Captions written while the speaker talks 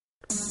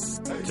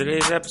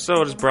Today's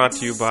episode is brought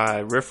to you by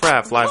Riff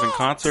Raff live in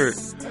concert,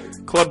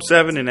 Club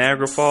 7 in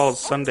Niagara Falls,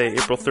 Sunday,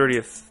 April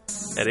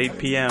 30th at 8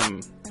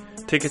 p.m.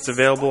 Tickets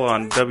available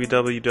on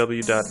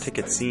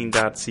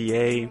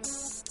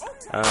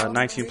www.ticketscene.ca.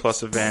 19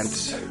 plus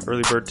event.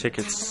 Early bird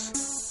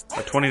tickets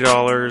are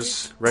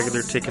 $20.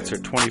 Regular tickets are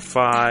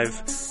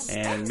 $25,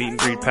 and meet and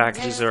greet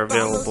packages are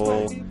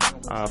available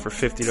for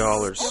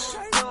 $50.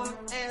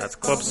 That's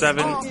Club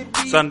 7,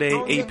 Sunday,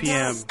 8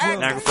 p.m.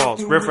 Niagara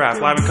Falls. Riff Raff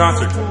live in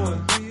concert.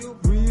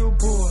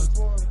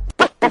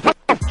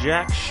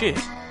 Jack Shit,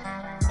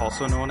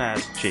 also known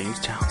as James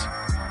Townsend,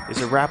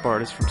 is a rap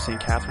artist from St.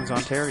 Catharines,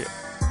 Ontario.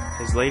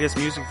 His latest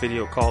music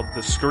video, called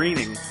The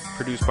Screening,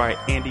 produced by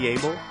Andy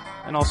Abel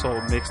and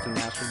also mixed and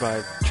mastered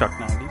by Chuck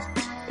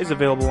 90s, is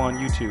available on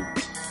YouTube.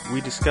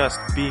 We discussed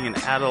being an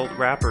adult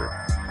rapper,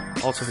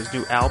 also his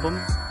new album,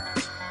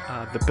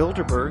 the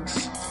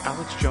Bilderbergs,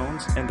 Alex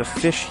Jones, and the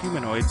fish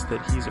humanoids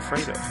that he's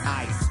afraid of.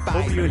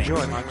 Hope you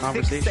enjoy my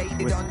conversation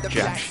with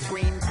Jack Shit.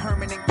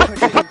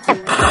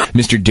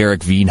 Mr.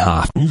 Derek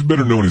Veenhoff, who's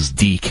better known as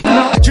Deke.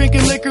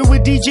 Drinking liquor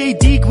with DJ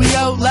Deke, we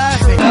out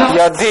laughing.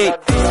 Yo, Deke.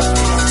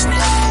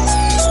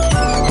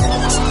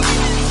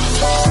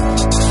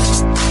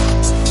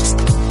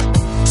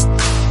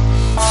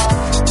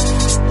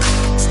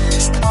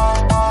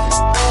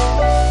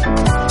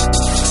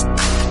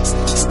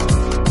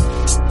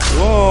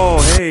 Whoa,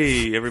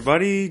 hey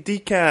everybody,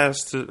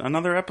 Decast,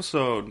 another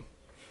episode.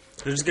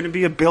 There's going to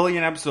be 1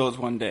 billion episodes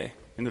one day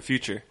in the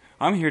future.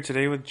 I'm here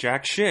today with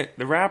Jack Shit,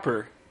 the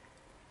rapper.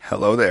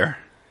 Hello there.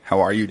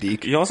 How are you,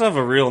 Deke? You also have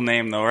a real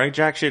name though, right?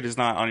 Jack Shit is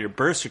not on your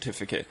birth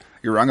certificate.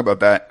 You're wrong about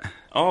that.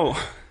 Oh.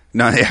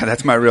 No, yeah,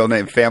 that's my real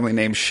name. Family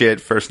name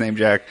Shit, first name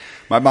Jack.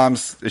 My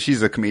mom's,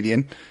 she's a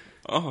comedian.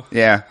 Oh.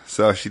 Yeah,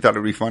 so she thought it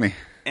would be funny.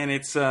 And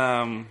it's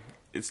 2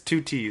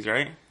 T's,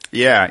 right?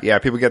 Yeah,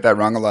 people get that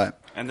wrong a lot.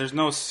 And there's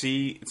no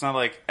C. It's not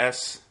like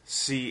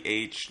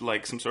SCH,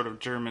 like some sort of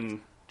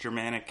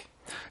Germanic.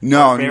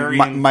 No,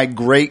 barbarian. my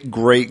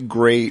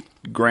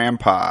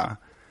great-great-great-grandpa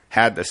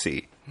had the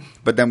C.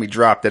 But then we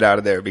dropped it out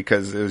of there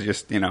because it was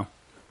just,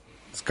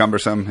 it's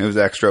cumbersome. It was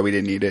extra. We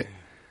didn't need it.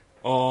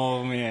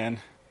 Oh, man.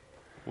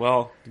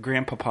 Well,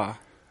 Grandpapa.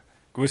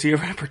 Was he a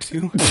rapper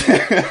too?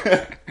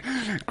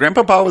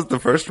 Grandpapa was the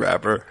first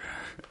rapper.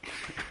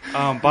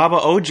 Baba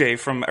OJ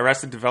from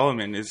Arrested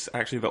Development is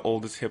actually the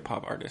oldest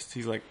hip-hop artist.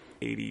 He's like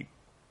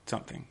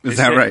 80-something. Is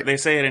that right? They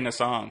say it in a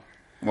song.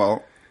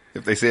 Well,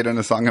 if they say it in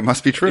a song, it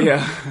must be true.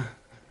 Yeah.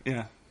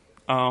 Yeah.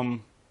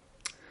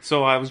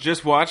 So I was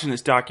just watching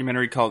this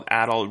documentary called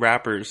Adult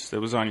Rappers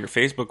that was on your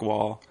Facebook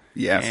wall.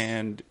 Yes.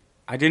 And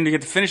I didn't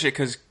get to finish it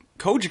because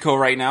Kojiko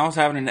right now is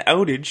having an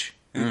outage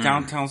in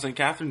downtown St.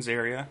 Catharines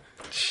area.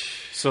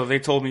 So they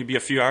told me it'd be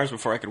a few hours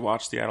before I could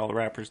watch the Adult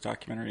Rappers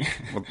documentary.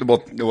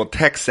 Well,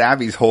 Tech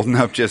Savvy's holding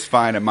up just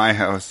fine at my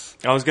house.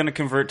 I was going to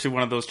convert to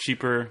one of those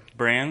cheaper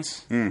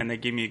brands, and they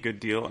gave me a good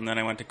deal. And then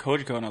I went to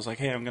Kojiko, and I was like,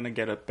 hey, I'm going to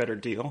get a better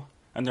deal.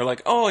 And they're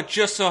like, oh, it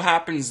just so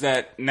happens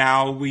that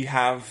now we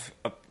have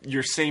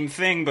your same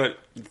thing, but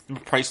the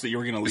price that you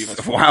were going to leave us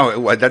for.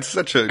 Wow, that's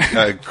such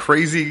a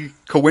crazy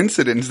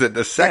coincidence that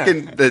the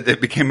second that it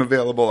became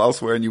available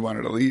elsewhere and you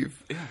wanted to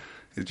leave. Yeah.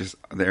 It just,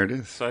 there it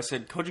is. So I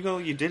said,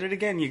 Kojiko, you did it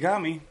again. You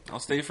got me. I'll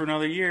stay for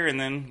another year, and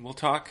then we'll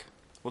talk.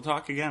 We'll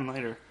talk again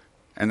later.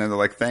 And then they're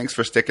like, thanks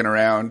for sticking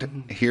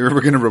around. Here,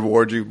 we're going to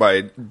reward you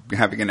by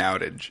having an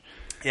outage.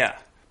 Yeah.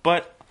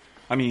 But,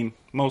 I mean,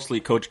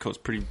 mostly Kojiko's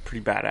pretty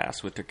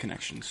badass with their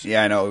connections.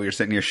 Yeah, I know. We were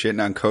sitting here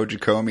shitting on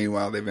Kojiko.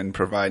 Meanwhile, they've been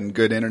providing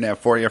good internet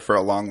for you for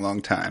a long,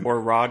 long time.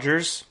 Or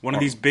Rogers, one of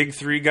these big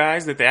three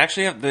guys that they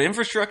actually have. The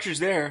infrastructure's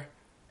there,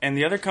 and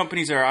the other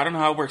companies are, I don't know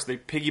how it works. They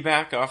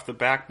piggyback off the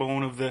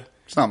backbone of the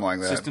something like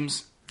that.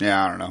 Systems.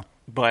 Yeah, I don't know.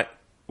 But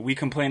we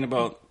complain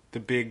about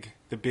the big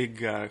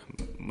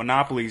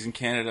monopolies in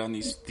Canada on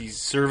these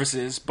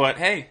services. But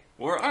hey,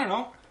 I don't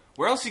know.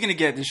 Where else are you going to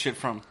get this shit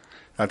from?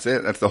 That's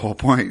it. That's the whole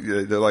point.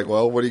 They're like,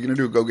 well, what are you going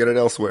to do? Go get it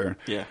elsewhere.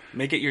 Yeah.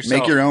 Make it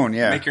yourself. Make your own,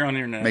 yeah. Make your own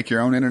internet. Make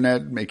your own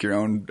internet. Make your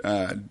own,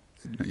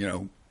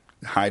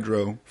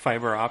 hydro.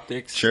 Fiber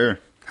optics. Sure.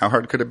 How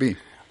hard could it be?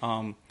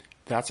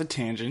 That's a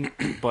tangent,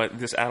 but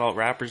this Adult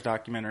Rappers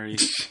documentary,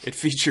 it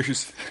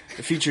features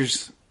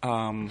who's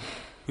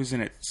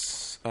in it?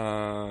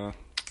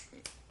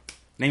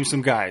 Name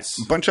some guys.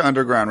 A bunch of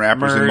underground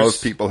rappers who Murs,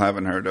 most people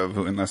haven't heard of,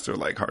 unless they're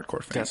like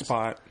hardcore fans.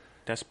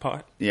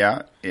 Despot.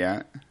 Yeah.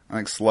 I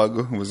think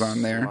Slug was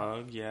on there.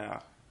 Slug, yeah.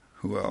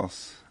 Who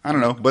else? I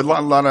don't know, but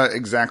a lot of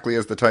exactly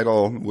as the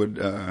title would.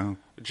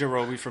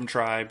 Jerobi from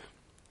Tribe.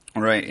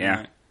 Right.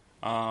 Yeah.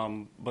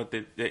 Right. But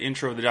the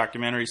intro of the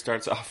documentary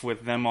starts off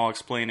with them all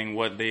explaining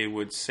what they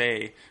would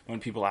say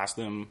when people ask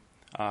them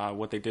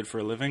what they did for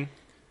a living,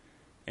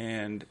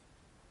 and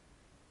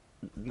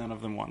none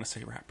of them want to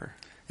say rapper.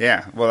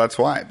 Yeah, well, that's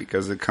why,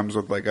 because it comes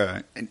with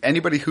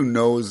anybody who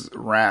knows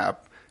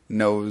rap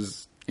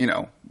knows,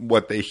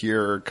 what they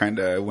hear kind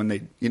of when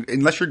they,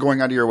 unless you're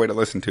going out of your way to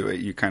listen to it,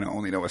 you kind of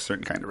only know a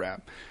certain kind of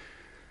rap.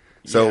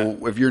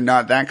 So if you're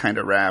not that kind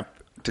of rap,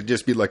 to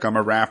just be like, I'm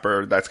a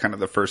rapper, that's kind of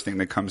the first thing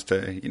that comes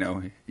to, you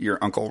know, your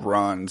Uncle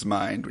Ron's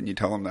mind when you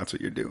tell him that's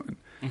what you're doing.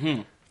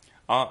 Mm-hmm.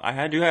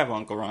 I do have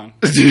Uncle Ron.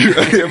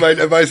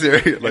 am I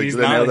serious? Like,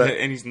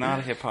 and he's not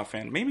a hip hop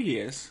fan. Maybe he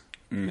is.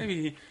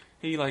 Maybe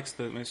he likes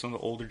maybe some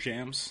of the older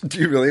jams. Do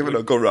you really have an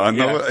Uncle Ron?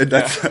 Yeah, though?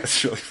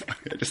 That's really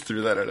funny. I just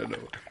threw that out of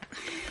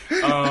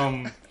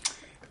nowhere.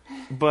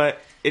 But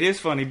it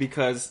is funny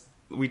because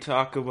we're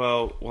talking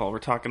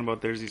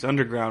about there's these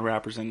underground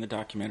rappers in the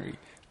documentary.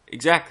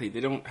 Exactly.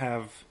 They don't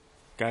have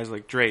guys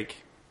like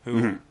Drake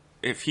who,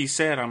 if he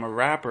said, I'm a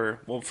rapper,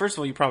 well, first of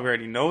all, you probably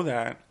already know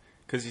that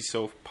because he's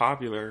so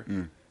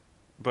popular.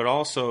 But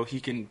also, he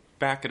can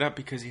back it up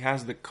because he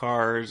has the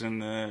cars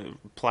and the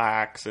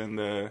plaques and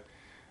the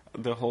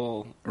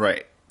whole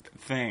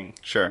thing.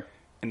 Sure.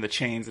 And the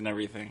chains and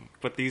everything.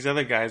 But these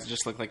other guys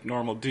just look like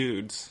normal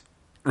dudes.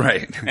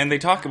 Right. And they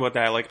talk about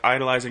that, like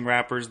idolizing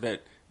rappers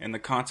and the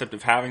concept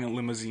of having the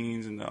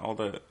limousines and all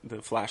the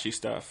flashy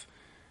stuff.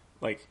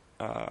 Like,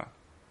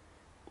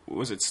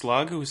 was it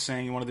Slug who was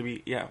saying he wanted to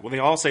be... Yeah, well, they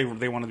all say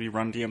they wanted to be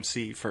Run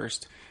DMC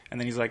first. And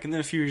then he's like, and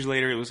then a few years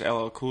later, it was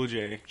LL Cool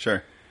J.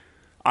 Sure.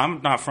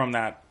 I'm not from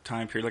that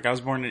time period. Like, I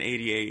was born in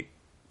 88,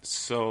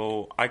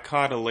 so I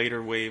caught a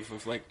later wave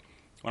of, like...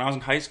 When I was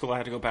in high school, I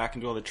had to go back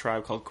and do all the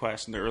Tribe Called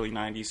Quest and the early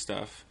 90s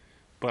stuff.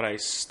 But I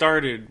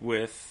started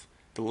with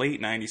the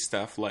late 90s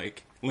stuff,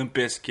 like Limp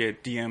Bizkit,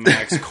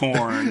 DMX,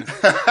 Korn,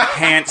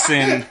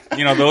 Hanson,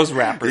 you know, those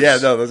rappers. Yeah,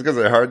 no, those guys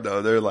are hard,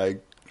 though. They're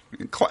like,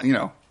 you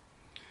know,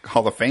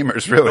 Hall of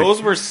Famers, really.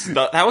 Those were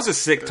that was a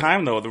sick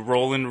time, though. The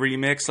Rollin'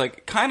 remix,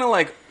 like, kind of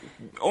like,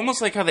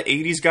 almost like how the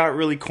 80s got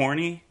really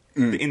corny.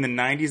 In the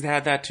 90s, they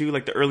had that, too.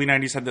 Like, the early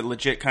 90s had the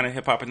legit kind of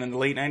hip-hop, and then the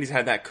late 90s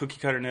had that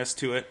cookie-cutterness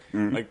to it.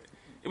 Like,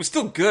 it was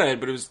still good,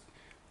 but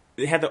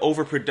they had the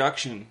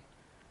overproduction,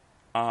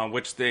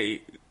 which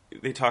they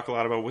talk a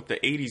lot about with the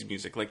 80s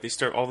music. Like, they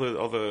start all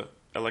the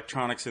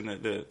electronics and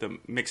the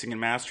mixing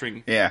and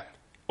mastering. Yeah.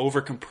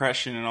 Over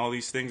compression and all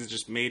these things that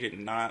just made it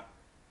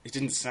it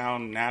didn't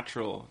sound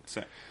natural. It's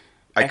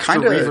extra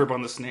reverb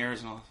on the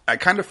snares and all. I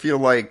kind of feel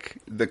like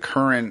the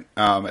current,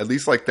 at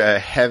least like the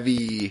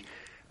heavy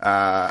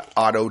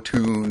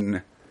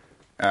auto-tune,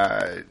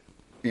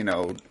 you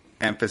know,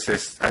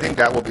 emphasis, I think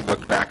that will be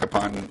looked back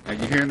upon. Are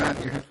you hearing that?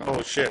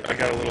 Oh shit! We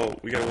got a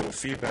little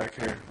feedback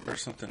here or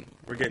something.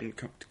 We're getting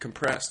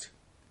compressed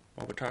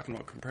while we're talking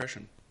about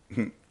compression.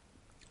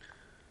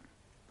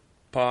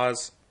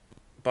 Pause.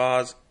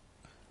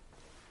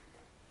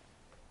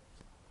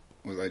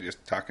 Was I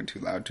just talking too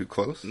loud, too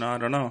close? No, I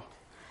don't know.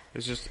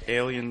 It's just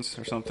aliens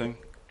or something.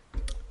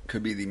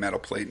 Could be the metal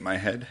plate in my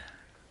head.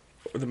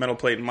 Or the metal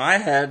plate in my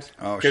head.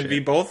 Oh, Could shit. be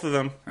both of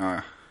them.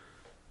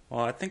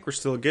 Well, I think we're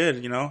still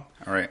good, you know?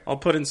 All right. I'll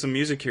put in some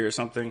music here or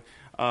something.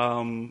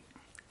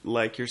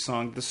 Like your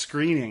song, The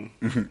Screening,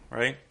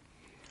 right?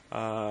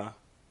 Can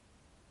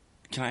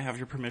I have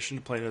your permission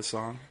to play this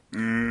song?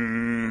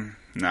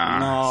 Nah.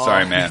 No.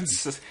 Sorry, man.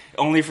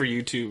 Only for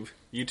YouTube.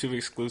 YouTube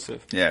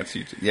exclusive. Yeah, it's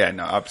YouTube. Yeah,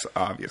 no,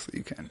 obviously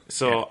you can.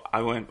 So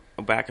I went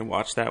back and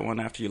watched that one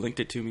after you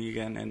linked it to me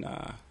again, and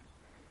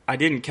I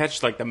didn't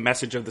catch like the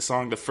message of the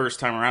song the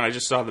first time around. I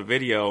just saw the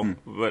video,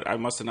 but I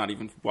must have not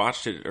even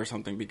watched it or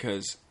something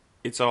because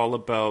it's all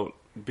about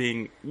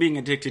being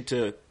addicted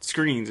to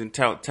screens and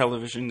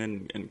television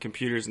and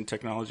computers and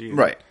technology.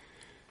 Right.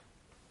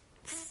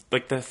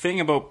 Like the thing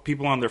about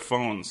people on their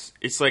phones,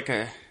 it's like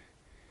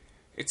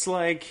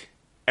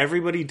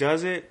everybody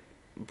does it,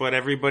 but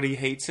everybody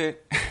hates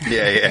it.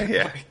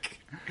 Yeah. Like,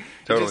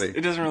 Totally.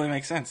 It doesn't really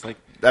make sense. Like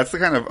that's the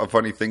kind of a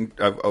funny thing,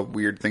 a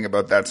weird thing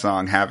about that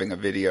song having a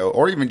video,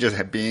 or even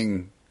just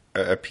being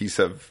a piece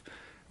of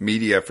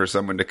media for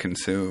someone to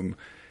consume.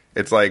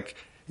 It's like,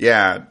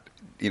 yeah,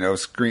 you know,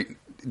 screen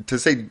to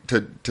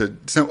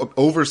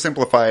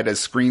oversimplify it as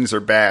screens are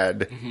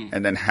bad,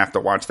 and then have to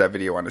watch that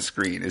video on a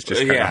screen is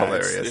just kind of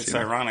hilarious. It's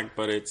ironic,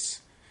 but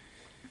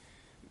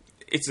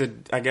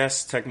I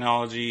guess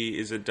technology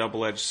is a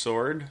double-edged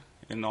sword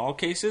in all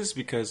cases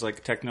because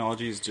like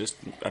technology is just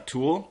a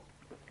tool.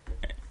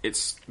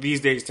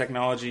 These days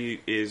technology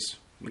is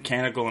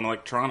mechanical and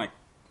electronic.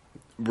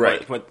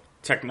 Right. But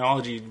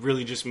technology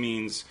really just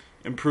means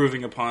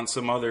improving upon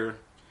some other,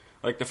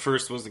 like the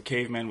first was the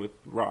caveman with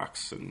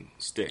rocks and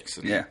sticks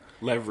and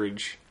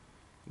leverage,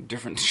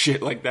 different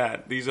shit like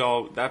that.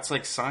 That's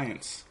like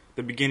science,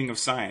 the beginning of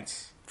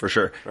science. For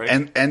sure.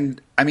 Right?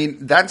 And I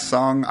mean, that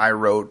song I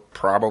wrote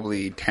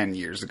probably 10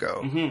 years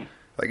ago.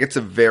 Like, it's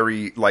a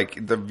very,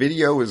 like, the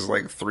video is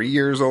like 3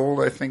 years old,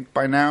 I think,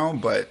 by now,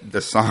 but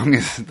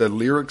the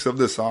lyrics of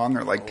the song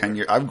are like 10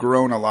 years. I've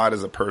grown a lot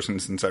as a person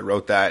since I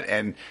wrote that,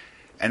 and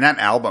that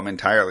album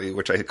entirely,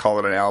 which I call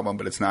it an album,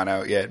 but it's not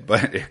out yet,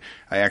 but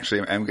I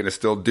actually am going to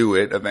still do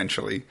it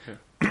eventually.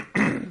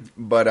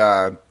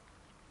 But,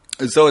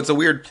 so it's a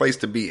weird place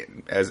to be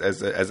in as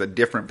a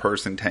different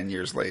person 10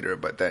 years later,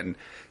 but then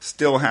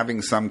still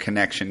having some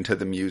connection to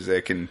the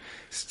music and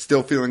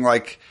still feeling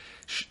like,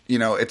 you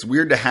know, it's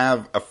weird to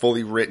have a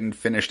fully written,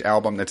 finished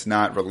album that's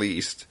not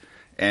released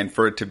and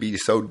for it to be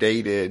so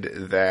dated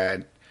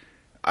that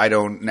I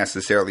don't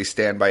necessarily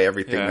stand by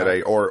everything Yeah. that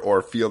I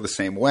or feel the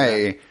same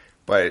way.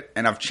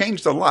 And I've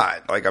changed a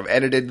lot. Like I've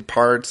edited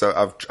parts,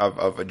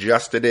 I've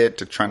adjusted it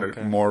to try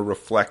to more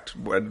reflect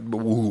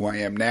who I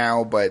am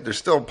now. But there's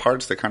still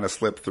parts that kind of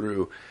slip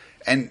through.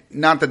 And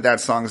not that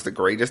song's the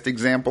greatest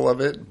example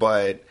of it,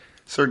 but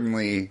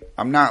certainly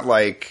I'm not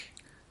like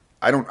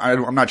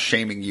I'm not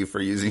shaming you for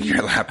using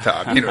your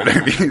laptop. You know what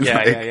I mean?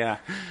 Yeah.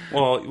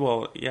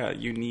 Well, yeah.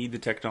 You need the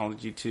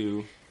technology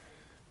to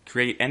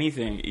create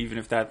anything, even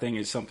if that thing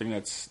is something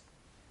that's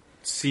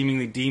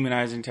seemingly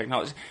demonizing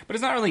technology. But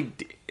it's not really.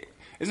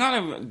 It's not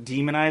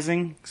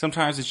demonizing.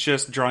 Sometimes it's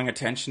just drawing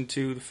attention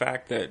to the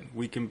fact that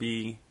we can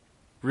be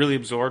really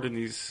absorbed in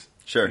these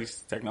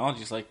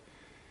technologies. Like,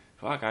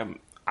 fuck,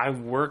 I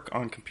work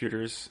on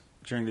computers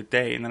during the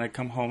day, and then I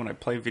come home and I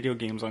play video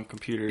games on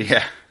computers.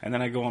 Yeah. And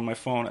then I go on my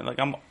phone. And, like,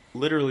 I'm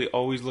literally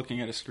always looking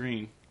at a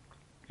screen.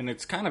 And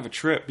it's kind of a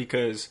trip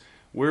because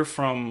we're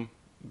from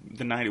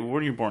the 90s. When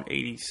were you born?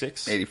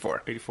 86?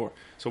 84. 84.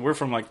 So we're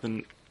from, like,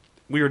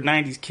 we were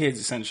 90s kids,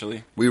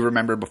 essentially. We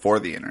remember before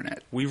the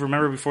internet. We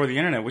remember before the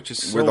internet, which is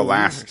so We're the weird.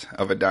 last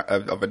of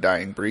a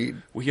dying breed.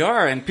 We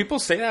are, and people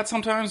say that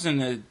sometimes,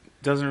 and it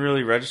doesn't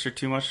really register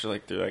too much. They're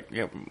like,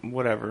 yeah,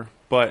 whatever.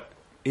 But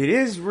it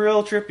is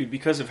real trippy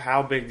because of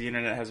how big the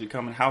internet has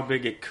become and how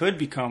big it could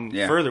become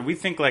further. We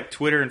think like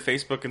Twitter and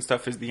Facebook and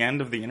stuff is the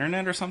end of the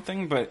internet or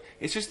something, but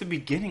it's just the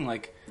beginning.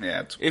 Like,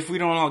 if we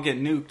don't all get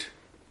nuked.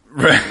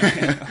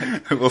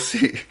 Right. We'll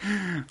see.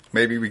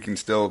 Maybe we can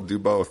still do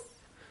both.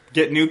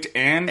 Get nuked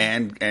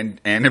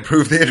and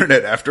improve the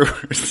internet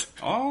afterwards.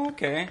 Oh,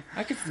 okay.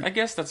 I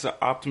guess that's an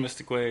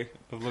optimistic way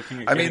of looking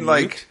at it. I mean,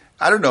 like, nuked.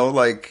 I don't know,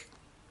 like,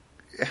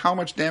 how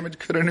much damage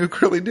could a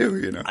nuke really do,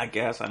 you know? I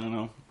guess, I don't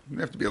know.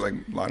 It'd have to be, like,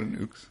 a lot of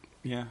nukes.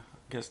 Yeah, I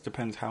guess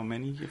depends how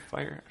many you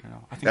fire. I don't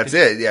know. That's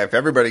it, yeah. If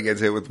everybody gets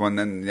hit with one,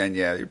 then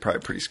yeah, you're probably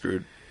pretty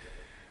screwed.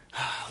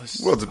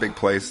 The world's a big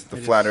place. The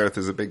flat Earth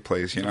is a big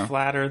place, you know? The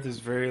flat Earth is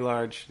very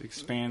large. It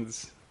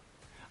expands.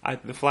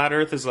 The flat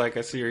Earth is like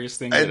a serious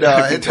thing. I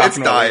know, it's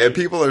dying.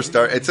 People are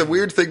it's a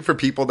weird thing for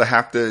people to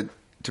have to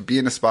be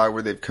in a spot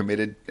where they've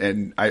committed,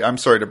 and I'm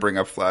sorry to bring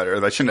up flat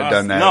Earth. I shouldn't have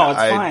done that. No, it's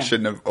I fine.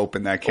 shouldn't have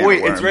opened that can Wait,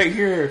 of worms. it's right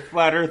here.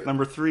 Flat Earth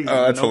number 3.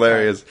 Oh, that's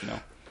hilarious.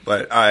 No.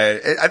 But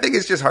I think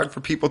it's just hard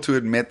for people to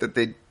admit that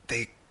they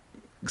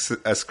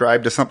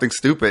ascribe to something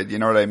stupid. You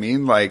know what I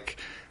mean? Like,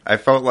 I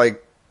felt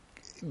like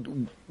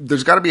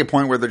there's got to be a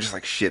point where they're just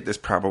like, shit, this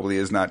probably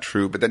is not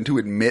true. But then to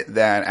admit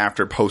that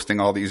after posting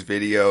all these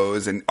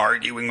videos and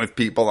arguing with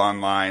people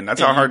online,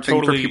 that's a hard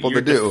thing for people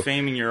to do. You're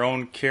defaming your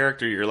own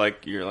character. You're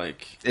like.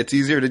 It's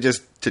easier to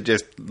just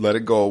let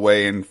it go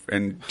away and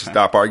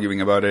stop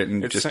arguing about it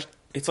and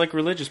It's like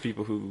religious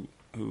people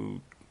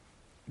who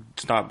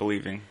stop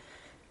believing.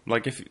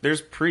 Like, if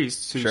there's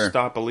priests who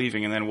stop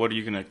believing, and then what are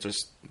you going to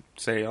just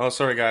say, oh,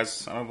 sorry,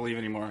 guys, I don't believe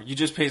anymore? You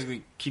just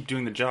basically keep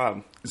doing the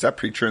job. Is that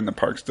preacher in the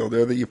park still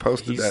there that you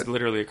posted? He's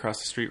literally across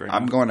the street right now.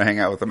 I'm going to hang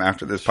out with him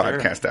after this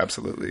podcast,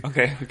 absolutely.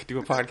 Okay, we could do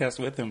a podcast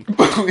with him.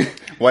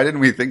 Why didn't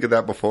we think of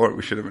that before?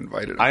 We should have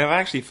invited him. I have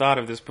actually thought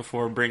of this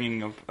before,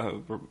 bringing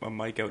a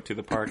mic out to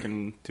the park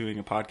and doing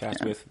a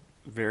podcast with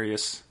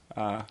various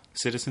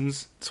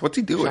citizens. So what's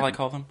he doing? Shall I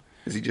call them?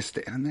 Is he just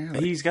standing there?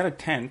 Like... He's got a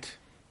tent.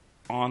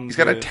 He's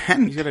got a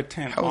tent? He's got a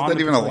tent. How is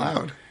that even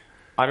allowed?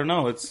 I don't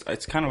know.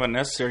 It's kind of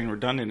unnecessary and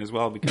redundant as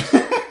well because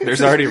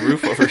there's already a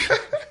roof over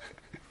it.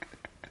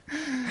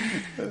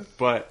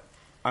 But,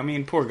 I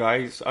mean, poor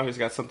guy. He's always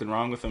got something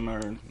wrong with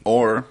him.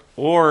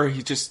 Or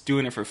he's just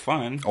doing it for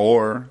fun.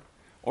 Or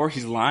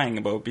he's lying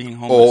about being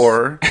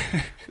homeless.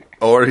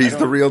 Or he's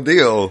the real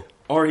deal.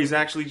 Or he's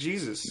actually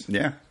Jesus.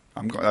 Yeah.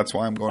 That's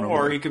why I'm going over.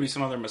 Or he could be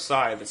some other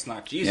Messiah that's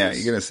not Jesus. Yeah,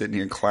 you're going to sit in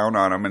here and clown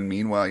on him, and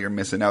meanwhile you're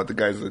missing out. The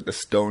guys that the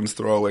stone's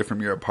throw away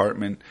from your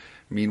apartment.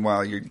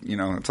 Meanwhile,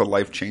 it's a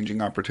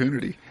life-changing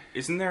opportunity.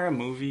 Isn't there a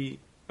movie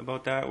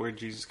about that where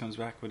Jesus comes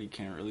back, but he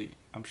can't really...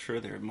 I'm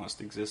sure there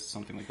must exist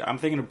something like that. I'm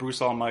thinking of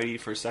Bruce Almighty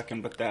for a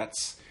second, but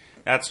that's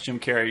Jim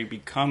Carrey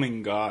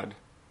becoming God.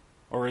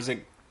 Or is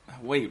it...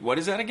 Wait, what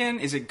is that again?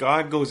 Is it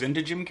God goes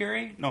into Jim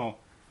Carrey? No.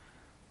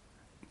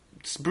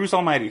 It's Bruce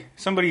Almighty.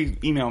 Somebody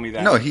email me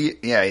that. No,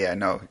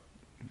 no.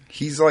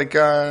 He's like,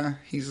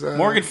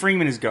 Morgan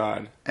Freeman is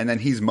God. And then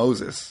he's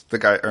Moses, the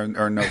guy,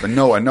 or no, the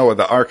Noah,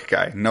 the Ark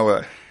guy.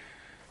 Noah.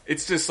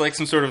 It's just like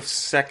some sort of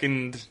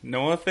second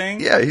Noah thing?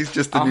 Yeah, he's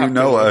just the new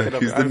Noah.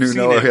 He's the new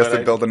Noah. He has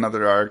to build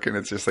another ark, and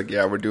it's just like,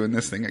 yeah, we're doing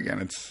this thing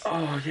again.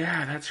 Oh,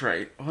 yeah, that's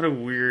right. What a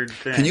weird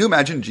thing. Can you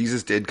imagine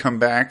Jesus did come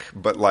back,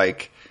 but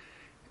like...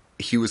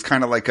 He was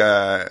kind of like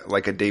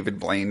a David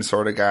Blaine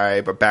sort of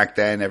guy, but back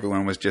then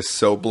everyone was just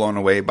so blown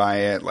away by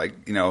it. Like,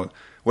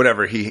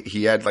 whatever.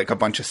 He had like a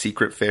bunch of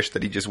secret fish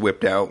that he just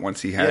whipped out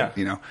once he had,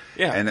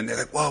 Yeah. And then they're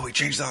like, whoa, we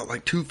changed out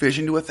like 2 fish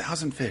into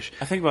 1,000 fish.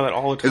 I think about that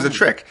all the time. It was a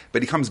trick,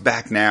 but he comes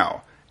back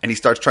now and he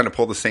starts trying to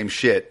pull the same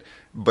shit.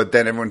 But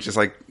then everyone's just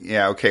like,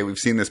 yeah, okay, we've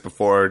seen this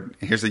before.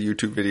 Here's a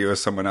YouTube video of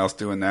someone else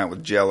doing that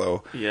with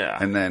Jell-O. Yeah.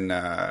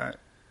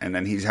 And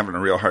then he's having a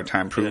real hard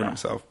time proving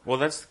himself. Well,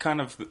 that's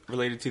kind of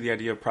related to the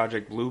idea of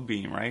Project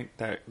Bluebeam, right?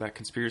 That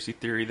conspiracy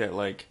theory that,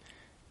 like,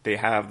 they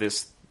have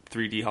this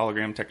 3D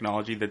hologram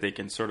technology that they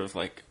can sort of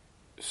like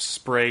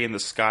spray in the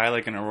sky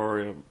like an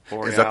aurora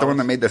borealis. Is that the one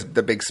that made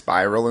the big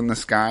spiral in the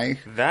sky?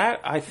 That,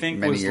 I think,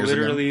 Many was years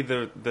literally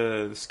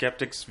the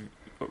skeptics'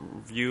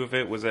 view of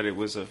it was that it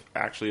was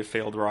actually a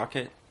failed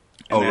rocket.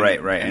 And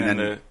right. And then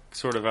the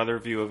sort of other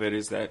view of it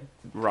is that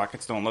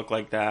rockets don't look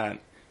like that.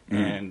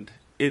 And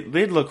it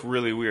did look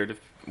really weird.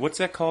 What's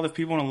that called? If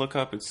people want to look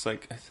up, it's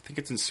like, I think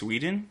it's in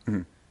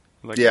Sweden.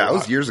 Like Yeah, it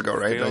was years ago,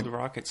 right? Failed Like,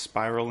 rocket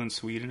spiral in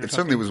Sweden or it something.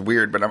 certainly was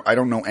weird, but I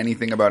don't know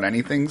anything about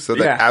anything, so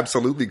that Yeah.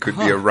 absolutely could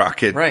be a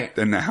rocket. Right.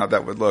 And how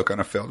that would look on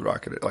a failed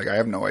rocket. Like, I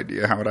have no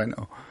idea. How would I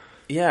know?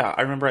 Yeah,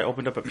 I remember I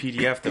opened up a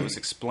PDF that was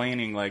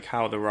explaining like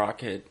how the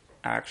rocket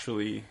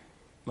actually,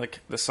 like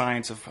the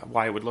science of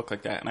why it would look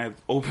like that. And I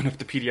opened up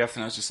the PDF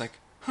and I was just like,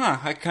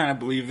 I kind of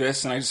believe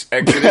this, and I just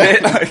exited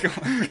it.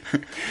 Like,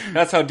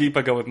 that's how deep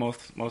I go with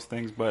most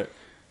things. But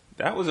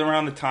that was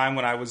around the time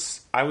when I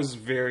was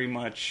very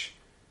much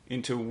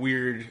into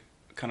weird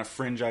kind of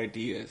fringe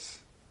ideas.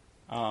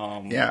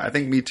 Yeah, I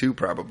think me too,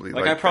 probably.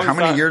 Like, I probably how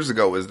many thought- years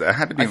ago was that? It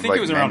had to be I think like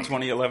it was around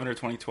many. 2011 or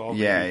 2012.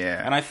 Yeah, maybe.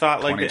 yeah. And I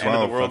thought like the end of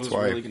 2012, the world was that's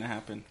why. really going to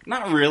happen.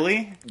 Not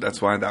really.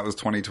 That's why that was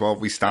 2012.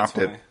 We stopped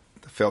That's it. why.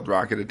 The failed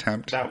rocket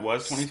attempt. That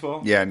was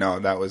 2012? Yeah, no,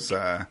 that was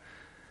I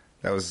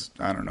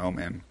don't know,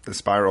 man. The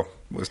spiral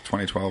was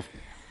 2012.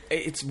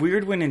 It's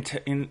weird when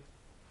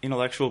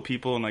intellectual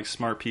people and like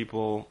smart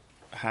people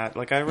had,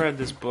 like, I read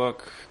this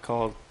book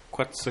called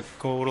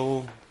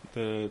Quetzalcoatl,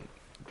 the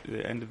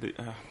end of the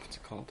what's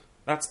it called?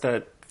 That's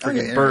that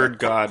freaking bird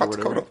god or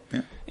whatever.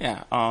 Yeah.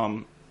 Yeah.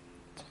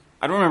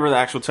 I don't remember the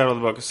actual title of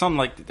the book. It's something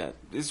like that.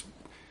 It's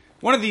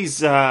one of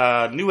these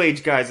new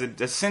age guys that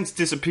has since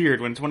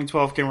disappeared. When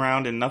 2012 came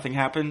around and nothing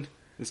happened,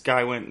 this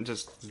guy went and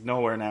just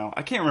nowhere now.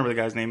 I can't remember the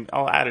guy's name.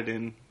 I'll add it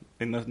in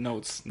the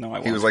notes. No, I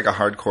won't. He was like a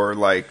hardcore,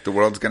 like, the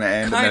world's going to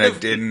end, Kind and then of.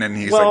 it didn't, and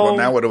he's Well, like, well,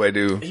 now what do I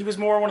do? He was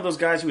more one of those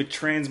guys who would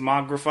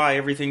transmogrify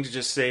everything to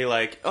just say,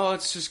 like, oh,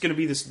 it's just going to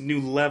be this new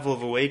level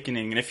of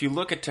awakening. And if you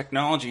look at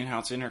technology and how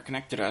it's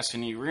interconnected us,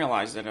 and you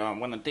realize that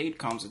when the date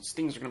comes,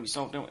 things are going to be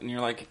solved, and you're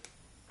like,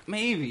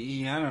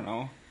 maybe, I don't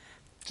know.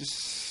 Just,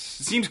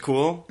 it seems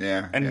cool.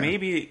 Yeah, And yeah.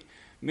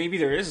 maybe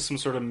there is some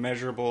sort of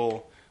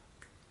measurable,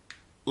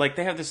 like,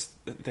 they have this,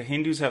 the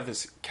Hindus have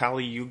this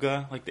Kali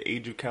Yuga, like the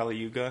age of Kali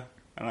Yuga.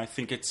 And I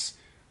think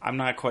I'm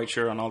not quite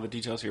sure on all the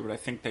details here, but I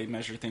think they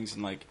measure things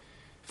in like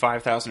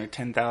 5,000 or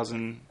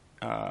 10,000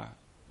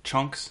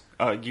 chunks,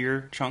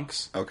 year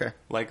chunks. Okay.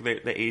 Like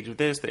the age of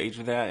this, the age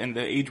of that, and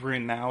the age we're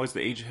in now is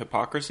the age of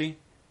hypocrisy.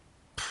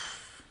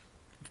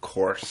 Of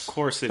course. Of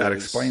course it that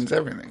is. explains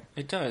everything.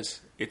 It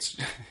does. It's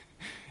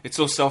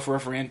so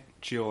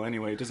self-referential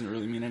anyway. It doesn't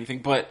really mean anything.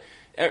 But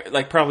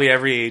like probably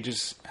every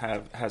age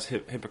has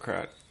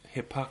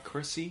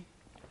hypocrisy.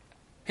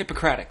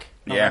 Hippocratic.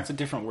 No, Yeah. that's a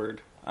different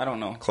word. I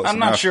don't know. Close I'm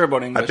enough. not sure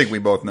about English. I think we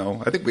both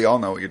know. I think we all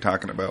know what you're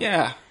talking about.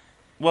 Yeah.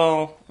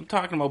 Well, I'm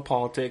talking about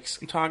politics.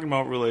 I'm talking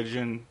about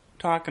religion. I'm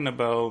talking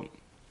about,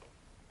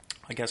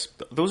 I guess,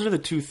 those are the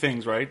two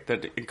things, right,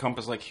 that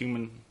encompass like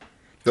human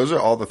Those are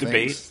all the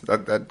Debate. things.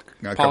 That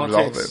covers all of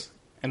politics it.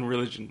 and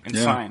religion and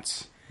Yeah.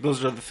 science.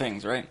 Those are the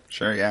things, right?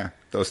 Sure, yeah.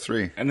 Those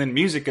three. And then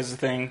music is the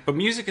thing. But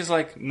music is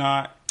like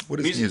not... What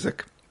is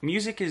music?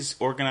 Music is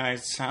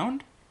organized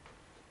sound?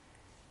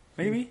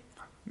 Maybe?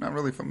 I'm not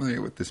really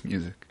familiar with this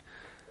music.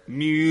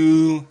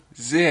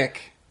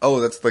 Music. Oh,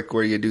 that's like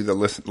where you do the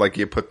listen, like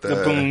you put The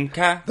boom,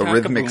 ka, the ka,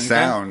 rhythmic ka, boom,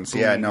 sounds. ka,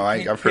 Yeah, boom, no,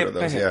 I've heard of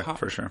those. Yeah, hip-hop.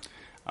 for sure.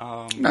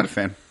 Not a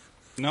fan.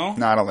 No?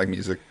 No, I don't like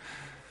music.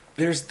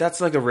 That's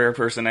like a rare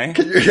person, eh?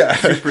 Yeah,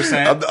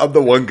 2%. I'm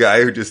the one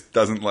guy who just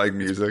doesn't like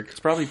music. It's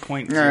probably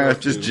point Yeah, zero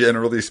just two.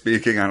 generally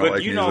speaking, I don't But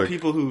like you music. know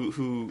people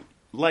who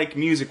like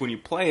music when you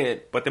play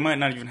it, but they might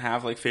not even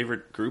have like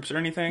favorite groups or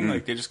anything.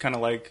 Like they just kind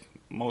of like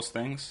most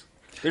things.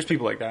 There's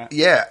people like that.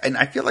 Yeah, and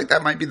I feel like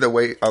that might be the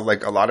way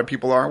like a lot of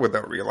people are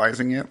without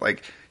realizing it.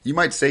 Like you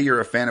might say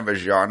you're a fan of a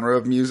genre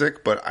of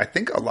music, but I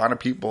think a lot of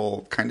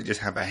people kind of just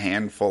have a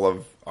handful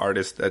of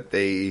artists that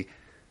they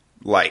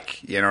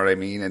like, you know what I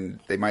mean?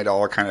 And they might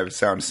all kind of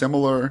sound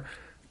similar,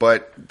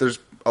 but there's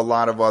a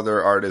lot of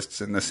other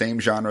artists in the same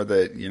genre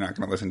that you're not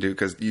going to listen to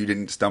because you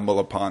didn't stumble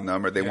upon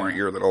them or they weren't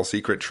your little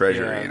secret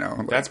treasure, Yeah, you know?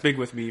 Like, that's big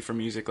with me for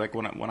music. Like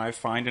when I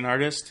find an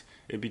artist,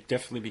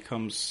 definitely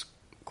becomes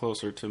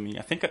closer to me.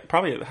 I think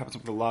probably it happens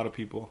with a lot of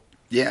people.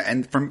 yeah,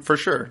 and for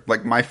sure,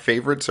 like my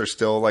favorites are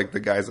still like the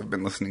guys I've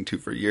been listening to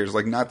for years.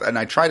 Like and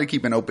I try to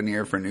keep an open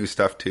ear for new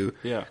stuff too.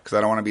 Yeah. because I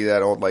don't want to be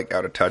that old like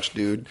out of touch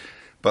dude.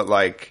 But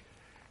like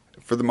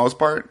for the most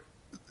part,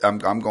 I'm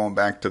going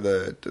back to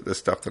the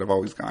stuff that I've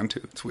always gone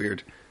to. It's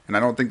weird, and I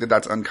don't think that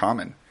that's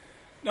uncommon.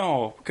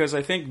 No, because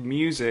I think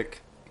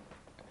music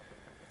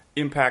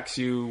impacts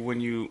you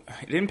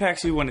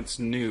when it's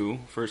new,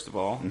 first of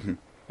all,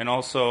 and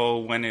also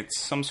when it's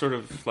some sort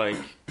of like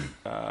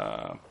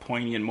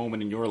poignant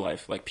moment in your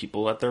life, like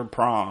people at their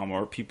prom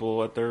or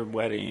people at their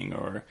wedding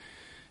or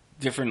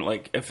different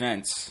like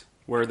events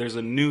where there's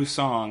a new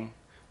song.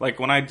 Like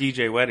when I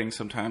DJ weddings,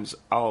 sometimes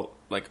I'll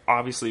like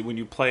obviously when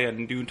you play a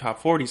new top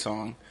 40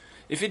 song,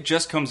 if it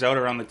just comes out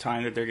around the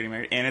time that they're getting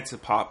married and it's a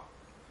pop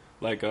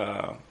like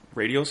a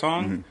radio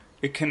song,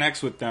 it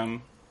connects with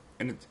them,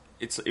 and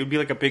it would be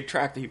like a big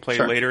track that you play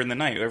Sure. later in the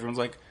night. Everyone's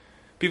like,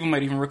 people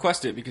might even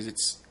request it because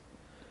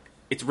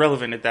it's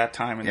relevant at that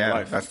time in their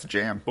life. That's the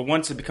jam. But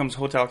once it becomes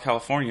Hotel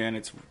California and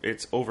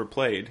it's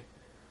overplayed,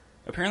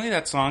 apparently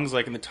that song's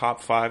like in the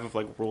top 5 of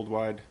like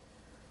worldwide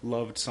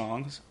loved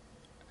songs.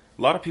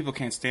 A lot of people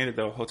can't stand it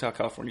though, Hotel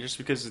California, just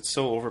because it's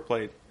so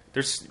overplayed.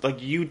 There's like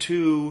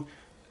U2,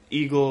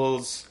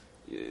 Eagles,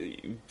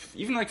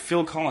 even like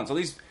Phil Collins. All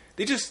these,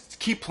 they just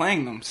keep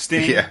playing them.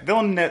 Sting, Yeah.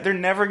 they're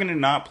never going to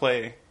not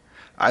play.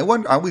 I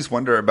always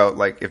wonder about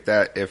like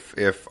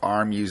if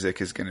our music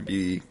is going to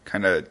be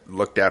kind of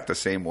looked at the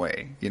same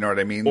way. You know what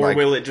I mean? Or like,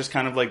 will it just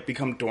kind of like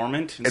become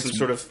dormant in It's-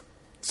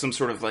 some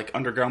sort of like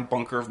underground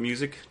bunker of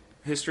music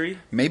history?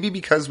 maybe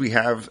because we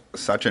have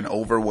such an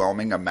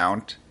overwhelming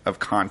amount of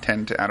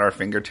content at our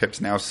fingertips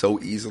now so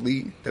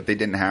easily that they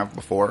didn't have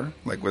before,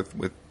 like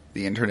with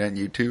the internet and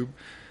YouTube.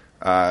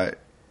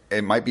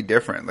 It might be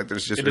different. Like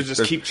there's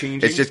keep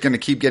changing? It's just going to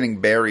keep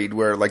getting buried.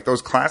 Where like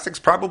those classics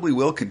probably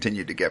will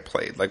continue to get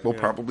played. Like we'll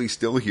probably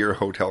still hear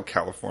Hotel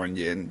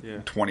California in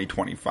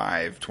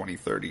 2025,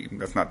 2030.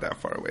 That's not that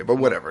far away, but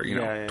whatever.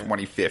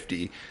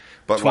 2050.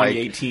 But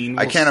 2018,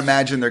 like I can't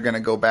imagine they're going to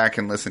go back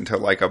and listen to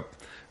like a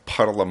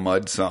Puddle of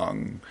Mud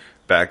song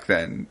back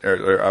then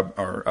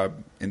or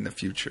in the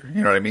future.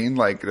 You know what I mean?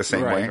 Like the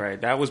same way.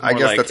 Right. That was more I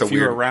guess like that's if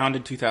you were around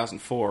in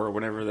 2004 or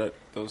whenever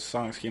those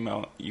songs came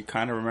out, you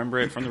kind of remember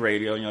it from the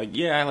radio, and you're like,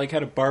 yeah, I like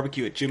had a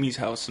barbecue at Jimmy's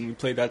house, and we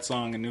played that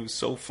song, and it was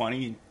so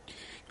funny. And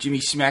Jimmy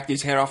smacked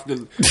his head off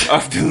the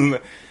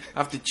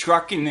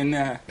truck, and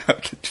then.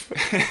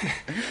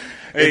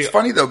 It's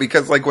funny though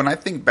because like when I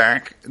think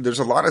back, there's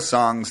a lot of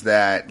songs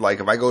that like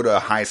if I go to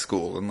high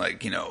school and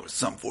like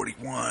Sum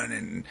 41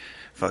 and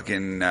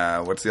fucking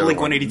what's the other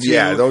one? Blink-182.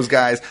 Yeah, those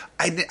guys.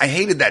 I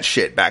hated that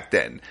shit back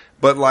then,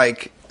 but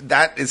like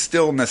that is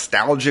still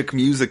nostalgic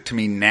music to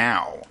me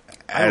now.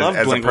 I love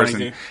as a person.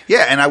 Blink-182.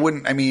 Yeah, and I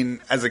wouldn't. I mean,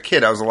 as a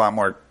kid, I was a lot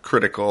more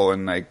critical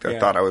and like I Yeah.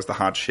 thought I was the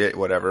hot shit,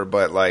 whatever.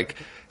 But like,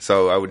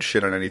 so I would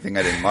shit on anything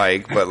I didn't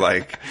like. But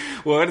like.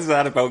 What is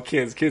that about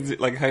kids? Kids,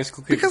 like high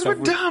school kids. Because and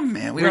we're stuff, dumb,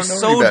 man. We we're don't know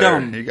so any better.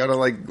 dumb. You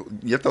gotta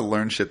you have to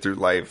learn shit through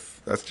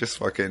life. That's just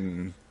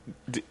fucking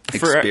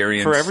For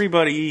experience.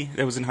 everybody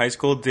that was in high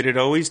school, did it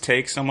always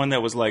take someone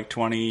that was like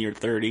 20 or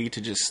 30 to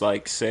just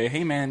like say,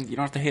 hey man, you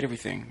don't have to hate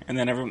everything? And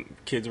then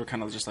kids were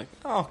kind of just like,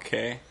 oh,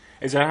 okay.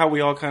 Is that how we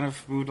all kind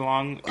of moved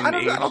along in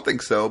age? I don't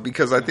think so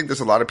because I think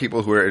there's a lot of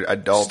people who are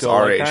adults Still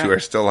our like age that? who are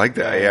still like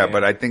that. Yeah, Yeah, yeah.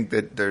 but I think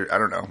that I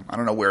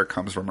don't know where it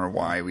comes from or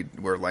why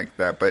we're like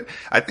that. But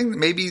I think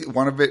maybe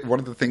one of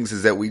the things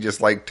is that we just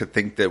like to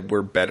think that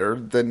we're better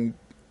than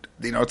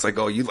it's like,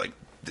 oh, you like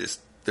this.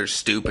 They're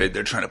stupid.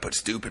 They're trying to put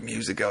stupid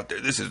music out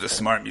there. This is the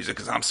smart music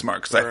because I'm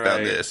smart because I found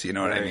Right, this. You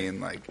know what I right. mean?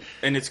 Like.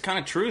 And it's kind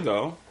of true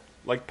though.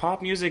 Like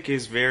pop music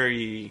is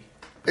very.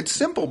 It's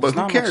simple, but There's who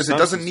not cares? much It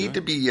doesn't substance need to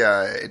to be.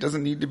 It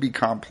doesn't need to be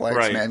complex,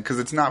 Right. man. Because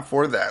it's not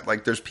for that.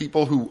 Like, there's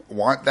people who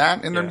want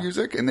that in their Yeah.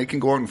 music, and they can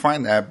go out and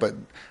find that. But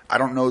I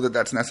don't know that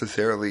that's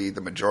necessarily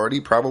the majority.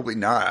 Probably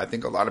not. I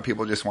think a lot of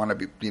people just want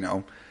to be,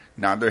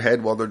 nod their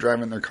head while they're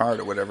driving their car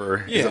to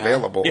whatever is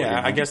available. Yeah,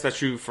 you know? I guess that's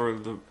true for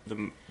the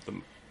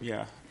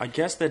yeah. I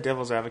guess the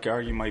devil's advocate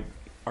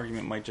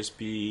argument might just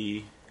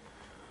be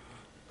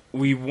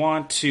we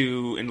want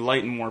to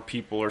enlighten more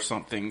people or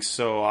something.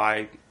 So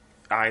I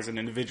as an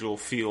individual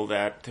feel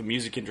that the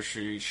music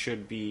industry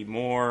should be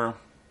more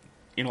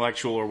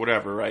intellectual or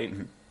whatever, right?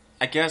 Mm-hmm.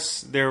 I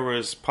guess there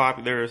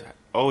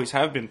always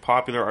have been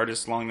popular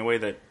artists along the way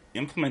that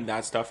implement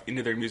that stuff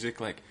into their music,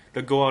 like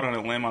they'll go out on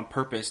a limb on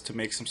purpose to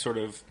make some sort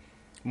of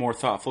more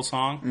thoughtful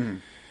song. Mm-hmm.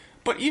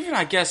 But even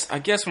I guess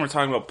when we're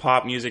talking about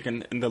pop music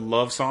and the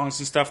love songs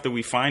and stuff that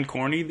we find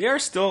corny, they are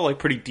still like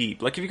pretty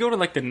deep. Like if you go to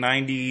like the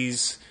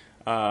 90s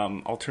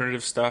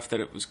alternative stuff, that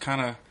it was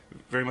kind of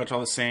very much all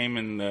the same,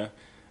 and the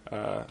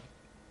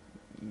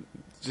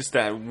just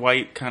that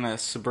white kind of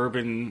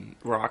suburban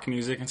rock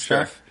music and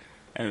stuff,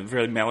 Sure. and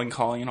very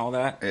melancholy and all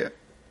that. Yeah.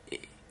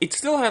 It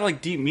still had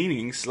like deep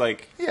meanings,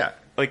 like Yeah.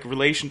 like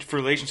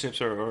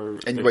relationships or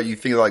But you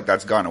feel like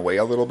that's gone away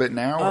a little bit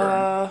now?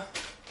 Or?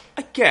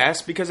 I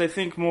guess, because I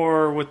think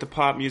more with the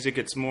pop music,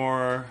 it's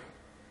more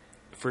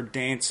for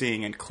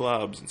dancing and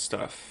clubs and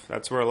stuff.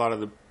 That's where a lot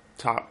of the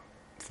top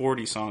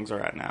 40 songs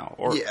are at now.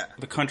 Or Yeah.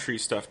 the country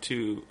stuff,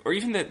 too. Or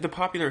even the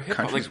popular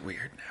hip-hop. Country's like,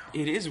 weird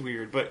now. It is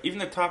weird, but even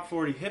the top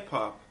 40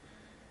 hip-hop,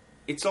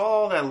 it's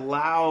all that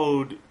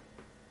loud,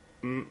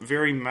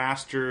 very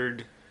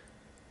mastered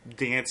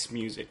dance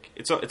music.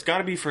 It's got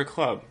to be for a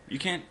club. You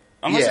can't...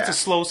 Unless Yeah. it's a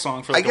slow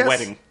song for like a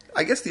wedding.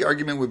 I guess the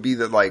argument would be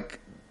that like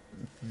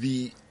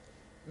the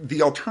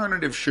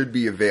alternative should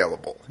be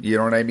available. You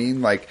know what I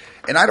mean? Like,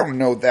 and I don't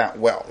know that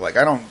well. Like,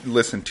 I don't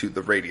listen to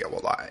the radio a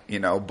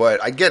lot,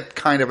 but I get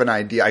kind of an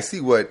idea. I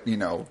see what,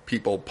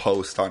 people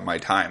post on my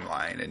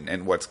timeline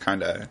and what's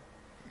kind of,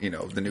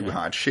 the new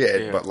hot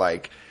shit. Yeah. But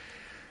like,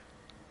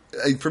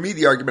 for me,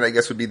 the argument, I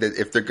guess, would be that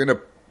if they're going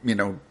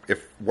to,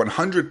 if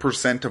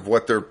 100% of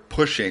what they're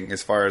pushing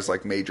as far as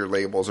like major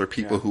labels or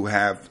people who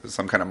have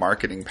some kind of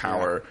marketing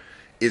power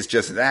is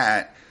just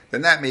that,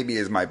 then that maybe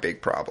is my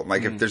big problem.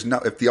 Like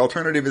if the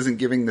alternative isn't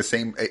giving the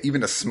same,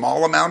 even a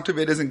small amount of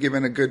it isn't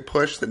given a good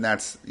push, then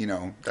that's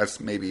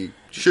maybe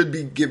should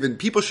be given.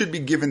 People should be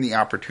given the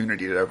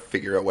opportunity to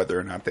figure out whether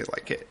or not they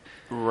like it.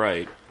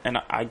 Right. And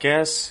I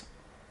guess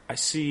I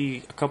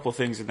see a couple of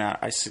things in that.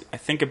 I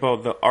think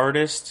about the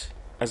artist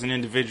as an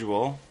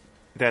individual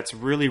that's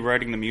really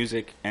writing the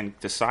music and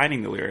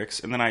deciding the lyrics,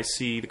 and then I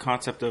see the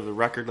concept of the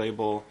record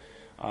label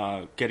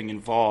getting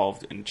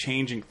involved and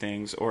changing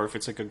things, or if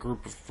it's like a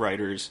group of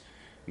writers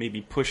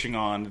maybe pushing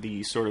on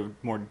the sort of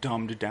more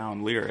dumbed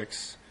down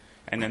lyrics,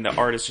 and then the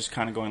artist just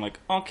kind of going like,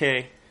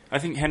 okay. I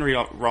think Henry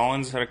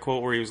Rollins had a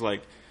quote where he was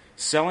like,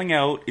 selling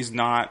out is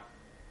not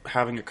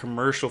having a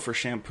commercial for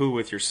shampoo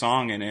with your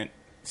song in it.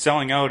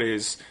 Selling out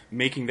is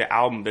making the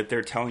album that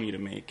they're telling you to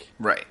make.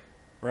 Right.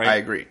 Right. I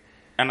agree.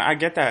 And I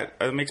get that.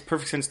 It makes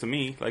perfect sense to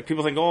me. Like,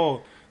 people think,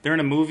 oh, they're in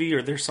a movie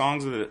or their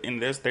songs in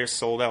this, they're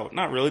sold out.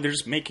 Not really. They're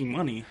just making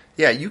money.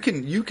 Yeah, you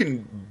can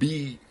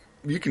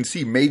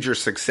see major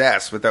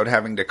success without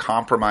having to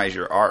compromise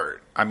your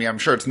art. I mean, I'm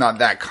sure it's not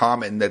that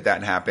common that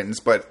happens,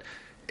 but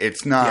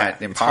it's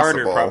not impossible. It's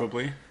harder,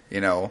 probably.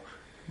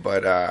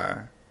 But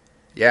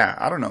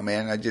I don't know,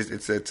 man.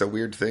 It's a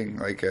weird thing.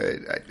 Like,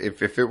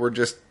 if it were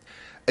just,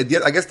 I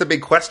guess the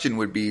big question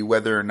would be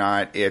whether or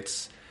not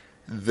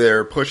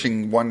they're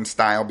pushing one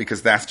style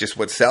because that's just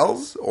what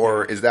sells,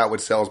 or is that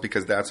what sells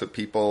because that's what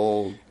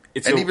people...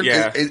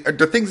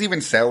 do things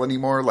even sell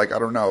anymore? Like, I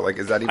don't know. Like,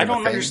 is that even a thing? I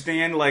don't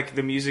understand, like,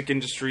 the music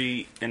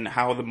industry and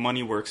how the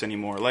money works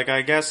anymore. Like,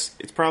 I guess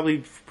it's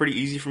probably pretty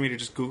easy for me to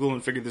just Google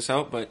and figure this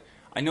out, but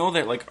I know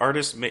that, like,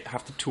 artists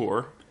have to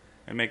tour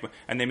and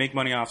they make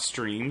money off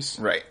streams.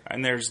 Right.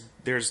 And there's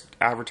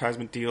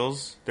advertisement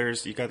deals.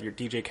 You got your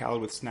DJ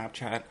Khaled with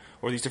Snapchat,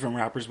 or these different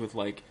rappers with,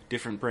 like,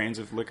 different brands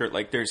of liquor.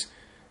 Like, there's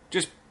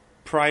just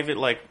private,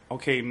 like,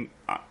 okay,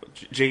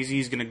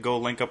 Jay-Z's going to go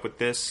link up with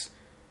this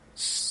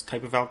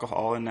type of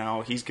alcohol, and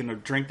now he's going to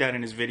drink that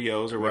in his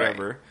videos or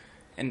whatever. Right.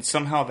 And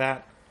somehow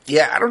that...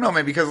 Yeah, I don't know,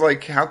 man, because,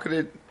 like, how could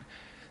it...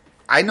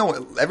 I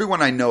know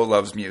everyone I know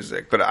loves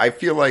music, but I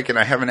feel like, and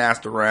I haven't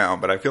asked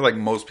around, but I feel like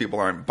most people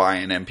aren't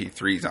buying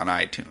MP3s on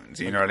iTunes.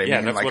 You know what I mean?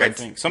 Yeah, that's like, what I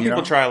think. Some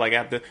people try, like,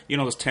 at the,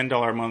 those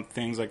 $10 a month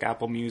things like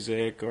Apple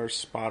Music or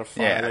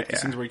Spotify,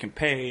 these things where you can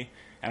pay,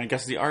 and I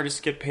guess the artists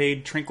get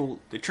paid, trickle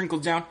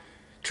down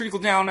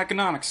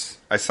economics.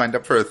 I signed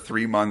up for a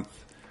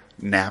 3-month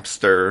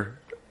Napster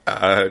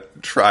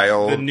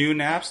trial. The new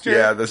Napster?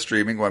 Yeah, the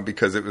streaming one,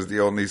 because it was the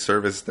only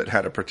service that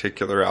had a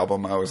particular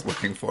album I was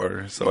looking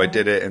for. So I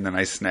did it, and then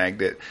I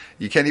snagged it.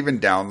 You can't even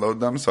download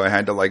them, so I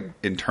had to, like,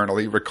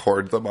 internally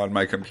record them on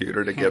my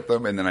computer to get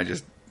them, and then I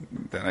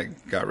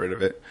got rid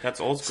of it. That's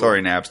old school.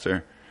 Sorry,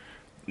 Napster.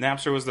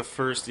 Napster was the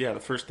first thing, it was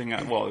the first thing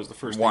I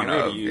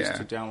really used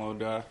to download.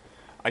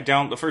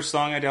 The first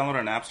song I downloaded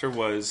on Napster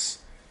was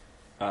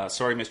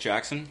Sorry Miss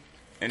Jackson,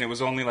 and it was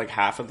only like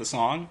half of the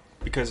song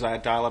because I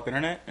had dial-up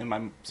internet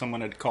and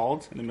someone had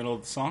called in the middle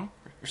of the song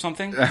or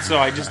something. So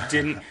I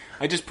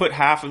just put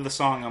half of the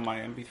song on my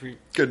MP3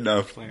 Good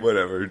enough. player.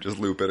 Whatever. Just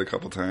loop it a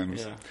couple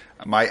times. Yeah.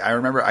 I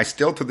remember, I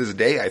still to this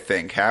day, I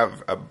think,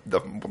 have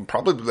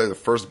probably the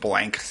first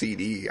blank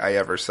CD I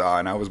ever saw,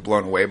 and I was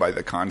blown away by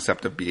the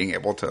concept of being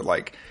able to,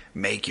 like,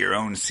 make your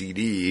own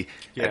CD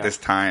at this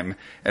time.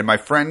 And my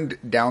friend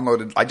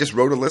I just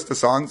wrote a list of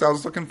songs I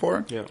was looking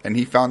for, and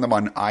he found them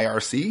on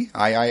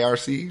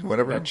IIRC,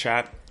 whatever. That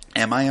chat.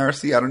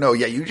 MIRC, I don't know.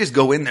 Yeah, you just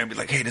go in there and be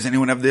like, hey, does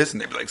anyone have this?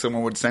 And they'd be like,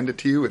 someone would send it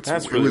to you.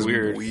 That's really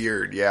weird.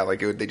 Weird. Yeah, like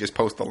they just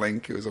post the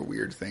link. It was a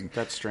weird thing.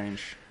 That's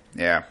strange.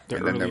 Yeah. The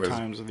early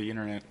times of the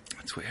internet.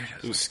 That's weird.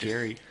 It was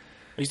scary.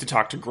 I used to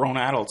talk to grown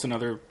adults in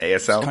other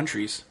ASL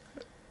countries.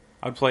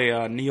 I'd play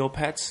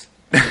Neopets,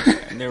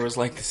 and there was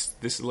like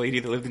this lady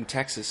that lived in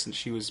Texas, and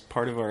she was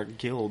part of our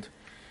guild.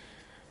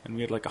 And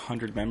we had like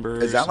 100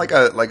 members. Is that like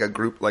a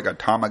group, like a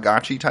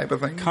Tamagotchi type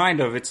of thing?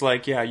 Kind of. It's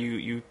like,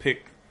 you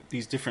pick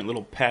these different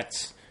little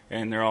pets,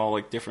 and they're all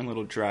like different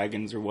little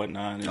dragons or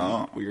whatnot,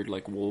 and weird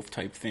like wolf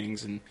type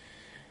things, and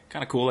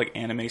kind of cool like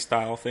anime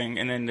style thing.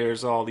 And then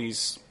there's all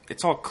these,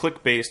 it's all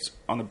click based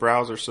on the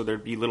browser, so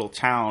there'd be little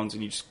towns,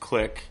 and you just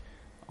click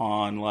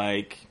on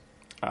like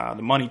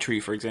the money tree,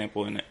 for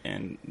example,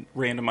 and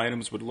random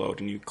items would load,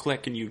 and you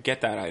click and you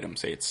get that item,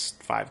 say it's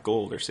 5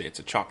 gold, or say it's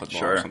a chocolate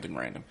bar or something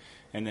random.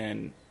 And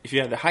then if you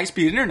had the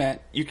high-speed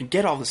internet, you could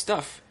get all the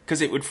stuff because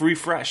it would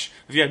refresh.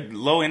 If you had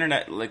low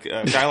internet, like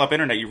dial-up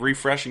internet, you're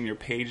refreshing, your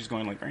page is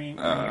going like ring,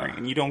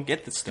 and you don't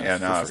get the stuff. Yeah,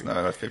 no,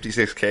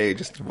 56K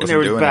just wasn't doing it. And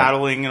there was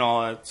battling and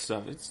all that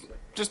stuff. It's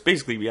just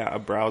basically, a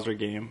browser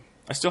game.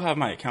 I still have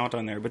my account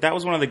on there, but that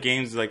was one of the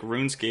games like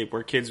RuneScape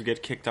where kids would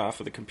get kicked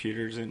off of the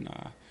computers in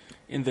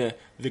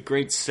the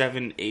grade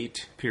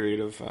 7-8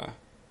 period of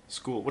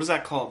school. What is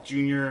that called?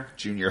 Junior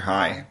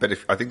high. But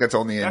I think that's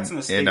only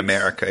in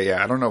America.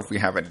 Yeah, I don't know if we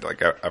have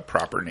a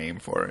proper name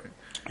for it.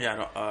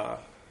 Yeah,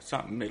 it's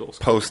not middle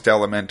school.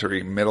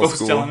 Post-elementary, middle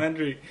school.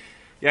 Post-elementary.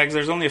 Yeah, because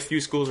there's only a few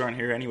schools around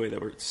here anyway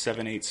that were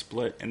 7-8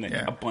 split, and then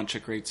a bunch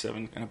of grade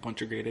 7 and a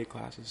bunch of grade 8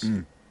 classes.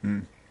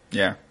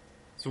 Yeah.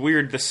 It's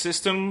weird. The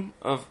system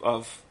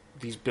of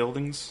these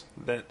buildings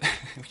that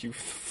you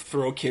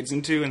throw kids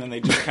into, and then they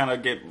just kind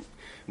of get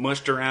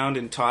mushed around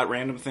and taught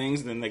random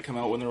things, and then they come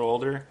out when they're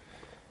older,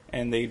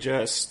 and they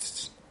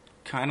just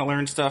kind of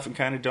learn stuff and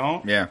kind of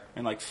don't. Yeah.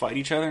 And, like, fight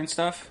each other and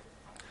stuff.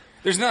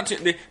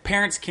 The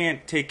parents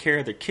can't take care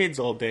of their kids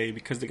all day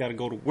because they got to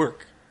go to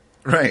work.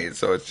 Right,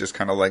 so it's just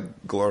kind of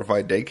like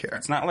glorified daycare.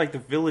 It's not like the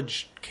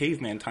village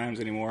caveman times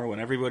anymore when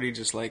everybody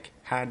just like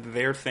had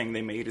their thing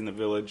they made in the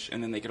village,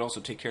 and then they could also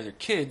take care of their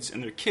kids,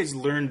 and their kids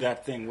learned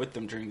that thing with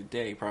them during the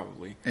day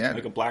probably. Yeah.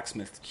 Like a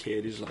blacksmith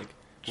kid is like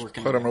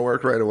working. Put him to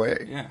work right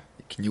away. Yeah.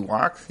 Can you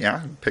walk?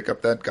 Yeah. Pick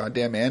up that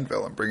goddamn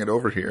anvil and bring it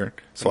over here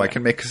so I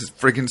can make his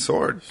friggin'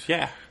 sword.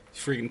 Yeah.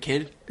 Freaking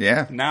kid.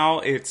 Yeah.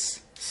 Now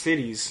it's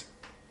cities.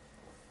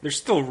 There's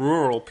still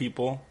rural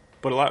people.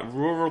 But a lot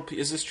rural.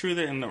 Is this true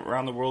that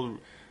around the world,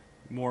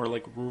 more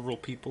like rural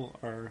people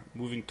are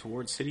moving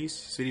towards cities?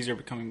 Cities are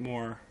becoming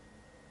more.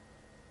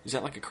 Is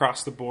that like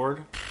across the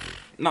board?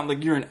 Not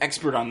like you're an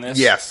expert on this.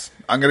 Yes,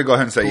 I'm going to go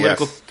ahead and say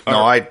Political, yes.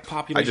 No, I just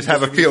have a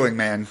distribution. feeling,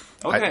 man.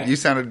 Okay. You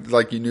sounded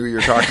like you knew what you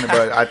were talking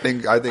about. I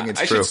think it's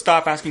I true. should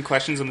stop asking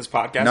questions on this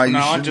podcast No, from you now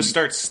on. shouldn't. Just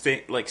start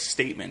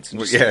statements. And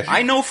just Well, yeah. say,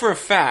 I know for a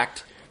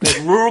fact that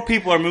rural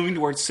people are moving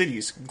towards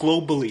cities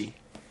globally.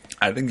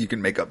 I think you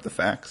can make up the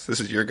facts.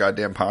 This is your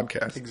goddamn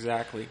podcast.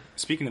 Exactly.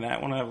 Speaking of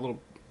that, want to have a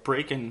little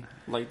break and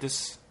light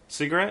this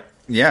cigarette?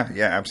 Yeah,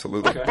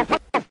 absolutely. Okay.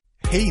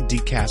 Hey,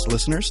 Deepcast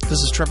listeners, this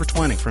is Trevor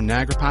Twining from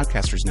Niagara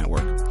Podcasters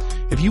Network.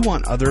 If you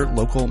want other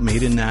local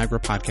Made in Niagara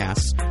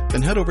podcasts,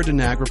 then head over to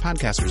Niagara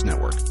Podcasters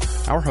Network.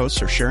 Our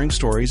hosts are sharing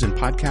stories and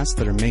podcasts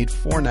that are made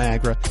for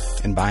Niagara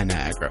and by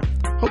Niagara.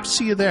 Hope to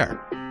see you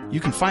there. You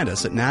can find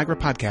us at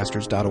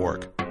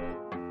niagarapodcasters.org.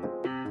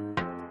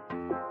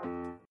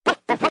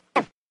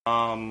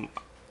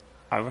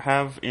 I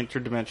have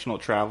interdimensional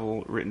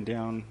travel written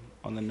down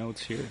on the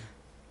notes here.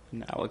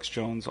 And Alex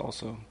Jones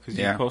also. Because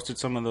he posted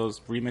some of those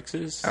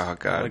remixes. Oh,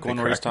 God. Like one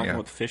where he's talking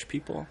about the fish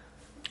people.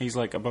 He's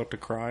like about to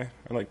cry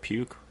or like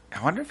puke.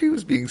 I wonder if he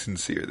was being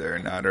sincere there or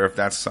not, or if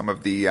that's some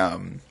of the I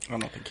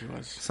don't think he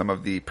was. some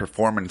of the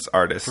performance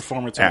artist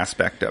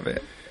aspect of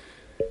it.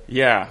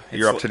 Yeah.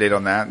 You're up to date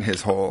on that and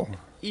his whole...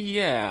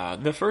 Yeah.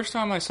 The first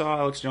time I saw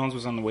Alex Jones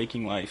was on The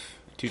Waking Life,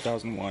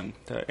 2001.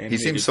 He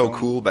seemed so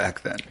cool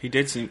back then. He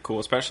did seem cool,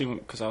 especially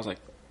because I was like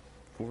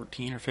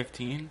 14 or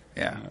 15.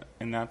 Yeah.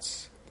 And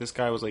this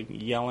guy was like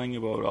yelling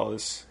about all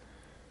this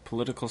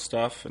political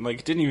stuff, and like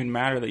it didn't even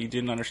matter that you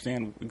didn't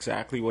understand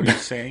exactly what he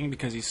was saying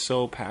because he's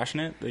so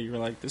passionate that you're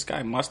like, this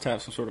guy must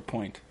have some sort of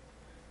point.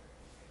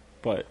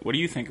 But what do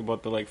you think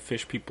about the like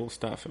fish people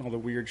stuff and all the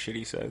weird shit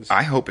he says?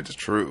 I hope it's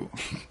true.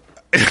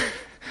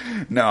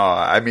 No,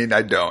 I mean,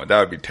 I don't. That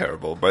would be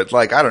terrible. But,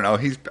 like, I don't know.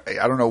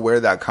 I don't know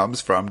where that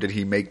comes from. Did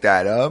he make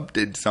that up?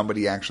 Did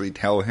somebody actually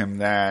tell him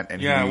that? And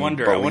yeah, I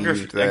wonder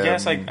if...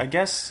 them? I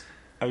guess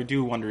I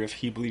do wonder if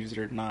he believes it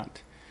or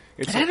not.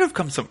 It had to have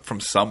come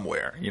from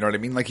somewhere. You know what I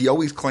mean? Like, he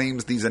always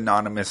claims these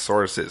anonymous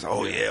sources.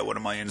 Oh, yeah, what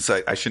am I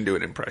inside? I shouldn't do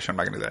an impression. I'm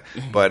not going to do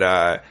that.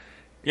 But,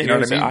 you know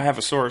what I mean? I have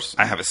a source.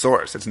 I have a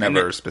source. It's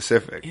never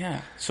specific.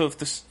 Yeah. So if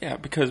this... Yeah,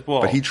 because,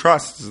 well... But he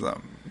trusts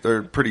them.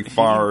 They're pretty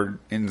far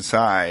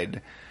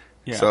inside...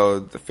 Yeah. So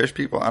the fish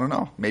people, I don't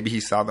know. Maybe he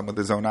saw them with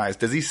his own eyes.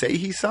 Does he say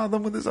he saw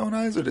them with his own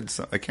eyes, or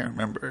I can't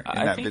remember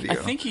in that video. I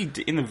think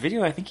in the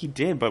video. I think he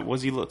did, but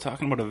was he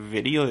talking about a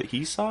video that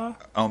he saw?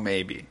 Oh,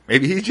 maybe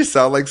he just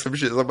saw like some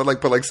shit. Someone like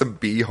put like some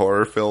B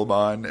horror film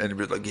on, and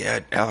be like,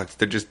 "Yeah, Alex."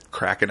 They're just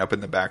cracking up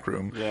in the back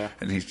room. Yeah,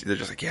 and they're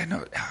just like, "Yeah,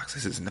 no, Alex,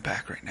 this is in the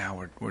back right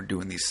now. We're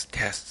doing these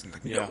tests." And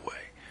like, no way.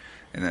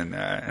 And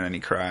then he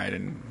cried,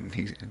 and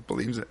he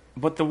believes it.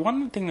 But the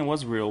one thing that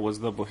was real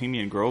was the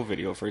Bohemian Grove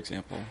video, for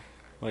example.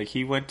 Like,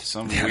 he went to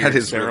some weird that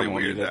is ceremony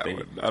really weird, that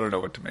one. I don't know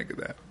what to make of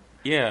that.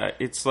 Yeah,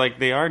 it's like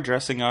they are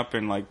dressing up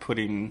and, like,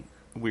 putting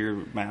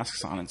weird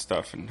masks on and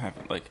stuff and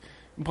having, like...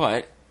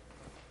 But,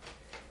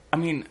 I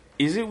mean,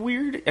 is it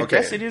weird? I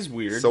guess it is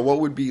weird. So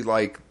what would be,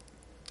 like,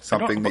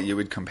 something that you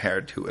would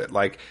compare to it?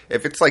 Like,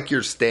 if it's, like,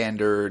 your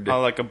standard...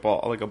 like a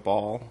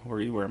ball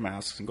where you wear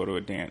masks and go to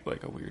a dance,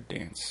 like a weird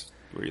dance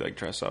where you, like,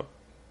 dress up.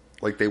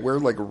 Like, they wear,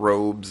 like,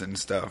 robes and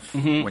stuff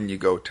when you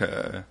go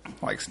to,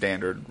 like,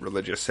 standard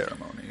religious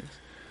ceremonies.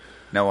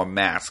 Now, a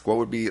mask, what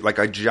would be, like,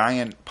 a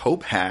giant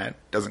Pope hat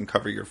doesn't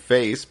cover your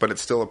face, but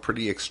it's still a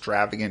pretty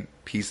extravagant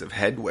piece of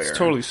headwear. It's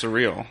totally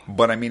surreal.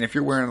 But, I mean, if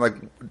you're wearing, like,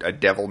 a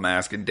devil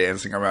mask and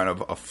dancing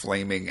around a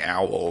flaming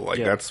owl, like,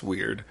 that's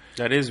weird.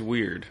 That is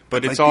weird.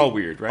 But it's like, all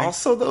weird, right?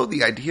 Also, though,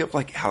 the idea of,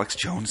 like, Alex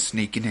Jones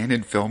sneaking in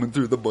and filming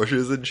through the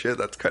bushes and shit,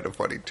 that's kind of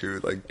funny, too.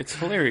 Like, it's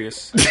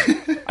hilarious.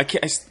 I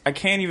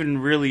can't even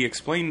really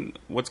explain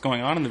what's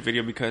going on in the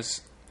video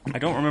because I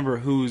don't remember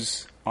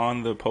who's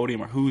on the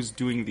podium or who's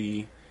doing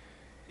the...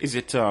 Is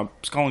it Skull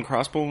and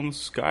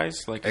Crossbones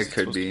guys? Like it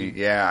could be.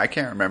 Yeah, I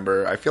can't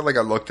remember. I feel like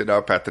I looked it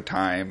up at the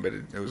time, but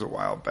it was a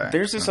while back.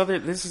 There's this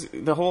is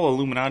the whole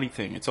Illuminati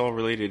thing. It's all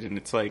related, and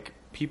it's like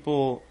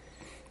people.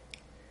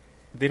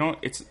 They don't.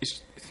 It's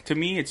to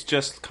me, it's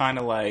just kind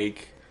of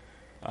like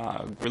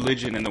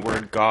religion and the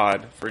word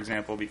God, for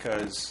example,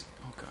 because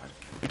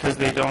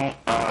they don't.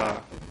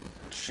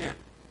 Shit.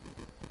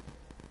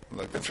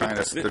 Look, they're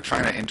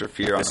trying to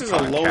interfere on the podcast. This is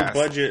a low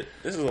budget.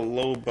 This is a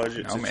low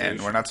budget. No, situation.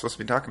 man, we're not supposed to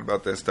be talking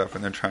about this stuff,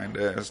 and they're trying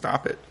to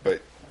stop it.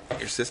 But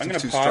your system's I'm gonna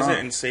too pause strong. it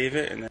and save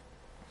it, and then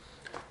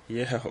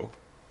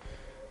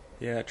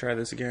yeah, try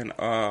this again.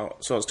 So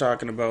I was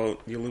talking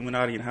about the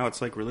Illuminati and how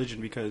it's like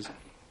religion because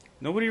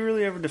nobody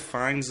really ever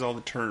defines all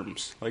the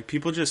terms. Like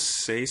people just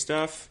say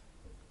stuff,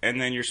 and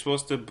then you're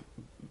supposed to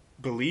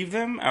believe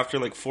them after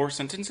like 4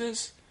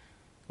 sentences.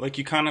 Like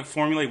you kind of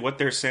formulate what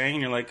they're saying,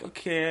 and you're like,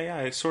 okay,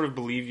 I sort of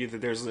believe you that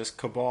there's this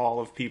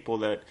cabal of people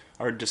that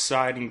are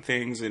deciding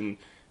things and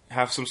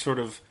have some sort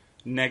of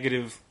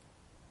negative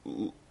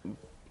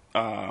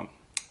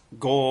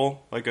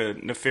goal, like a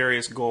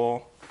nefarious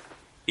goal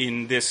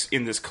in this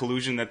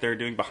collusion that they're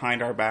doing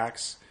behind our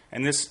backs.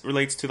 And this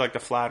relates to like the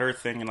flat Earth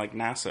thing and like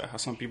NASA. How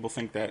some people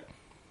think that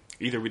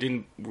either we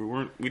didn't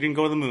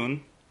go to the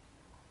moon,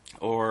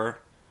 or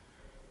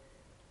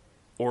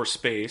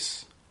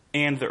space,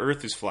 and the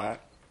Earth is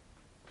flat.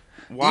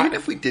 Why? Even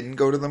if we didn't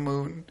go to the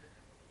moon,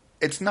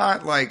 it's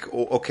not like,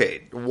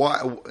 okay,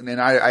 why? And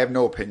I have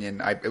no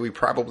opinion. We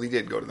probably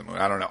did go to the moon.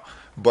 I don't know.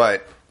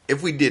 But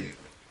if we didn't,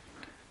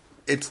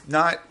 it's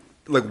not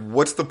like,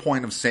 what's the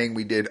point of saying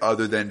we did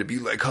other than to be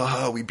like,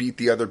 we beat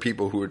the other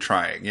people who were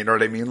trying. You know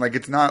what I mean? Like,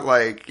 it's not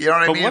like, you know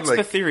what I mean? But what's like,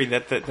 the theory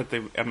that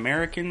the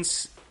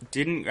Americans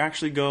didn't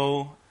actually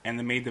go and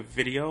they made the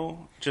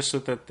video just so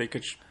that they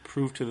could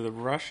prove to the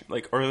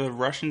are the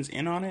Russians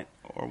in on it?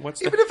 Or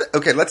what's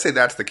okay, let's say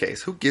that's the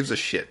case. Who gives a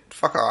shit?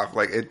 Fuck off.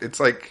 Like, it's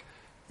like,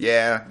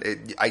 yeah,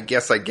 I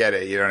guess I get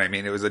it. You know what I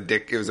mean? It was a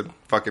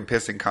fucking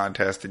pissing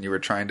contest, and you were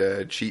trying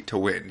to cheat to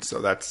win. So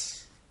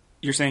that's...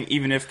 You're saying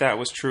even if that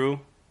was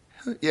true?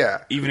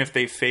 Yeah. Even if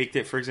they faked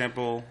it, for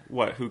example,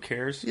 who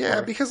cares?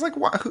 Yeah, because like,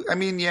 I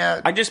mean, yeah.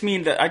 I guess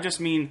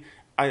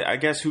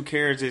who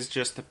cares is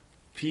just the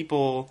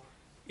people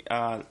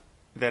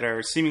that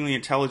are seemingly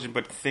intelligent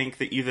but think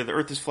that either the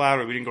Earth is flat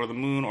or we didn't go to the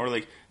moon, or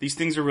like these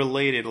things are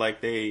related.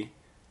 The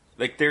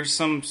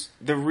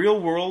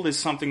real world is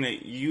something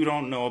that you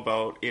don't know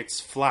about.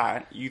 It's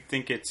flat. You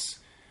think it's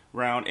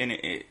round, and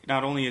it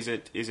not only is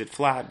it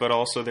flat, but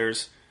also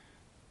there's,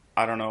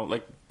 I don't know,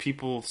 like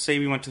people say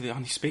we went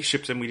on these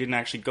spaceships and we didn't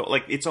actually go.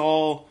 Like it's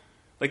all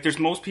like there's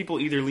most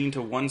people either lean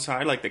to one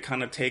side, like they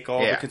kind of take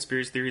all the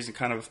conspiracy theories and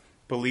kind of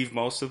believe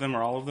most of them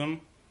or all of them.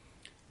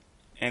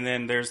 And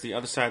then there's the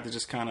other side that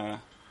just kind of,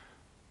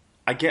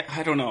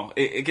 I don't know.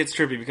 It gets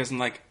trippy because I'm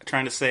like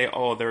trying to say,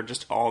 they're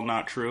just all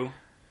not true.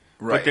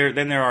 Right. But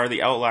then there are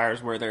the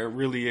outliers where there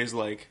really is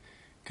like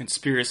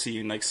conspiracy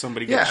and like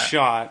somebody gets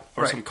shot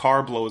or some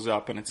car blows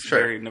up and it's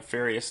very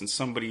nefarious and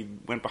somebody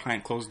went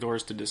behind closed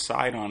doors to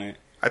decide on it.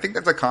 I think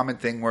that's a common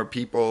thing where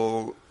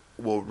people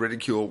will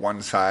ridicule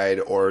one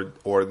side or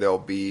they'll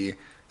be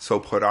so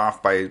put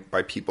off by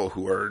people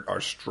who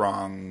are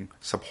strong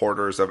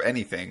supporters of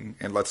anything,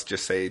 and let's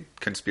just say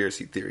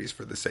conspiracy theories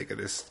for the sake of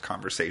this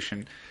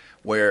conversation,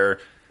 where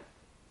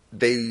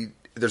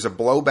there's a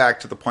blowback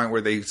to the point where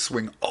they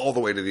swing all the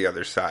way to the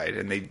other side,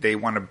 and they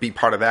want to be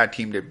part of that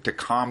team to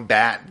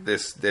combat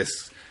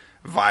this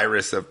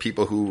virus of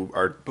people who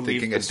are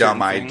thinking a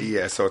dumb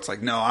idea. So it's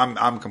like, no,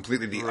 I'm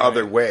completely the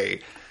other way.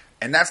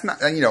 And that's not,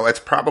 it's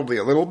probably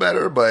a little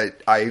better,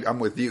 but I'm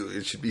with you.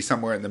 It should be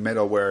somewhere in the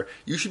middle where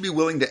you should be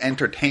willing to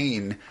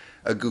entertain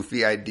a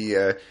goofy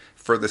idea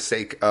for the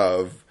sake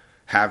of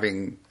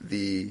having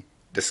the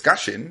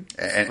discussion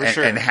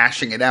and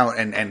hashing it out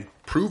and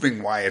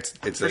proving why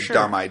it's a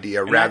dumb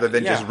idea rather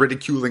than just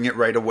ridiculing it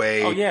right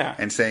away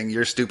and saying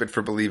you're stupid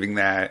for believing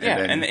that. Yeah,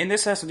 and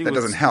this has to do that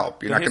with... doesn't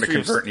help. You're not going to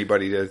convert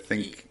anybody to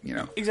think,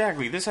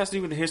 Exactly. This has to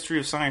do with the history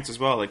of science as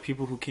well. Like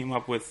people who came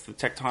up with the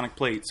tectonic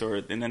plates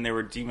and then they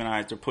were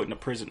demonized or put in a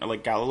prison. Or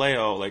like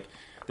Galileo, like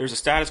there's a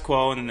status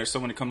quo and then there's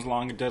someone who comes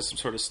along and does some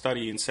sort of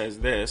study and says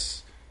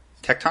this.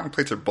 Tectonic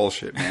plates are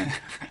bullshit, man.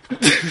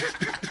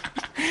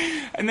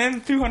 And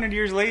then 200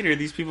 years later,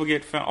 these people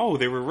get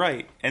found, they were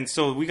right. And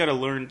so we got to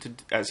learn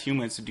as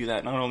humans to do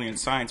that, not only in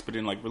science, but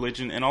in like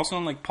religion and also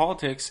in like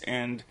politics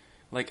and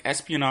like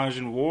espionage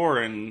and war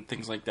and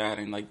things like that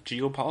and like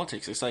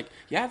geopolitics. It's like,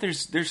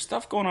 there's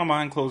stuff going on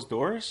behind closed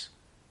doors.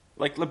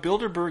 Like the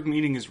Bilderberg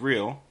meeting is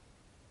real.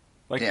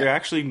 Like they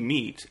actually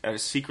meet at a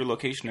secret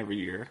location every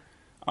year.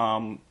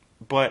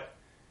 But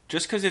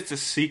just because it's a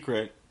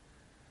secret,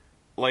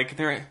 like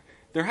there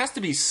has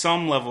to be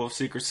some level of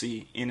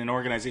secrecy in an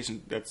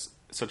organization that's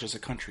such as a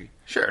country.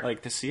 Sure.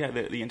 Like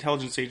the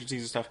intelligence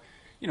agencies and stuff,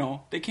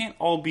 they can't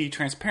all be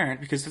transparent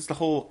because that's the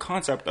whole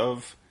concept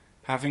of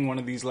having one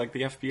of these, like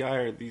the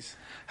FBI or these.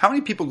 How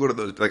many people go to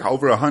those? Like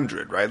over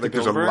 100, right? Like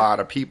there's a lot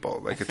of people.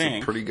 Like it's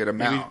a pretty good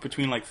amount. Maybe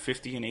between like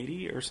 50 and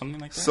 80 or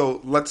something like that.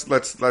 So let's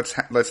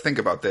think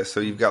about this. So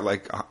you've got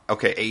like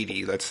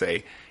 80. Let's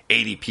say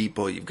 80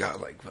 people. You've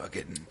got like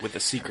fucking with a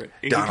secret.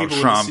 Donald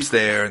Trump's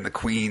there and the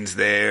Queen's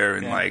there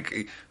and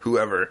like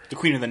whoever. The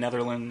Queen of the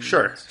Netherlands.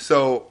 Sure.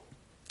 So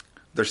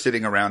they're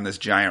sitting around this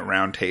giant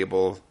round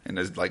table in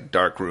this like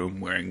dark room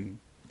wearing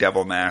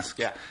devil masks.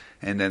 Yeah.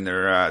 And then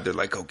they're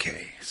like,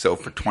 okay, so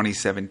for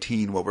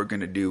 2017, what we're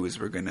gonna do is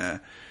we're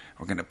gonna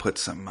we're going to put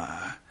some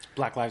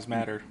Black Lives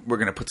Matter. we're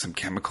going to put some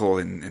chemical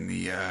in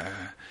the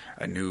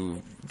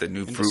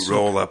new fruit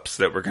roll-ups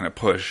that we're going to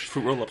push.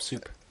 Fruit roll-up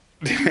soup.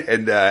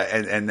 and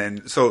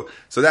then so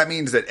that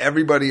means that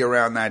everybody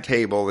around that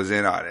table is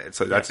in on it.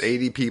 So that's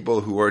 80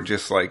 people who are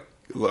just like,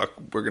 look,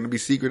 we're going to be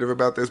secretive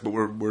about this, but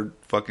we're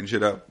fucking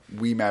shit up.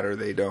 We matter,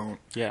 they don't.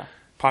 Yeah.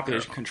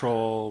 Population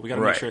control. We got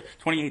to make sure.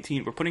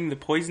 2018, we're putting the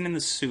poison in the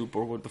soup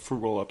or with the fruit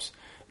roll-ups.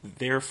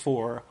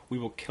 Therefore, we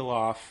will kill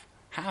off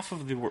half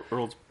of the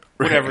world's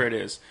whatever it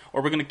is.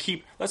 Or we're going to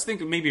keep, let's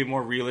think of maybe a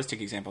more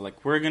realistic example.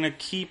 Like, we're going to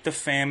keep the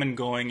famine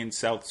going in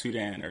South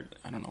Sudan. Or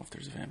I don't know if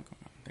there's a famine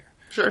going on there.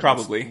 Sure.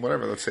 Probably.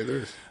 Whatever, let's say there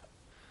is.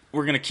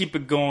 We're going to keep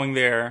it going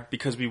there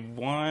because we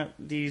want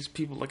these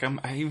people, like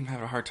I even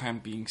have a hard time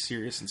being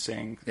serious and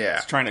saying,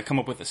 trying to come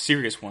up with a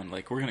serious one.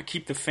 Like, we're going to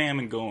keep the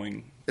famine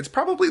going. It's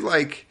probably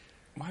like...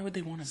 Why would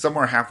they want to?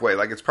 Somewhere halfway.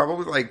 Like, it's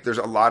probably like there's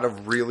a lot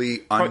of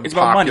really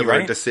unpopular money,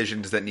 right?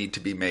 decisions that need to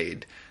be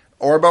made.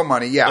 Or about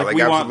money, yeah, like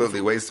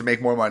absolutely. Ways to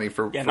make more money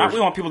for... Yeah, not we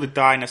want people to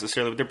die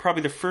necessarily, but they're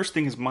probably the first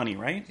thing is money,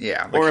 right?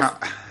 Yeah. Like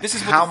or this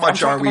is how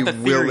much are we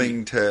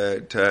willing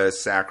to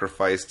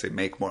sacrifice to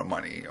make more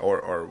money?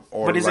 Or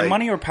but is it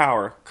money or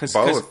power?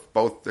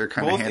 Both. They're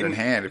kind of hand in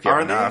hand. If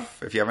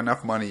you have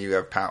enough money, you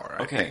have power,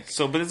 I think.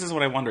 So, but this is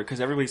what I wonder,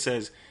 because everybody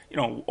says,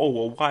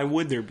 why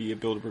would there be a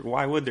Bilderberg?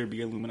 Why would there be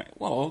Illuminati?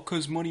 Well,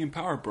 because money and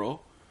power, bro.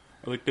 Or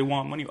like, they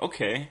want money.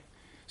 Okay.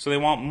 So they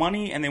want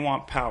money and they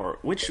want power.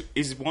 Which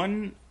is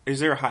one... Is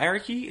there a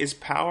hierarchy? Is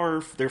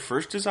power their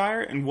first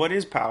desire? And what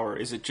is power?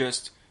 Is it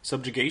just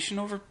subjugation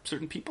over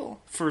certain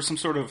people? For some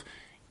sort of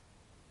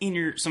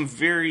some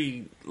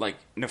very, like,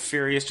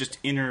 nefarious, just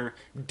inner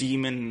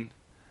demon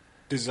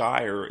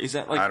desire? Is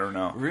that, like... I don't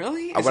know.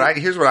 Really?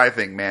 Here's what I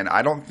think, man.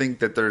 I don't think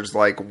that there's,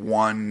 like,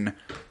 one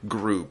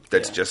group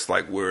that's just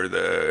like,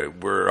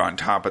 we're on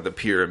top of the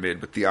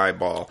pyramid with the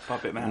eyeball.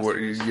 Puppet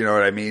masters. You know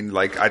what I mean?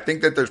 Like, I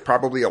think that there's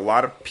probably a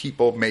lot of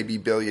people, maybe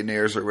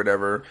billionaires or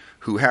whatever,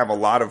 who have a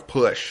lot of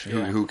push,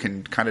 who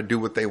can kind of do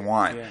what they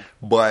want. Yeah.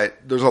 But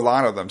there's a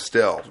lot of them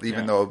still,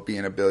 even though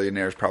being a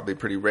billionaire is probably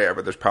pretty rare,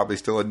 but there's probably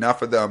still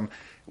enough of them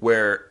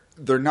where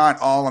they're not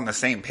all on the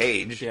same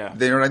page. Yeah.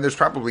 There's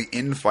probably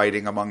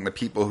infighting among the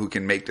people who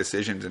can make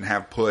decisions and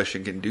have push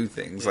and can do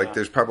things. Yeah. Like,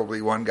 there's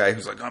probably one guy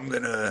who's like, I'm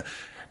going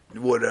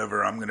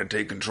to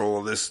take control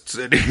of this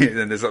city.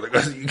 And this other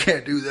guy, you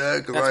can't do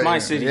that. That's my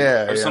city.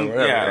 Yeah,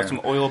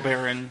 some oil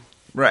baron.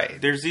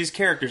 Right. There's these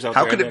characters out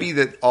there. How could it be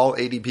that all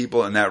 80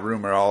 people in that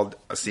room are all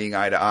seeing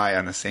eye to eye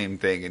on the same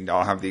thing and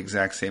all have the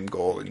exact same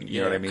goal? And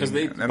you know what I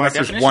mean? Unless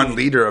there's one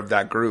leader of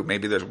that group.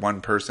 Maybe there's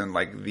one person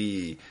like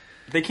the...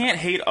 They can't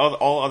hate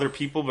all other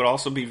people, but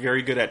also be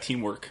very good at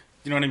teamwork.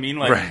 You know what I mean?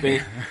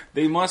 Like,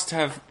 they must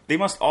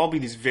all be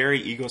these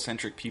very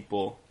egocentric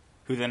people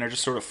who then are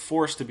just sort of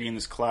forced to be in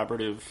this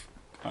collaborative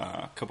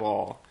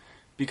cabal.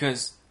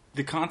 Because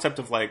the concept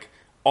of, like,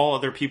 all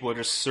other people are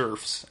just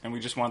serfs, and we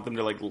just want them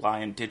to, like,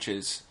 lie in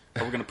ditches,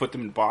 or we're going to put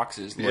them in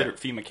boxes,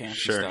 FEMA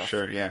camps and stuff.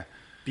 Sure, yeah.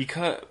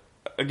 Because,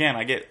 again,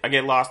 I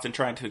get lost in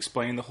trying to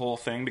explain the whole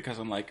thing, because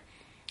I'm like,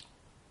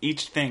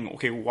 each thing,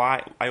 okay,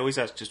 why? I always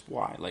ask just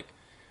why. Like,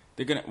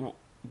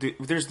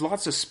 there's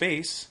lots of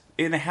space,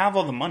 and they have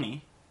all the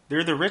money.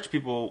 They're the rich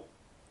people.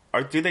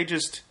 Do they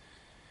just...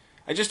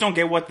 I just don't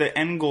get what the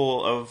end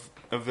goal of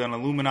an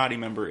Illuminati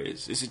member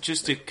is. Is it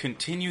just to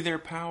continue their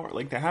power?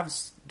 Like,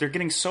 they're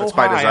getting so That's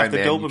high by design, off the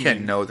man. dopamine. You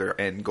can't know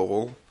their end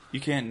goal. You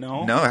can't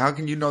know? No, how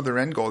can you know their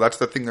end goal? That's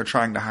the thing they're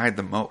trying to hide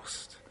the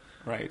most.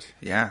 Right.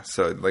 Yeah,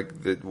 so, like,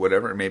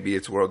 whatever, maybe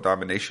it's world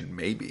domination,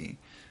 maybe.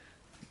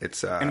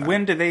 It's and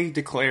when do they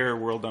declare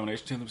world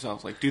domination to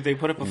themselves? Like, do they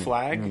put up a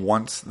flag?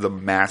 Once the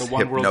mass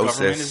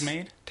hypnosis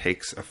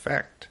takes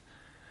effect.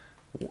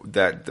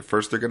 That the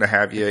first they're going to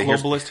have you...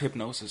 Globalist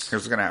hypnosis.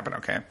 Here's what's going to happen,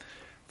 okay?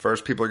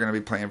 First, people are going to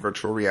be playing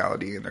virtual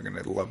reality, and they're going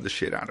to love the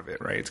shit out of it,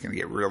 right? It's going to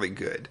get really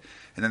good.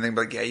 And then they're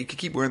going to be like, yeah, you can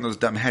keep wearing those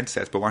dumb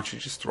headsets, but why don't you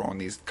just throw in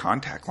these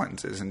contact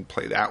lenses and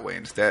play that way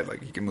instead?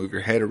 Like, you can move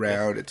your head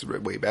around. It's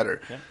way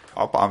better. Yeah.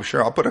 I'm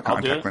sure I'll put a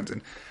contact lens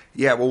in.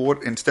 Yeah, well,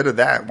 instead of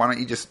that, why don't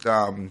you just...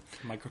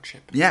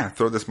 microchip. Yeah,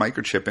 throw this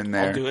microchip in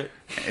there. I'll do it.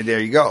 And there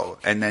you go.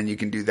 And then you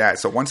can do that.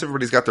 So once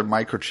everybody's got their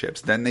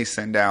microchips, then they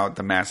send out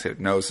the mass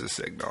hypnosis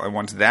signal. And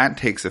once that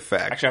takes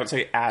effect... Actually, I would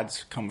say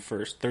ads come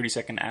first.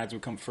 30-second ads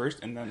would come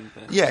first, and then...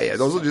 Yeah.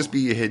 Those will just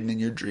be hidden in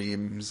your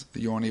dreams.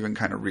 You won't even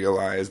kind of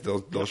realize.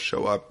 They'll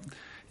show up.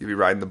 You'll be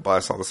riding the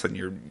bus, all of a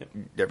sudden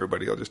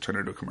everybody will just turn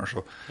into a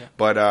commercial. Yeah.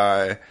 But,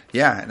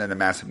 and then the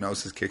mass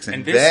hypnosis kicks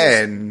in.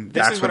 And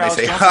that's when they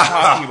say,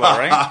 talking about,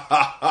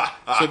 right?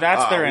 So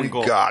that's their end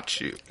goal. We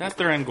got you. That's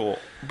their end goal.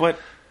 But,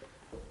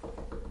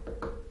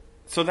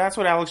 so that's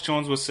what Alex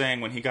Jones was saying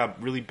when he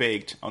got really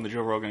baked on the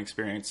Joe Rogan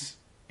Experience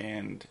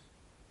and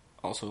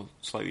also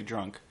slightly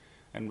drunk,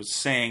 and was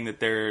saying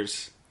that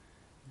there's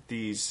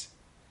these...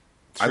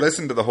 I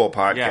listened to the whole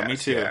podcast. Yeah, me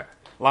too. Yeah.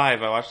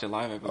 Live. I watched it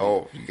live, I believe.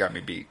 Oh, you got me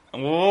beat.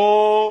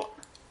 Whoa.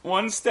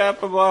 One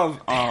step above.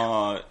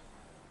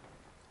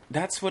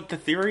 That's what the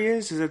theory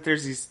is that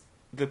there's these...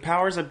 The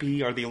powers that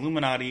be are the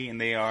Illuminati,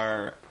 and they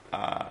are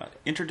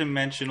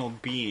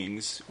interdimensional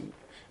beings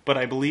But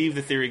I believe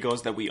the theory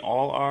goes that we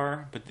all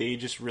are, but they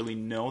just really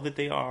know that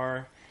they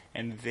are,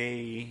 and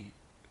they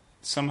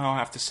somehow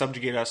have to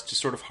subjugate us to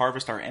sort of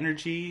harvest our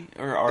energy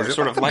or our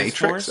sort of life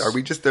Matrix? force. Are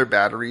we just their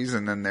batteries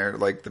and then they're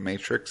like the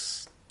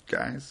Matrix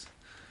guys?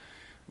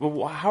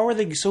 Well, how are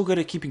they so good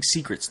at keeping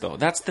secrets, though?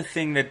 That's the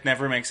thing that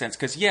never makes sense.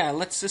 Because, yeah,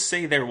 let's just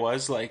say there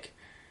was, like...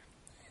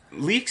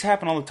 Leaks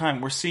happen all the time.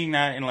 We're seeing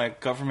that in,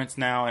 like, governments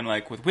now and,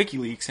 like, with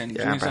WikiLeaks. And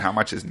yeah, but how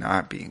much is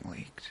not being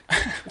leaked?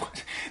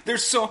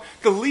 There's so...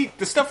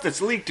 The stuff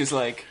that's leaked is,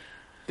 like...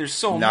 There's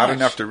so much. Not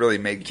enough to really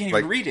make... You can't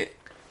like, even read it.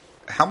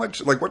 How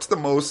much... Like, what's the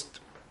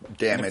most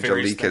damage a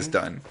leak has thing?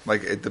 done?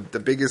 Like, the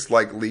biggest,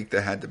 like, leak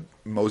that had the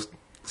most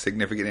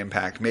significant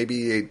impact.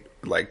 Maybe...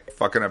 like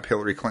fucking up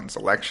Hillary Clinton's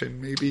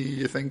election, maybe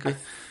you think?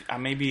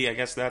 Maybe, I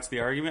guess that's the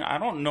argument. I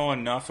don't know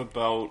enough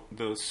about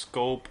the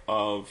scope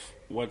of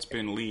what's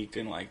been leaked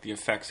and like the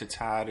effects it's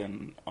had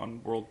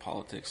on world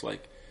politics.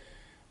 Like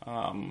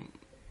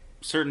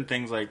certain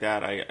things like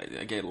that,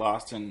 I get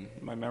lost in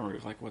my memory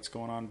of like what's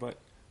going on. But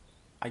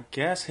I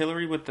guess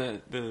Hillary with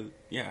the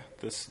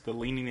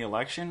leaning the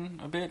election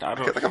a bit. I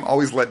feel like I'm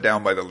always let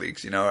down by the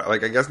leaks, you know?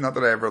 Like, I guess not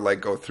that I ever, like,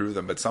 go through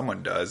them, but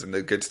someone does, and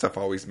the good stuff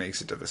always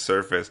makes it to the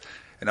surface.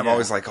 And I'm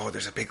always like, oh,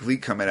 there's a big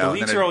leak coming out. The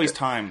leaks are always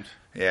timed.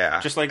 Yeah.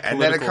 Just like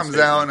and then it comes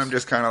out, and I'm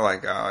just kind of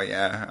like, oh,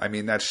 yeah. I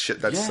mean, that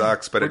shit, that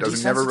sucks, but it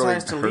doesn't never really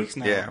to leaks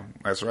now. Yeah,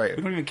 that's right.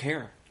 We don't even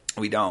care.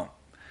 We don't.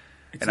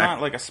 It's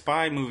not like a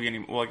spy movie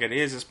anymore. Well, like, it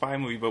is a spy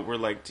movie, but we're,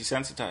 like,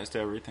 desensitized to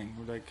everything.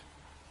 We're like...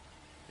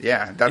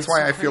 Yeah, that's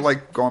why I feel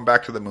like going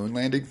back to the moon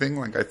landing thing,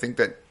 like I think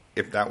that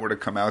if that were to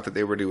come out, that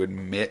they were to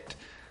admit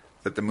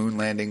that the moon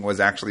landing was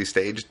actually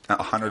staged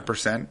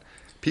 100%,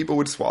 people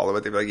would swallow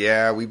it. They'd be like,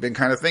 yeah, we've been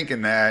kind of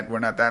thinking that. We're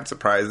not that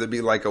surprised. There'd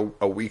be like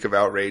a week of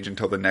outrage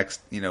until the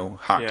next,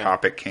 hot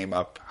topic came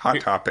up.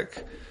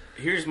 Topic.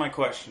 Here's my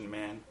question,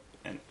 man.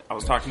 And I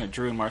was talking to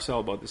Drew and Marcel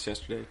about this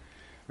yesterday.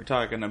 We're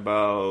talking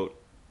about...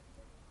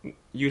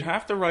 You'd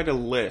have to write a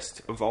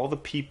list of all the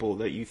people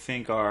that you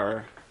think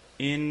are...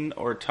 in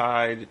or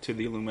tied to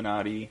the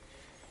Illuminati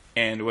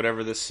and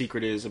whatever the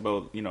secret is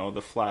about,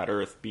 the flat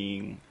Earth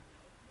being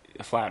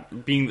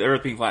the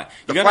Earth being flat.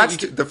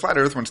 The flat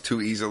Earth one's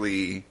too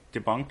easily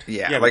debunked.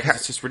 Yeah, like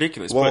it's just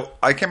ridiculous. Well,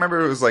 I can't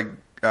remember if it was like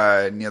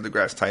Neil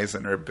deGrasse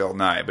Tyson or Bill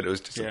Nye, but it was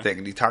just a thing.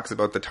 And he talks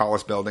about the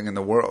tallest building in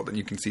the world, and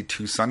you can see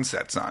 2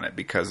 sunsets on it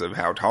because of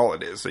how tall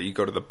it is. So you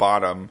go to the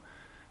bottom,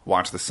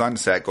 watch the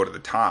sunset, go to the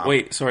top.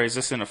 Wait, sorry, is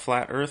this in a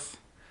flat Earth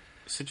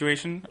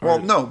situation? Well,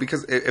 no,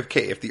 because if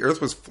the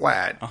Earth was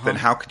flat, then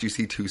how could you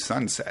see 2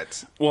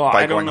 sunsets? Well,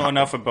 I don't know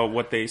enough about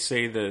what they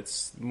say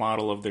that's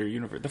model of their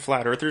universe. The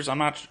flat Earthers, I'm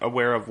not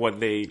aware of what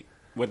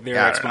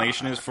their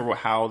explanation is for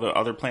how the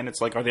other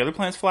planets. Like, are the other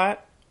planets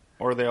flat,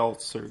 or are they all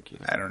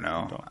circular? I don't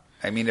know.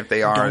 I mean, if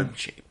they are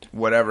dome-shaped,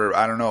 whatever,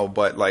 I don't know.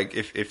 But like,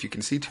 if you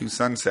can see 2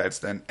 sunsets,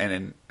 then I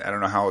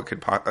don't know how it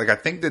could. Like, I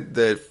think that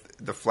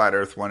the flat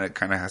Earth one, it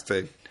kind of has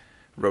to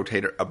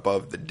rotate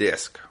above the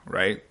disk,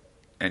 right?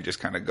 And just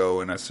kind of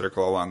go in a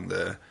circle along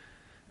the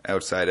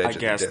outside edge of the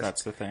disk. I guess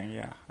that's the thing,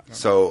 yeah.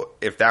 So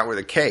if that were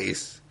the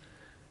case,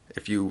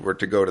 if you were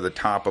to go to the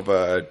top of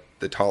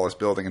the tallest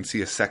building and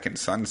see a second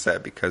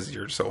sunset because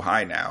you're so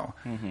high now,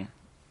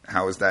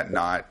 how is that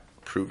not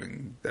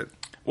proving that?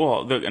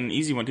 Well, an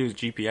easy one too is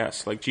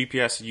GPS. Like,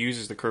 GPS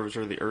uses the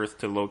curvature of the Earth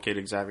to locate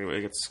exactly what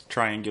it's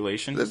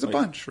triangulation. There's a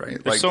bunch,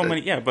 right? There's so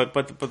many,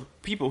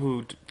 but people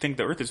who think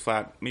the Earth is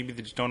flat, maybe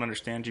they just don't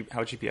understand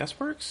how GPS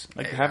works.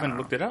 Like, they haven't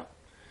looked it up.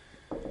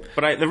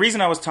 But the reason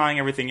I was tying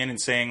everything in and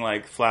saying,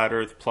 like, flat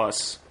Earth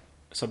plus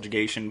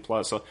subjugation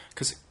plus...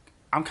 Because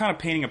I'm kind of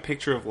painting a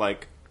picture of,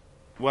 like,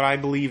 what I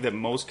believe that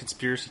most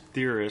conspiracy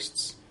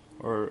theorists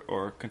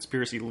or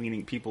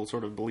conspiracy-leaning people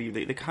sort of believe.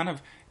 They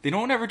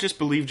don't ever just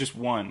believe just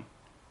one.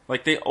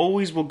 Like, they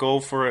always will go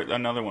for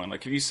another one.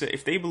 Like,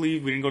 if they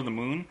believe we didn't go to the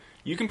moon,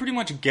 you can pretty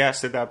much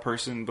guess that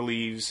person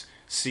believes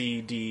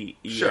C, D,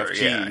 E, F,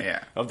 G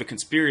of the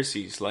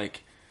conspiracies.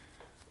 Like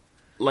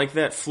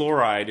that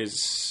fluoride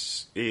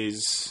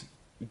is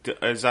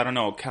I don't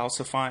know,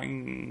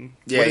 calcifying.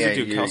 Yeah, what does it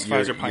do?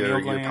 Calcifies your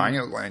pineal gland. Your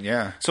pineal gland,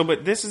 yeah. So,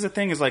 but this is the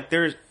thing: is like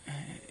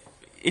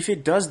if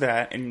it does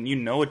that, and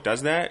it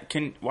does that,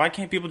 why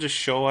can't people just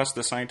show us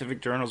the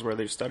scientific journals where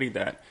they've studied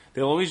that?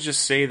 They'll always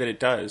just say that it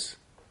does,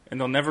 and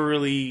they'll never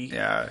really.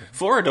 Yeah.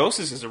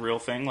 Fluoridosis is a real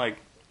thing. Like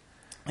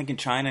in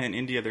China and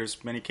India,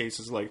 there's many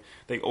cases like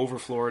they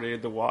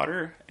over-fluoridated the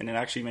water, and it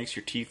actually makes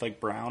your teeth like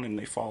brown and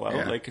they fall out.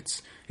 Yeah. Like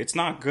it's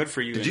not good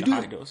for you. Did you do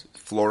high doses.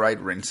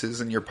 Fluoride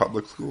rinses in your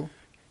public school?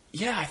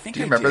 Yeah, I think.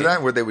 Do you remember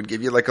that where they would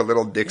give you like a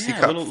little Dixie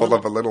cup full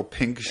of a little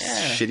pink,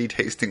 shitty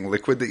tasting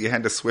liquid that you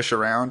had to swish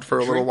around for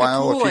a little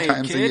while, a few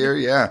times a year?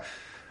 Yeah.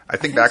 I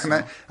think back in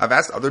that, I've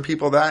asked other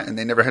people that, and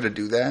they never had to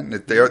do that. And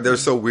they're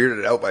so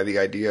weirded out by the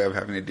idea of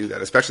having to do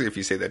that, especially if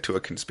you say that to a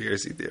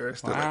conspiracy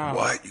theorist. They're like,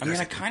 what? I mean,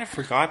 I kind of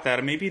forgot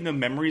that. Maybe the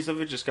memories of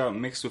it just got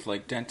mixed with,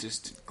 like,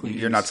 dentist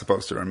cleanings. You're not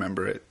supposed to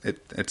remember it.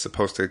 It's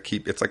supposed to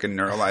keep... It's like a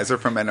neuralizer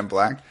from Men in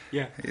Black.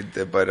 Yeah.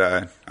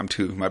 But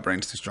my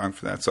brain's too strong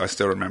for that, so I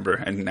still remember.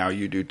 And now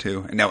you do,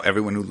 too. And now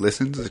everyone who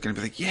listens is going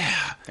to be like,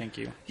 yeah. Thank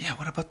you. Yeah,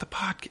 what about the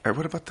podcast? Or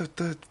what about the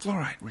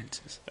fluoride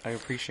rinses? I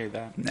appreciate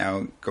that.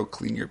 Now go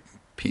clean your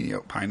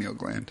pineal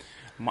gland.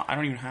 I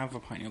don't even have a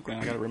pineal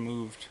gland. I got it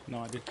removed. No,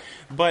 I did.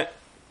 But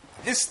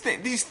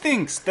these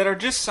things that are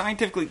just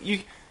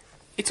scientifically...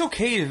 It's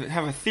okay to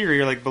have a theory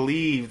or, like,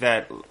 believe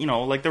that,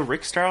 like the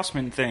Rick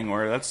Strassman thing,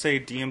 where let's say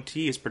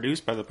DMT is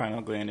produced by the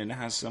pineal gland and it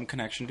has some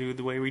connection to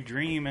the way we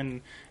dream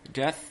and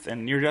death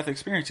and near-death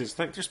experiences.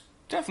 Like, there's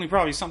definitely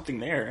probably something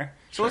there.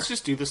 So let's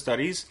just do the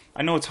studies.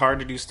 I know it's hard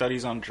to do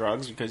studies on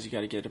drugs because you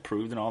got to get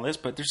approved and all this,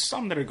 but there's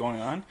some that are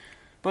going on.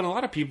 But a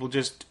lot of people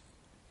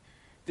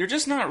they're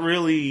just not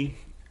really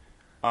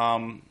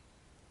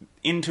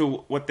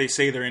into what they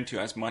say they're into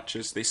as much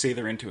as they say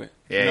they're into it.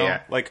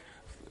 Yeah. Like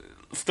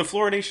the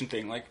fluoridation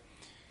thing. Like,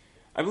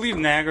 I believe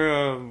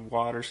Niagara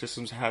water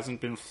systems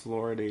hasn't been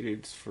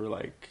fluoridated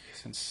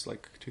since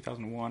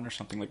 2001 or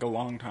something, like a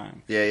long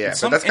time. Yeah.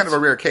 But that's kind of a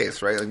rare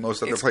case, right? Like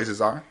most other places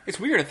are. It's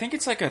weird. I think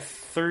it's like a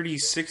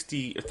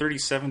 30-60 or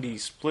 30-70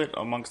 split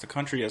amongst the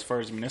country as far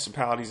as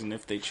municipalities and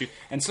if they choose.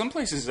 And some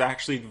places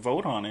actually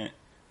vote on it.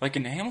 Like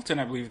in Hamilton,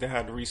 I believe they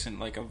had a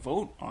recent a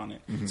vote on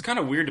it. Mm-hmm. It's kind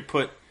of weird to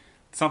put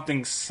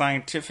something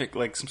scientific,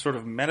 like some sort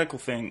of medical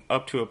thing,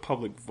 up to a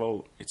public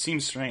vote. It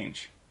seems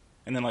strange.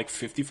 And then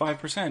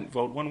 55%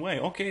 vote one way.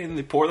 Okay, and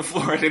they pour the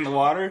fluoride in the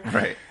water.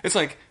 Right. It's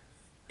like,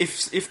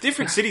 if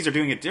different cities are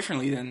doing it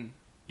differently, then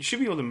you should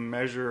be able to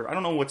measure. I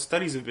don't know what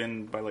studies have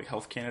been by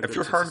Health Canada. If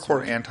you're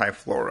hardcore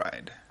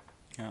anti-fluoride,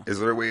 is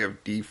there a way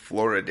of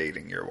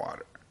defluoridating your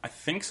water? I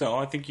think so.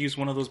 I think you use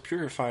one of those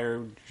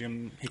purifier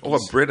Jim Hickey's. Oh,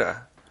 a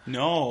Brita.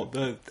 No,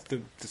 the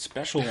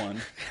special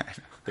one.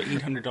 The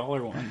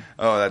 $800 one.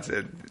 Oh, that's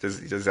it.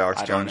 Does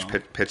Alex Jones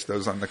pitch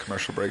those on the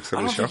commercial breaks of the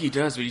show? I don't think he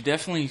does, but he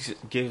definitely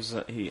gives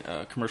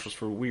commercials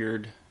for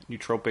weird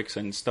nootropics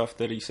and stuff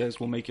that he says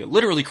will make you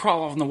literally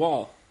crawl on the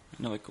wall.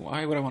 And you're like,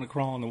 why would I want to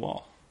crawl on the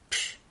wall?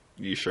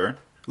 You sure?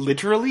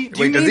 Literally?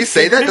 Wait, does he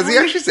say that? Does he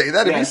actually say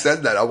that? Yes. If he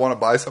said that, I want to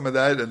buy some of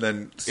that and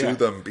then sue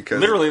them because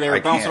literally they were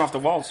bouncing off the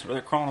walls. Or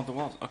they're crawling off the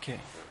walls. Okay.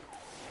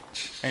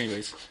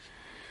 Anyways.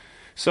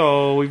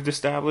 So we've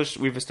established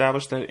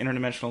that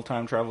interdimensional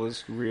time travel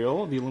is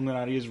real. The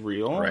Illuminati is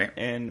real, right?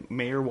 And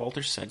Mayor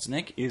Walter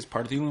Selznick is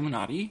part of the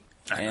Illuminati,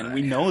 and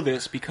we know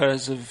this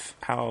because of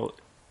how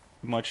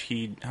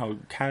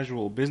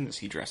casual business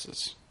he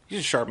dresses. He's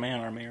a sharp man,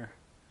 our mayor.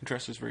 He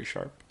dresses very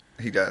sharp.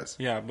 He does.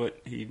 Yeah, but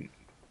he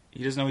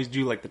doesn't always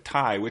do the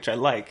tie, which I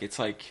like. It's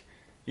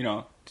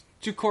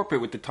too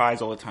corporate with the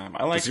ties all the time.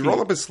 I like. Does he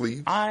roll up his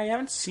sleeves? I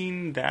haven't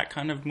seen that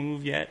kind of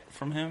move yet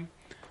from him.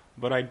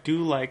 But I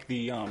do like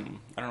the, I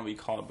don't know what you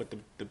call it, but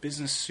the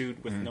business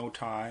suit with no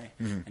tie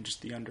and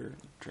just the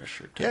underdress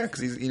shirt. Yeah, because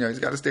he's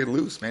got to stay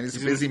loose, man.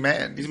 He's a busy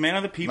man. He's a man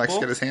of the people. He likes to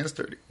get his hands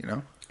dirty,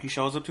 He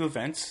shows up to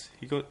events.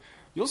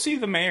 You'll see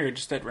the mayor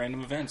just at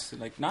random events.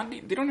 They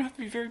don't have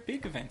to be very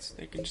big events.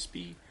 They can just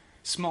be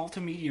small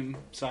to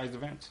medium-sized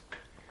events.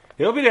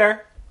 He'll be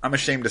there. I'm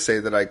ashamed to say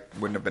that I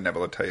wouldn't have been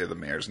able to tell you the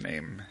mayor's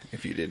name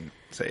if you didn't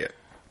say it.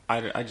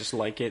 I just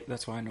like it.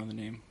 That's why I know the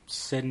name.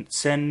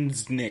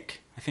 Selznick.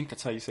 I think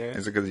that's how you say it.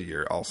 Is it because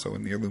you're also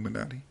in the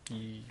Illuminati?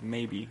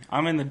 Maybe.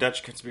 I'm in the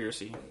Dutch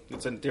conspiracy.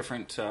 It's a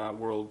different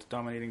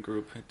world-dominating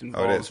group. It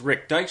involves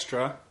Rick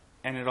Dykstra,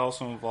 and it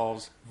also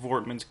involves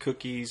Voortman's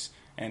Cookies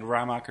and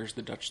Ramacher's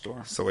The Dutch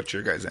Store. So what's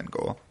your guys' end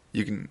goal?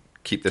 You can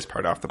keep this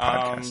part off the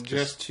podcast.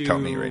 Just to tell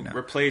me right now.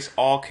 Replace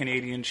all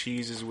Canadian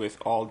cheeses with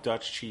all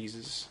Dutch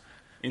cheeses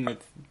in the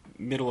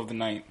middle of the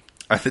night.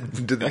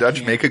 Did the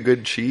Dutch make a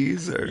good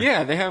cheese? Or?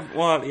 Yeah, they have.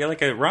 Well,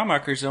 like at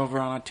Ramacher's over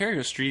on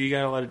Ontario Street, you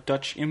got a lot of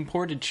Dutch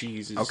imported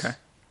cheeses. Okay.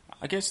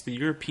 I guess the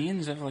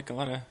Europeans have a lot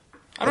of.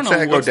 I don't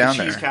know what's the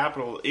cheese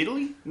capital.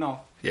 Italy?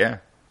 No. Yeah.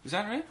 Is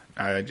that right?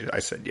 I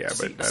said yeah,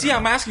 but see,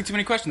 I'm asking too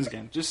many questions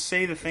again. Just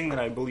say the thing that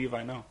I believe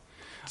I know.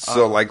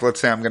 So, let's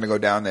say I'm going to go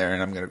down there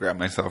and I'm going to grab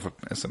myself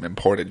some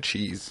imported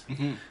cheese.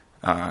 Mm-hmm.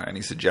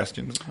 Any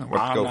suggestions? I'm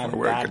not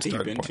that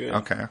deep into it.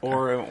 Okay.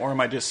 Or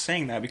am I just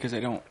saying that because I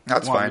don't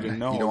That's want fine. you to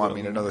know? You don't want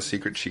me to know the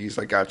secret cheese.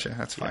 I gotcha.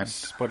 That's fine.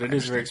 Yes, but it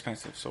is very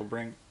expensive, so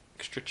bring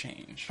extra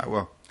change. I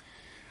will.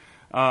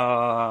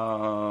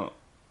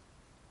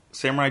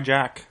 Samurai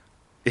Jack.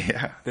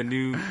 Yeah. The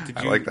new...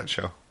 I like that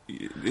show.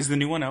 Is the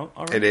new one out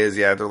already? It is,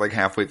 yeah. They're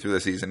halfway through the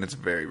season. It's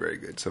very, very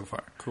good so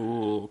far.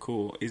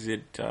 Cool. Is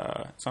it...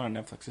 it's not on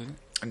Netflix, is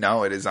it?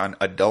 No, it is on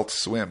Adult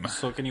Swim.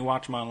 So can you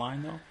watch them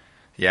online, though?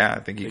 Yeah, I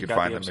think you can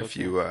find them if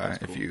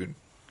you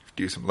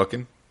do some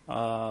looking.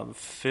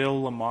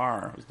 Phil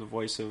Lamar was the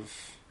voice of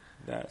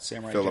that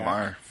Samurai Phil Jack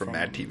Lamar from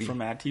Mad TV. From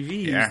Mad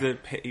TV. Yeah.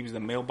 He was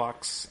the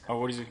mailbox...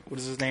 what is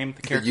his name?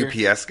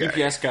 The UPS guy.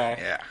 UPS guy.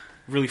 Yeah.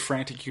 Really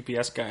frantic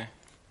UPS guy.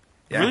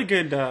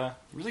 Yeah.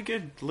 Really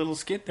good little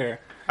skit there.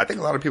 I think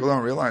a lot of people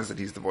don't realize that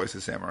he's the voice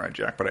of Samurai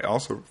Jack, but I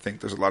also think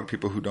there's a lot of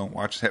people who don't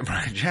watch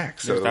Samurai Jack.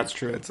 So Yes, that's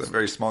true. It's a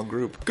very small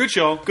group. Good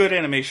show, good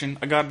animation.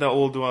 I got the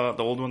old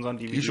ones on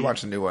DVD. You should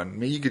watch the new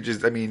one.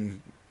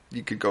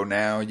 You could go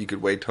now. You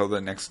could wait till the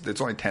next.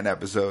 It's only 10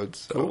 episodes,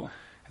 so Cool.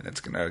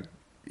 and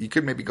you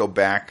could maybe go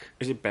back.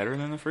 Is it better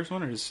than the first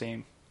one or the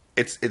same?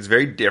 It's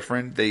very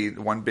different.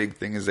 One big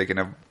thing is they can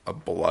have a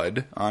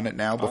blood on it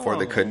now. Before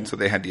they couldn't, so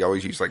they had to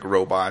always use like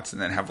robots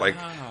and then have like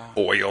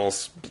oil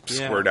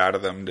squirt out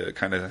of them to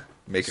kind of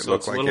make it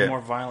look like it. It's a little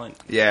more violent.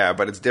 Yeah,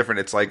 but it's different.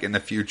 It's like in the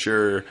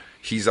future,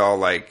 he's all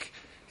like,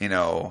 he's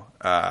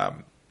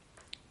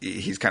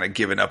kind of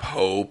given up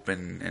hope,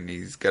 and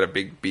he's got a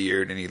big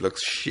beard, and he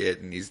looks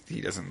shit, and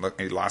he doesn't look.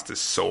 He lost his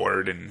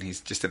sword, and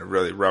he's just in a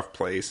really rough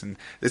place. And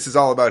this is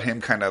all about him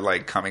kind of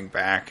like coming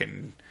back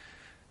and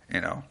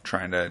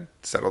trying to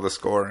settle the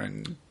score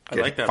and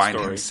find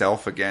story.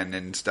 himself again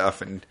and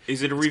stuff. And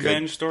is it a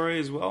revenge story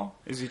as well?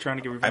 Is he trying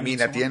to get revenge? I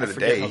mean, at the end of the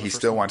day, he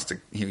still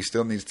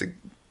needs to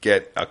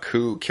get a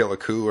coup, kill a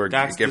coup, or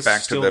get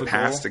back to the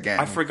past again.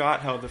 I forgot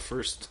how the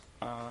first.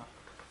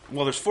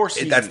 There's 4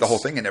 seasons. That's the whole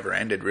thing. It never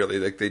ended, really.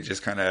 Like they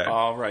just kind of.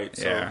 Oh, right.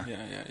 So, yeah.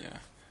 Yeah.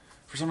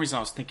 For some reason, I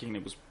was thinking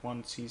it was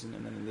 1 season,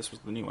 and then this was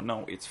the new one.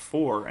 No, it's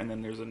 4, and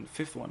then there's a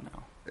 5th one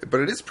now.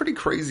 But it is pretty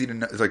crazy to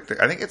know. It's like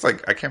I think it's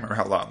like I can't remember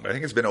how long, but I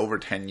think it's been over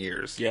 10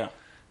 years. Yeah.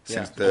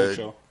 Since old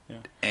show. Yeah.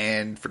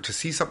 And to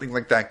see something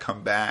like that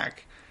come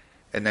back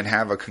and then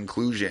have a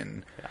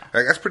conclusion,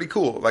 like, that's pretty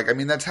cool. Like, I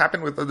mean, that's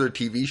happened with other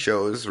TV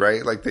shows,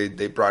 right? Like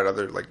they brought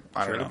other, like,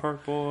 I don't know.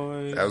 Park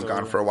Boys. That was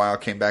gone for a while,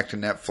 came back to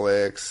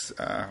Netflix.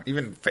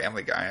 Even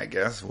Family Guy, I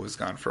guess, was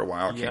gone for a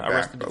while, came back.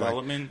 Arrested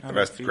Development.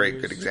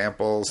 Good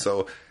example.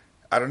 So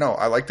I don't know.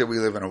 I like that we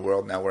live in a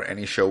world now where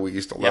any show we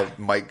used to love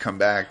might come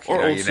back.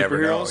 Or old you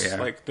never know. superheroes,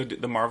 like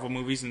the Marvel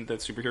movies and the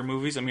superhero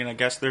movies. I mean, I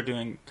guess they're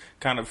doing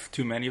kind of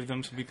too many of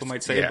them, some people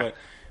might say. Yeah.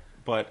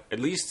 But at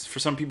least for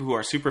some people who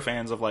are super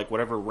fans of like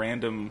whatever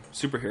random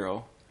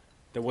superhero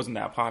that wasn't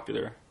that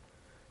popular,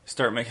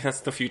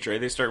 that's the future.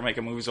 They start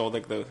making movies all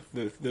like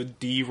the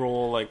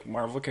D-roll like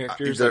Marvel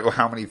characters.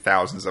 How many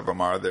thousands of them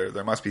are there?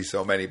 There must be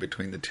so many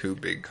between the 2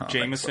 big comics.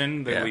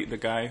 Jameson, the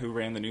guy who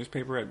ran the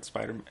newspaper at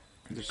Spider-Man.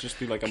 There's just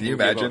be like a movie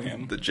about him. Can you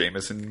imagine the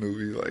Jameson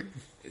movie? Like,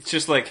 it's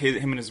just like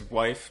him and his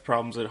wife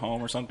problems at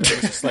home or something.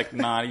 It's just like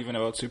not even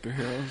about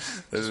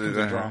superheroes. It's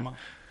just drama.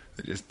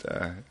 They just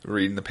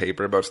reading the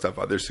paper about stuff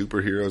other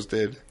superheroes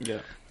did. Yeah,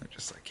 they're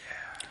just like,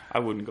 yeah. I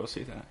wouldn't go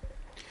see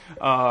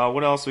that.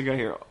 What else we got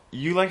here?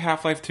 You like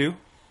Half-Life 2?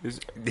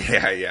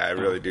 Yeah, I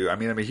really do. I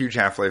mean, I'm a huge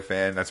Half-Life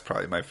fan. That's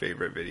probably my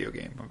favorite video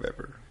game I've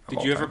ever.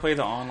 Did you ever play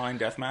the online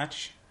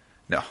deathmatch?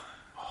 No,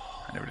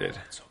 I never did.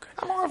 So good.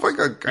 I'm more of like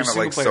a kind of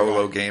like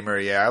solo gamer.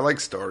 Yeah, I like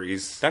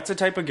stories. That's a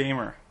type of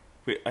gamer.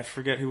 I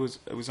forget who was.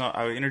 It was.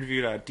 I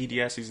interviewed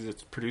DDS. He's a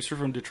producer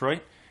from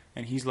Detroit,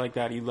 and he's like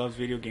that. He loves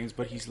video games,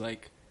 but he's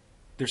like,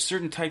 there's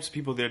certain types of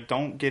people that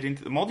don't get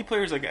into the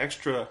multiplayer. Is like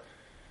extra.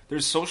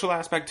 There's social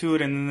aspect to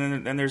it,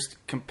 and then there's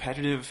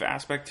competitive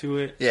aspect to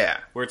it. Yeah,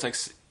 where it's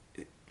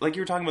like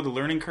you were talking about the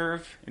learning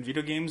curve in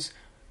video games.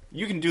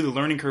 You can do the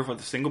learning curve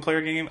with a single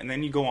player game, and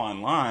then you go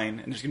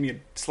online, and there's going to be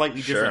a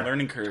slightly different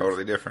learning curve.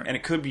 Totally different. And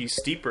it could be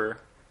steeper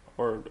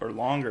or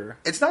longer.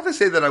 It's not to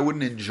say that I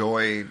wouldn't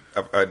enjoy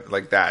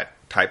like that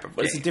type of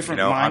game. It's a different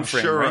mind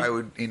frame, I'm sure right? I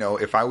would,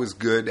 if I was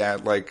good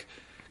at like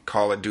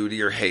Call of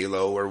Duty or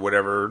Halo or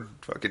whatever,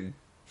 fucking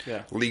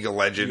League of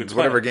Legends,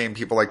 whatever game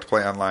people like to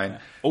play online.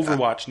 Yeah.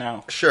 Overwatch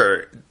now.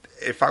 Sure.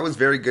 If I was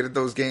very good at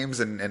those games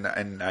and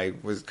I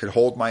could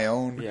hold my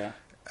own,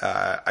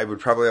 I would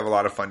probably have a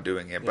lot of fun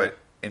doing it. But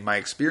in my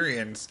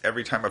experience,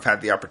 every time I've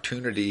had the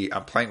opportunity,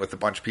 I'm playing with a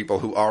bunch of people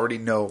who already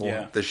know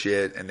the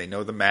shit, and they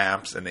know the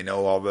maps, and they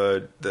know all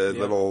the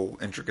little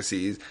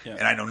intricacies,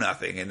 and I know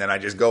nothing. And then I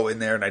just go in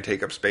there, and I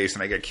take up space,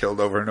 and I get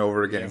killed over and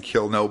over again, and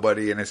kill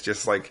nobody, and it's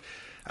just like,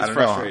 I don't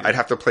know. I'd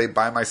have to play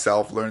by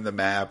myself, learn the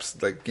maps,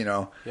 like, and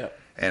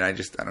I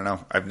don't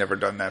know. I've never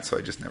done that, so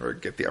I just never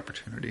get the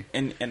opportunity.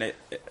 And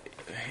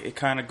it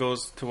kind of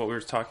goes to what we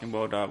were talking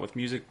about with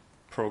music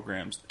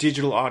programs.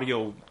 Digital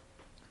audio,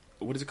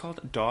 what is it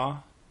called? DAW?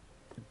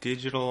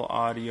 Digital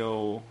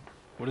audio.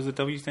 What does the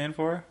W stand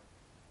for?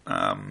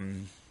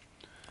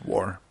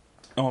 War.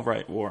 Oh,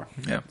 right, war.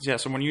 Yeah.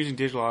 So when you're using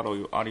digital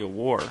audio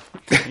war,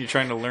 you're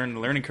trying to learn the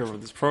learning curve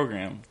of this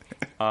program.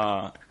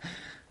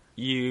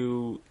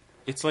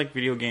 It's like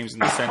video games in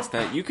the sense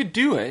that you could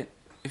do it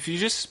if you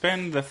just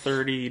spend the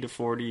 30 to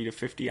 40 to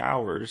 50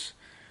 hours.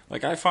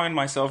 Like I find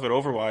myself at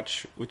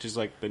Overwatch, which is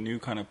like the new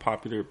kind of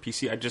popular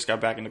PC. I just got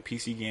back into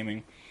PC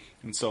gaming,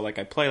 and so like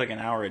I play like an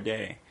hour a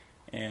day.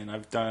 And I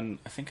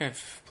think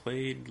I've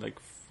played like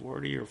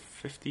 40 or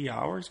 50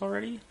 hours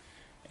already.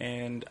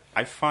 And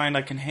I find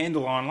I can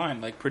handle online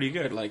like pretty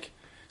good. Like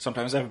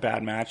sometimes I have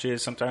bad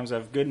matches, sometimes I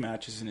have good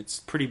matches, and it's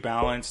pretty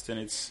balanced. And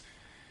it's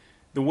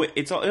the way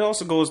it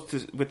also goes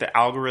with the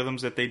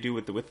algorithms that they do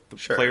with the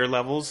player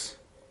levels.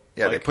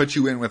 Yeah, like, they put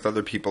you in with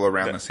other people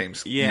around the same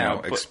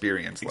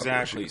experience level.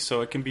 Exactly. So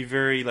it can be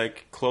very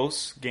like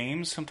close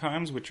games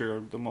sometimes, which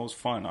are the most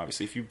fun.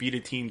 Obviously, if you beat a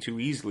team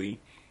too easily,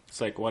 it's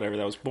like whatever,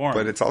 that was boring.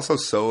 But it's also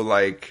so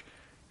like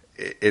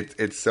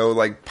it's so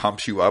like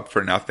pumps you up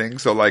for nothing.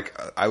 So like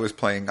I was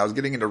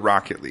getting into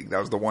Rocket League. That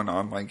was the one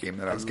online game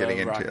that I was getting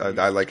into.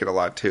 I like it a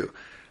lot too.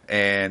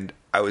 And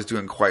I was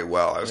doing quite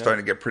well. I was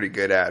starting to get pretty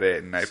good at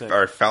it, and I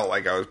felt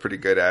like I was pretty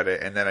good at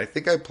it. And then I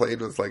think I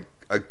played with like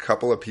a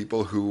couple of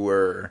people who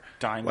were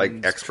Diamonds,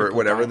 like expert,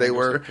 whatever they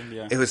were.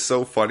 Yeah. It was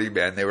so funny,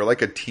 man. They were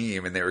like a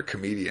team, and they were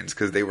comedians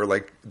because they were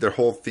like their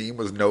whole theme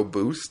was no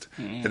boost,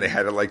 and they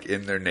had it like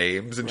in their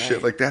names and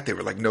shit like that. They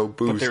were like no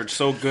boost, but they were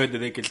so good that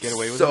they could get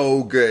away with it.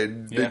 So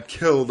good, they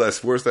killed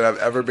us worse than I've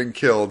ever been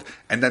killed.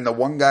 And then the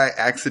one guy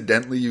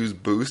accidentally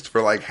used boost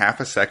for like half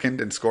a second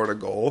and scored a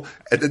goal,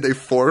 and then they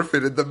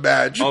forfeited the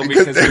match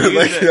because they were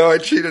like, "No, I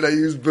cheated. I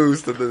used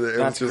boost." And then it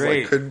was just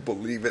like couldn't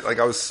believe it.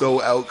 Like I was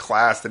so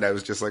outclassed, and I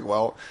was just like,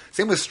 "Well."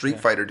 Same with Street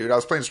Fighter, dude. I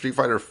was playing Street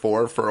Fighter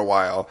 4 for a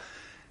while,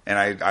 and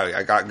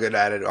I got good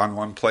at it on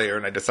one player,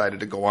 and I decided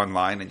to go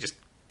online and just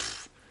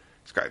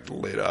got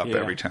lit up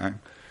every time.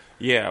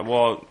 Yeah,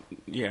 well,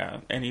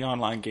 any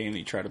online game that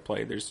you try to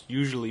play, there's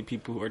usually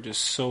people who are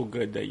just so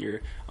good that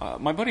you're...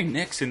 my buddy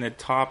Nick's in the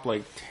top,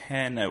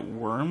 10 at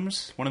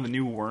Worms, one of the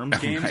new Worms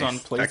games on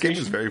PlayStation. That game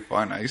is very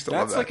fun. I used to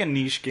love that. That's like a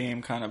niche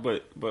game, kind of,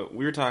 but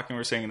we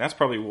were saying that's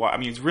probably why... I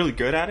mean, he's really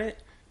good at it,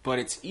 but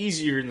it's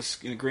easier in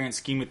the grand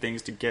scheme of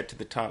things to get to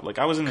the top. Like,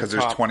 I was in the top...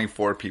 Because there's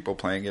 24 people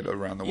playing it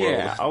around the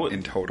world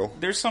in total.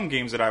 There's some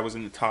games that I was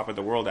in the top of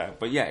the world at,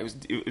 but yeah, it was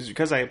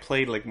because I had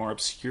played, more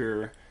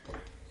obscure...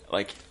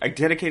 Like, I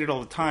dedicated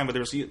all the time, but there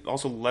was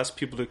also less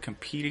people to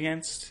compete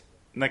against.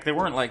 Like, they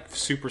weren't,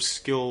 super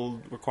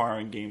skilled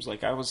requiring games.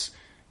 Like, I was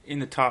in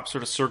the top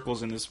sort of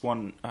circles in this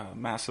one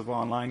massive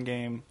online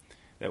game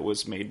that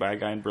was made by a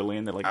guy in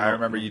Berlin. That I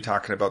remember you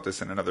talking about this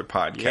in another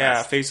podcast.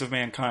 Yeah, Face of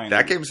Mankind.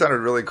 That game sounded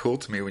really cool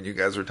to me when you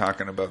guys were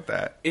talking about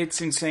that.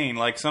 It's insane.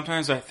 Like,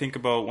 sometimes I think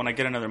about when I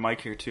get another mic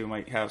here, too, I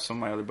might have some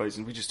of my other buddies,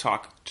 and we just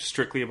talk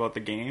strictly about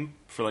the game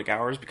for,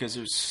 hours, because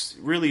it was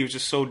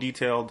just so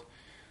detailed.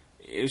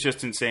 It was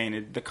just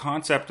insane. The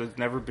concept has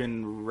never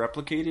been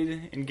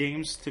replicated in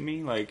games to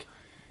me.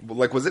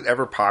 Was it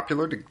ever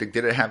popular? Did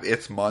it have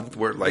its month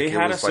where they it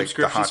had was a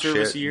subscription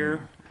service shit?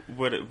 Year,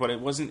 but it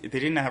wasn't. They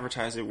didn't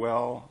advertise it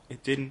well.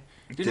 It didn't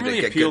Did really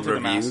it get appeal good to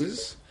reviews? the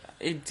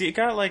masses. It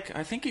got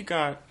I think it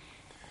got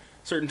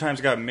certain times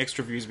it got mixed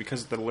reviews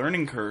because the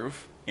learning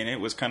curve in it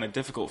was kind of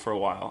difficult for a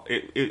while.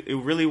 It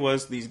really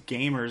was these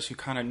gamers who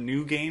kind of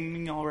knew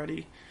gaming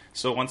already.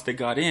 So once they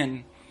got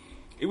in.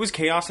 It was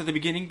chaos at the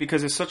beginning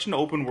because it's such an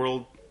open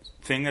world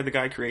thing that the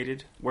guy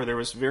created where there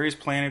was various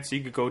planets you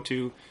could go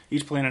to.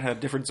 Each planet had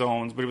different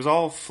zones, but it was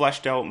all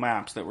fleshed out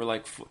maps that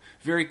were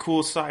very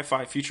cool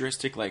sci-fi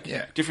futuristic,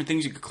 different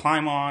things you could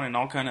climb on and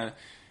all kind of...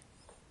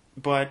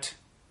 But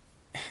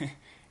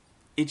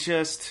it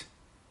just...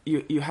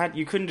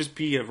 You couldn't just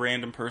be a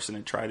random person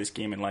and try this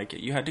game and like it.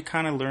 You had to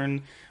kind of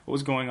learn what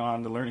was going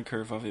on, the learning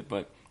curve of it,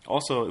 but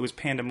also it was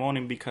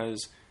pandemonium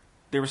because...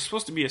 There was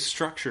supposed to be a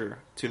structure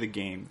to the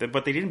game,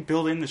 but they didn't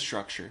build in the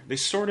structure. They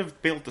sort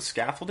of built the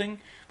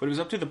scaffolding, but it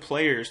was up to the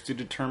players to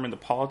determine the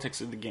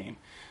politics of the game.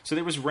 So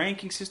there was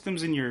ranking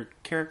systems in your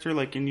character,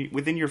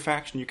 within your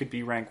faction you could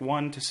be rank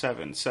 1 to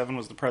 7. 7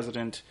 was the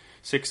president,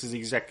 6 is the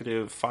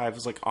executive, 5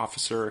 is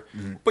officer.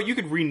 Mm-hmm. But you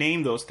could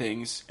rename those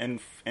things, and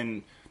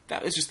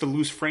that was just a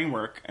loose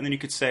framework. And then you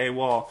could say,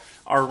 well,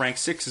 our rank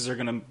 6s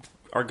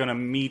are gonna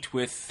meet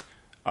with...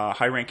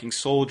 high-ranking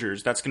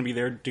soldiers, that's going to be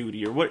their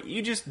duty, or what.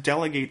 You just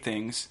delegate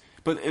things,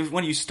 but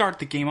when you start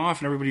the game off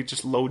and everybody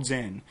just loads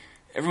in,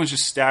 everyone's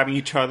just stabbing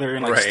each other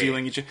and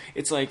stealing each other.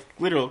 It's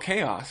literal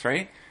chaos,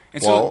 right?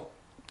 And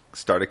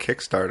start a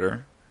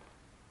Kickstarter,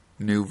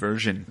 new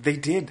version. They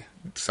did.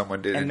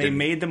 Someone did, and they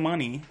made the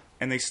money,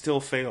 and they still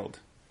failed.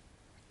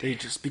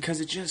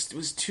 Because it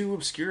was too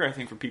obscure, I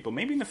think, for people.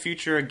 Maybe in the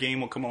future a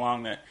game will come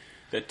along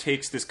that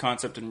takes this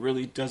concept and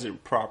really does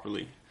it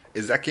properly.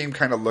 Is that game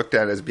kind of looked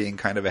at as being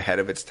kind of ahead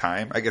of its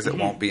time? I guess it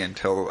won't be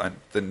until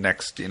the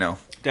next,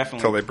 definitely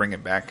until they bring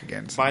it back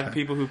again. By the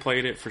people who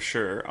played it, for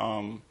sure.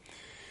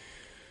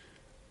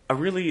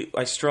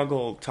 I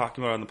struggle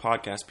talking about it on the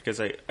podcast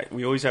because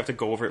we always have to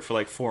go over it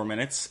for 4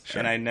 minutes,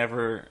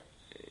 sure.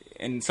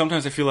 And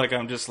sometimes I feel like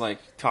I'm just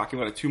talking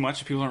about it too much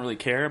and people don't really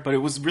care, but it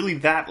was really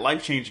that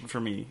life-changing for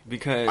me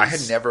because... I had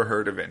never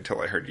heard of it until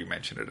I heard you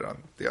mention it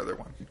on the other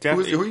one.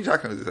 Who are you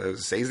talking about?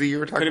 Was it Sazy you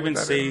were talking about? Could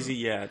have been Sazy,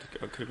 yeah. It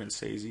could have been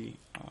Sazy.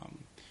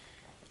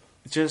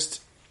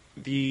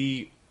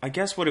 I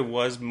guess what it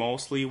was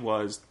mostly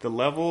was the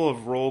level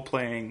of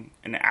role-playing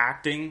and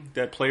acting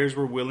that players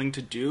were willing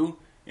to do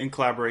in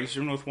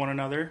collaboration with one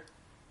another,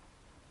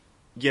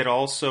 yet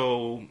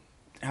also...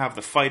 have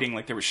the fighting,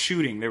 there was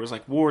shooting, there was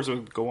wars that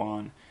would go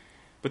on,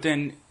 but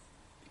then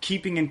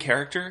keeping in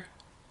character,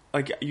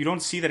 you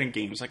don't see that in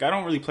games. I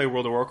don't really play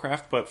World of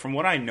Warcraft, but from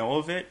what I know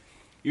of it,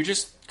 you're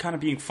just kind of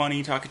being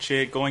funny, talking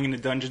shit, going into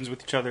dungeons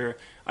with each other.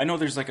 I know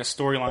there's a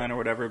storyline or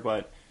whatever,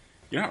 but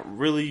you're not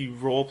really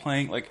role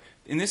playing. Like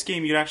in this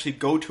game, you'd actually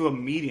go to a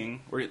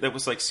meeting that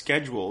was like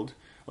scheduled.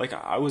 Like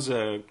I was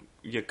a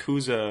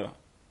Yakuza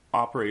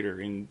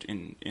operator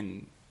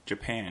in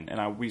Japan,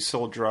 and we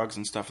sold drugs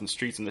and stuff in the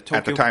streets in the Tokyo.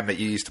 At the time that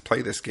you used to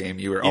play this game,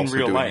 you were also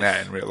doing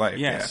that in real life.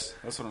 Yes,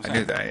 that's what I'm saying. I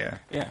knew that. Yeah.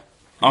 Yeah.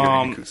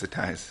 You're Yakuza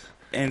ties.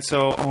 And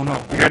so, oh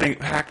no, we're getting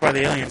hacked by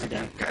the aliens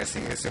again. Guys, see,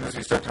 as soon as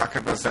we start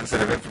talking about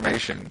sensitive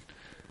information,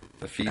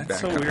 the feedback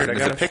That's so comes weird. in. I Is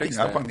gotta it picking fix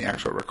up that. on the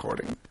actual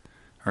recording?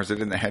 Or is it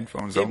in the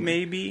headphones It only?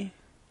 may be,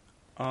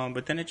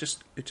 but then it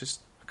just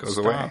goes stops.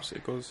 away.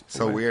 It goes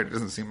so away. weird. It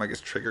doesn't seem like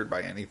it's triggered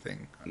by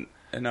anything.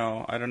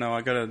 No, I don't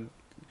know.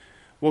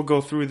 We'll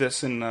go through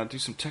this and do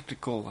some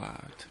technical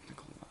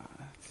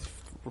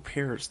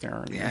repairs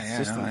there in the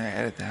system. No, I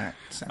edit that.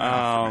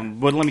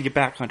 But let me get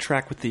back on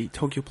track with the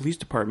Tokyo Police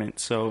Department.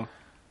 So,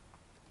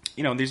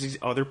 there's these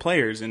other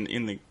players in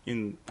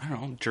I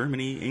don't know,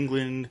 Germany,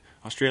 England,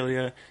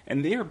 Australia,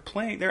 and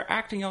they're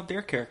acting out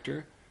their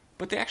character,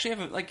 but they actually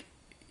have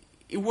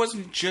it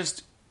wasn't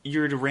just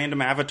you're the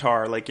random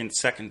avatar like in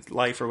Second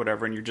Life or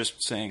whatever, and you're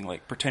just saying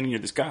like pretending you're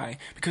this guy,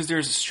 because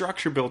there's a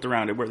structure built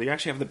around it where they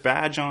actually have the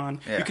badge on.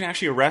 Yeah. You can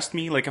actually arrest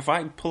me. Like if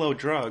I pull out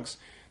drugs,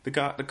 the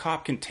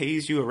cop can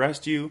tase you,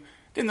 arrest you.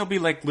 Then there'll be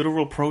like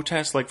literal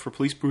protests, like for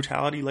police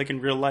brutality, like in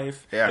real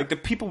life. Yeah. Like the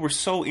people were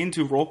so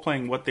into role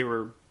playing what they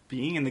were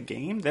being in the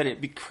game that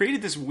it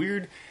created this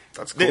weird.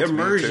 That's cool The to me,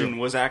 immersion too.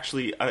 was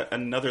actually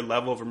another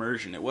level of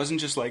immersion. It wasn't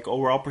just like, oh,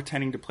 we're all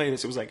pretending to play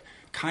this. It was like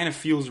kind of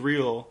feels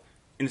real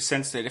in the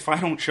sense that if I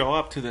don't show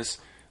up to this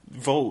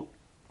vote,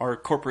 our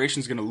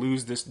corporation's going to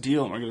lose this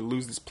deal and we're going to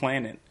lose this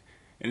planet.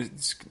 And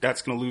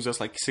that's going to lose us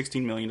like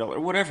 $16 million or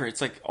whatever. It's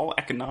like all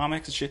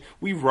economics and shit.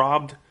 We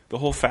robbed the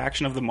whole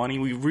faction of the money.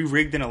 We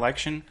re-rigged an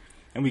election,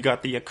 and we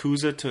got the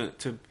Yakuza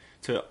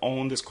to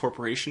own this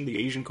corporation, the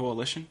Asian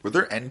Coalition. Were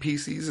there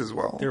NPCs as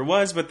well? There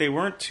was, but they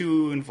weren't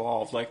too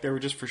involved. Like, they were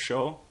just for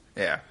show.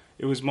 Yeah.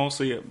 It was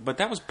mostly... but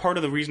that was part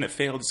of the reason it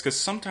failed, is because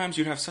sometimes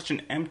you'd have such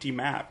an empty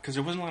map, because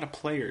there wasn't a lot of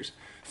players.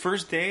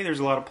 First day, there's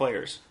a lot of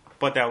players.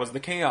 But that was the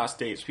chaos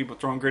days. People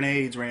throwing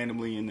grenades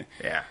randomly. And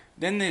Yeah.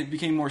 then it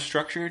became more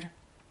structured.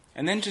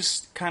 And then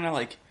just kind of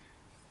like...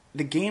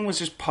 the game was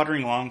just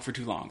puttering along for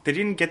too long. They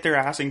didn't get their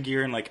ass in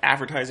gear and like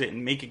advertise it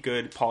and make it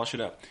good, polish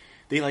it up.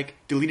 They like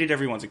deleted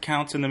everyone's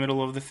accounts in the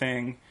middle of the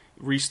thing,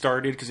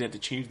 restarted because they had to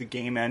change the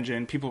game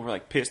engine. People were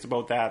like pissed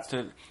about that.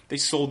 So they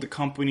sold the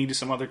company to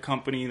some other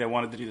company that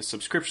wanted to do the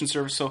subscription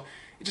service. So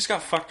it just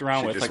got fucked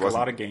around with like a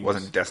lot of games.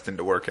 Wasn't destined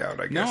to work out,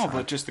 I guess. No,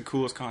 but just the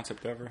coolest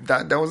concept ever.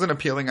 That was an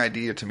appealing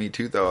idea to me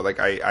too, though. Like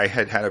I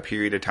had a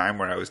period of time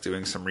where I was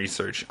doing some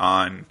research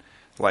on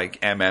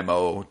like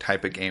MMO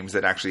type of games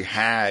that actually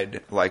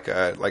had like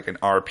an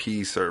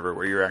RP server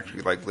where you're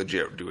actually like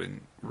legit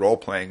doing role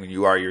playing when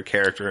you are your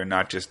character and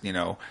not just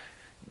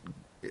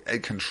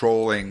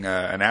controlling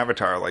an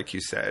avatar like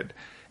you said.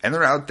 And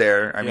they're out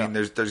there. I mean,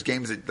 there's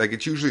games that like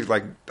it's usually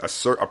like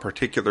a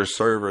particular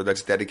server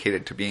that's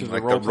dedicated to being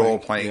like the role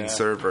playing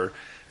server.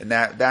 And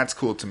that's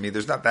cool to me.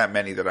 There's not that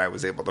many that I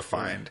was able to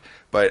find.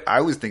 But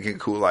I was thinking a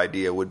cool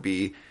idea would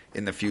be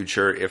in the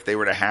future if they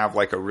were to have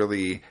like a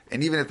really,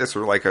 and even if this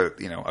were like a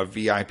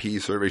VIP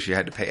service you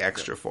had to pay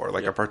extra for,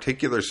 like a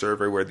particular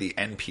server where the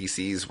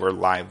NPCs were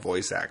live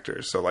voice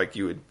actors. So like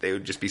they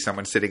would just be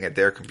someone sitting at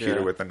their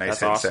computer with a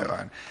nice headset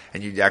on,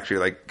 and you actually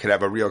like could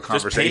have a real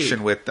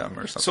conversation with them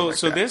or something.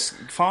 So this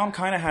FOM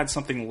kind of had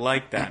something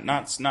like that,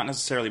 not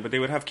necessarily, but they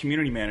would have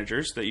community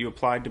managers that you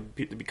applied to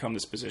become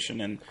this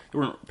position, and they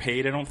weren't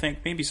paid. I don't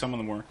think. Maybe some of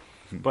them were,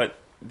 but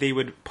they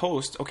would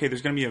post, okay,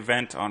 there's going to be an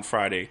event on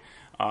Friday.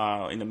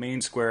 In the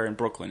main square in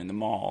Brooklyn, in the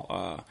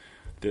mall.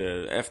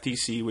 The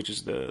FTC, which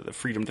is the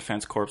Freedom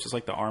Defense Corps, is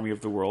like the army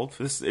of the world.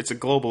 It's a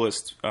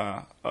globalist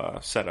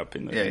setup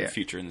in the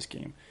future in this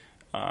game.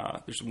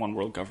 There's one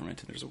world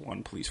government, and there's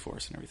one police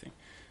force and everything.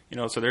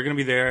 So they're going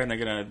to be there, and they're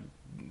going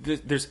to...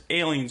 There's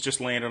aliens just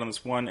landed on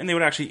this one... And they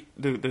would actually...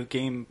 The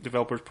game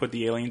developers put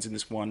the aliens in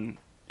this one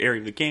area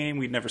of the game.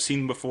 We'd never seen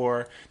them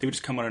before. They would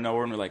just come out of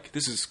nowhere, and we're like,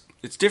 this is...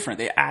 It's different.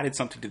 They added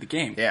something to the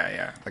game.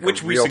 Yeah. Like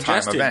which a we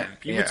real-time suggested. event.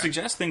 You would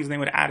suggest things, and they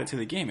would add it to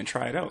the game and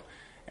try it out.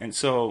 And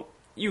so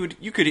you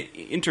could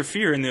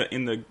interfere in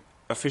the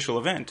official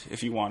event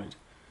if you wanted.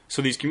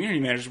 So these community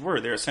managers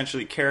they're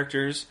essentially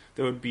characters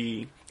that would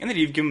be, and then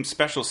you'd give them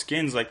special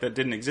skins like that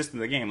didn't exist in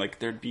the game. Like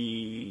there'd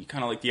be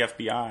kind of like the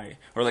FBI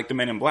or like the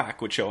Men in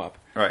Black would show up.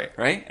 Right.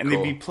 And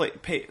they'd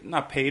be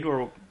not paid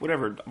or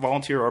whatever,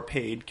 volunteer or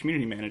paid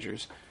community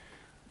managers.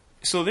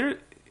 So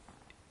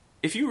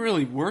if you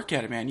really work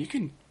at it, man,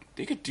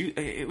 they could do.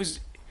 It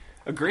was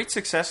a great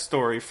success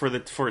story for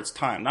its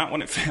time. Not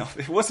when it failed.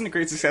 It wasn't a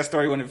great success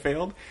story when it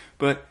failed,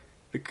 but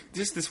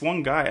just this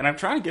one guy. And I'm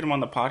trying to get him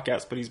on the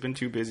podcast, but he's been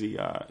too busy.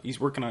 He's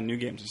working on new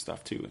games and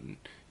stuff too, and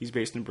he's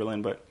based in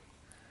Berlin. But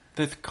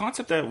the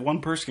concept that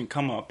one person can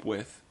come up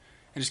with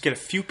and just get a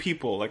few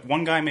people, like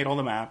one guy made all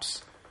the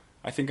maps.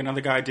 I think another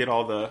guy did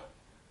all the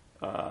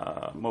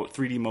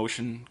 3D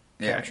motion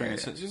capturing.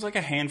 So it's just like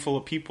a handful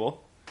of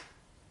people.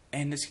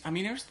 And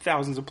there's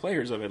thousands of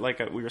players of it. Like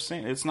we were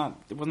saying, it wasn't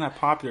that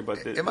popular,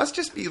 but it must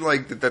just be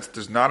like that.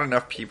 There's not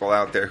enough people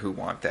out there who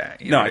want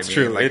that. No, it's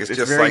true. Like, it's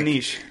just very like,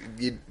 niche.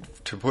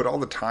 To put all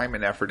the time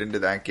and effort into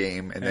that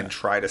game, and then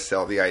try to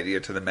sell the idea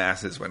to the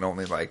masses when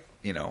only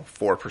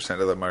 4%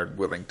 of them are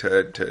willing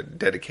to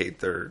dedicate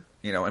their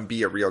and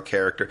be a real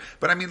character.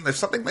 But I mean, if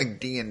something like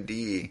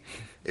D&D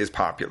is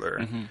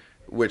popular.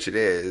 Which it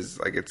is,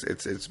 like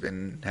it's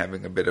been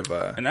having a bit of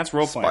a and that's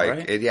role playing,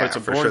 right? Yeah,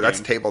 for sure. Game. That's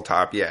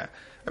tabletop. Yeah,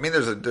 I mean,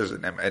 there's a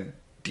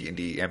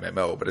D&D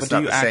MMO, but it's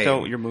not the same. Do you act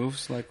out your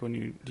moves like when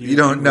you? You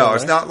don't know.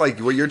 It's not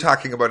like what you're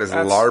talking about is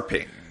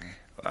LARPing,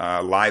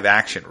 live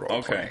action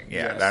role playing.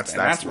 Yeah, that's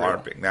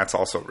LARPing. Real. That's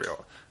also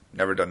real.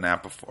 Never done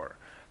that before.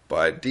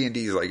 But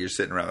D&D is like you're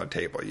sitting around the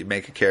table. You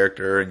make a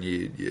character and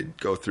you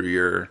go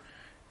through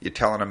you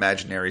tell an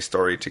imaginary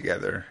story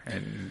together,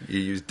 and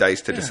you use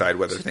dice to decide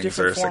whether things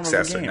are a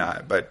success or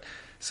not. But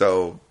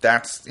so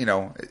that's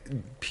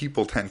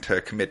people tend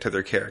to commit to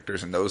their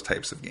characters in those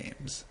types of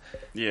games.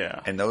 Yeah,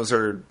 and those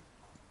are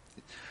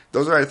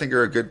I think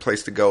are a good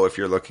place to go if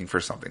you're looking for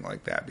something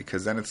like that,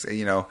 because then it's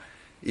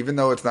even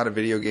though it's not a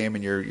video game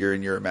and you're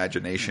in your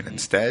imagination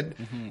instead,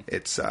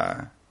 it's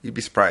you'd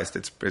be surprised.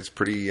 It's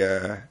pretty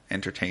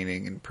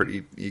entertaining and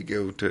pretty. You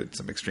go to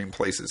some extreme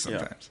places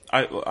sometimes.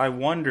 Yeah. I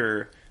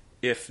wonder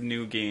if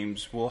mainstream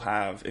games will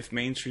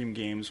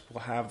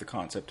have the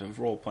concept of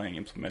role-playing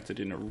implemented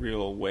in a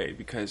real way,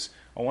 because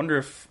I wonder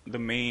if the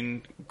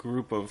main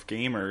group of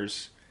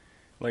gamers,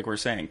 like we're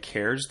saying,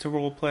 cares to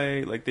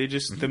role-play. Like they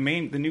just, the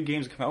new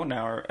games that come out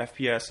now are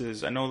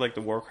FPSs. I know like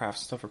the Warcraft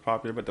stuff are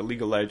popular, but the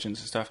League of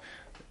Legends and stuff,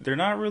 they're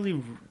not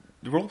really,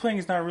 role-playing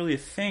is not really a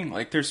thing.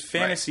 Like there's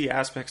fantasy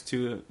aspects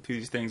to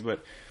these things,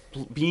 but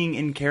being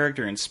in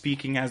character and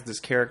speaking as this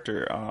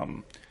character,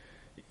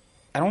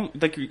 I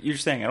don't, like you're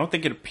saying, I don't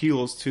think it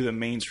appeals to the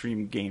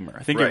mainstream gamer.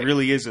 I think it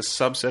really is a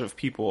subset of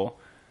people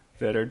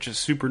that are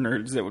just super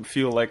nerds that would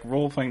feel like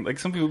role-playing. Like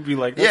some people would be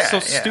like, that's so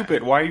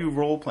stupid. Why are you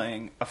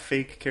role-playing a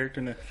fake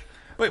character?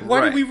 Wait,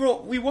 why do we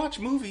we watch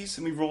movies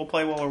and we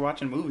role-play while we're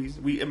watching movies?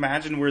 We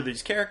imagine we're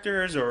these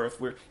characters, or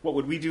what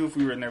would we do if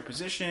we were in their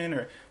position,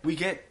 or we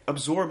get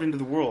absorbed into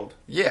the world.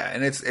 Yeah,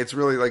 and it's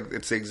really like,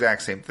 it's the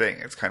exact same thing.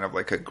 It's kind of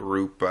like a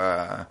group,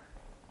 I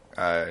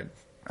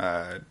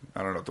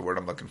don't know what the word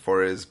I'm looking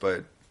for is,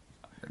 but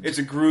it's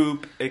a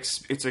group.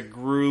 It's a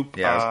group.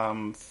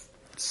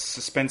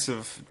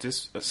 Suspensive.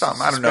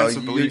 Something, I don't know.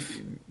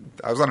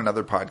 I was on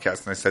another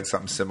podcast and I said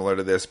something similar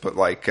to this, but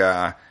like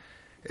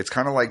it's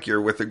kind of like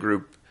you're with a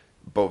group,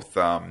 both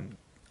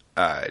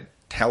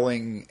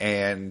telling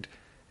and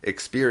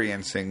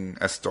experiencing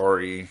a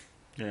story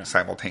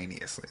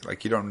simultaneously.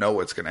 Like you don't know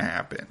what's going to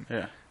happen.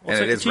 Yeah. Well,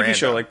 it's like a TV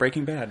show like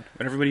Breaking Bad,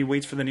 when everybody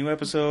waits for the new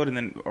episode,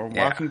 or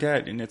Walking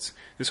Dead, and it's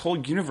this whole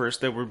universe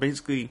that we're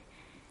basically,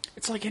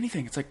 it's like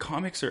anything. It's like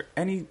comics or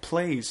any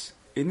plays,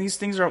 and these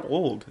things are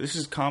old. This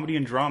is comedy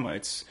and drama.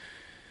 It's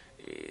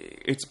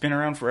been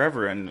around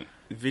forever, and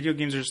video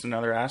games are just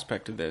another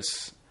aspect of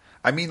this.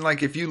 I mean,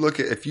 like if you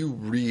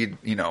read,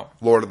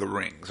 Lord of the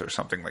Rings or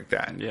something like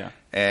that,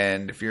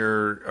 and if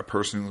you're a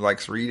person who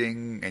likes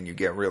reading and you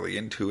get really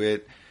into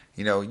it,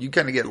 you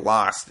kind of get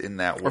lost in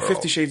that world. Or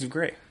 50 Shades of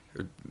Grey.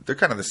 They're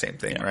kind of the same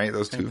thing, right?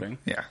 Those two. Thing.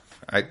 Yeah.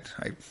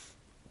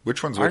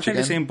 Which one's which Aren't they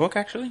again? the same book,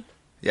 actually?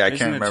 Yeah, I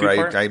can't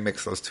remember. I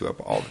mix those two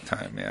up all the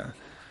time, yeah.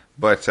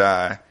 But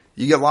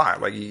you get lost.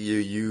 Like,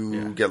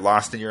 you get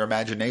lost in your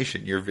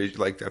imagination.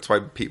 Like, that's why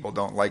people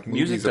don't like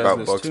movies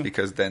about books,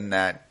 because then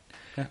that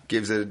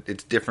gives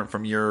it's different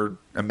from your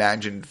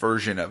imagined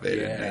version of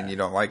it, and you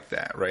don't like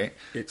that, right?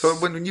 So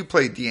when you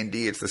play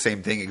D&D, it's the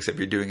same thing, except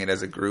you're doing it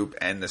as a group,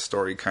 and the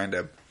story kind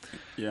of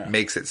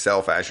makes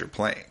itself as you're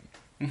playing.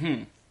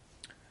 Mm-hmm.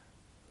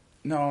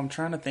 No, I'm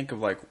trying to think of,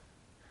 like,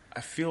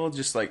 I feel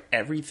just like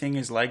everything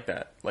is like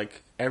that.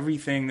 Like,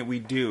 everything that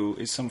we do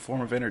is some form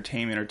of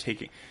entertainment or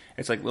taking.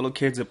 It's like little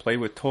kids that play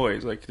with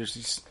toys. Like, there's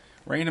these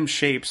random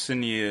shapes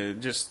and you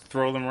just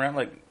throw them around.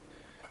 Like,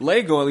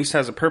 Lego at least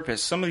has a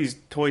purpose. Some of these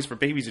toys for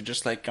babies are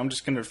just like, I'm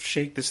just going to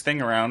shake this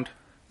thing around.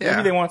 Yeah.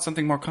 Maybe they want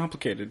something more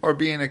complicated. Or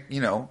being,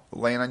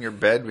 laying on your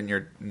bed when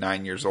you're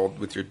 9 years old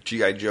with your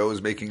G.I.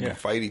 Joes making them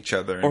fight each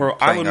other.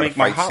 Or I would make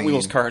my Hot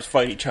Wheels cars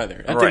fight each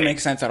other. That didn't make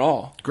sense at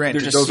all.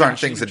 Granted, those aren't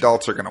things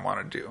adults are going to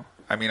want to do.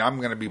 I mean, I'm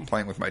going to be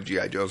playing with my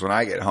G.I. Joes when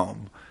I get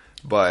home,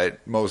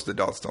 but most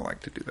adults don't like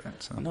to do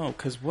that. So. No,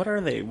 because what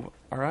are they?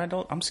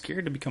 I'm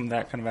scared to become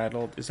that kind of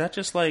adult. Is that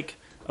just like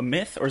a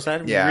myth, or is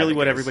that really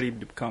what everybody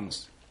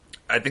becomes?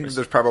 I think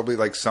there's probably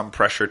like some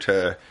pressure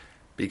to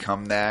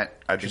become that.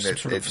 I think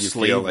that if you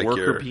feel like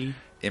you're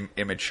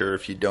immature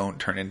if you don't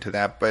turn into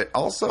that. But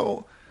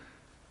also,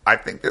 I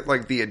think that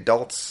like the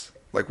adults,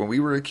 like when we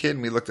were a kid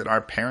and we looked at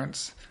our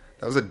parents,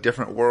 that was a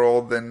different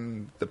world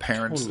than the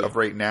parents of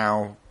right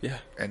now,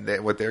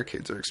 and what their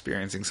kids are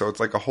experiencing. So it's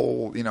like a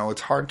whole,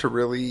 it's hard to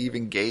really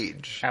even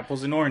gauge.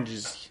 Apples and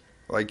oranges.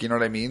 Like, you know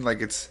what I mean?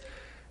 Like it's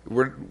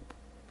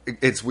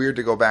weird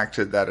to go back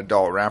to that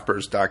Adult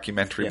Rappers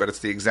documentary, but it's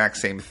the exact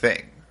same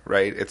thing,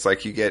 right? It's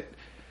like you get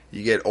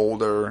you get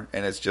older,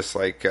 and it's just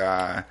like...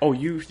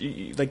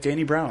 you like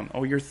Danny Brown.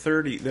 Oh, you're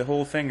 30. The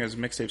whole thing is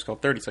mixtapes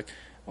called 30. It's like,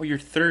 oh, you're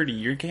 30.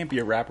 You can't be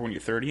a rapper when you're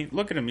 30.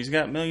 Look at him. He's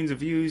got millions of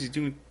views. He's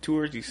doing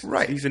tours.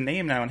 He's a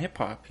name now in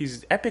hip-hop. He's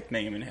an epic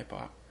name in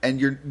hip-hop. And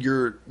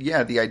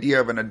the idea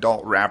of an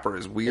adult rapper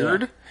is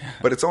weird,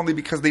 but it's only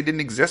because they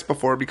didn't exist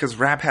before, because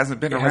rap hasn't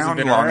been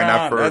around long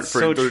enough for... That's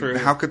so true.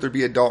 How could there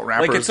be adult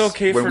rappers like, it's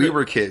okay when we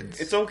were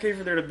kids? It's okay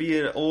for there to be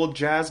an old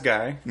jazz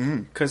guy,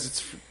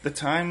 because the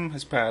time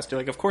has passed. You're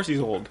like, of course he's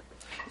old.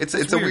 It's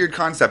a weird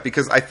concept,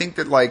 because I think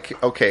that,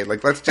 like, okay,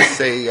 like, let's just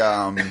say...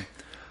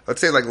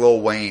 let's say like Lil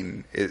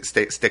Wayne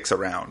sticks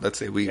around. Let's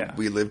say we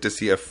live to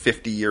see a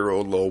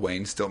 50-year-old Lil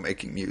Wayne still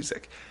making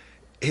music.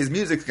 His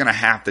music's going to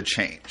have to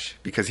change,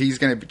 because he's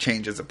going to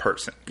change as a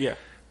person. Yeah.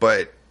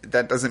 But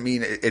that doesn't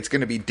mean it's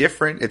going to be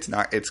different. It's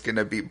going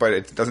to be, but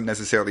it doesn't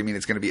necessarily mean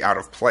it's going to be out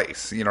of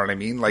place. You know what I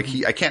mean? Like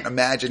I can't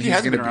imagine he's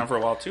going to be around for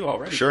a while too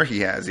already. Sure he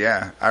has.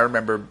 Yeah. I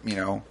remember,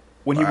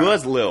 when he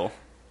was Lil.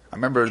 I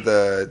remember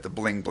the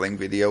Bling Bling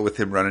video with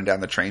him running down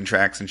the train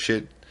tracks and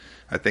shit.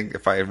 I think,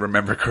 if I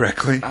remember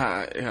correctly.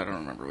 I don't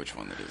remember which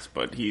one that is,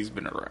 but he's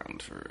been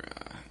around for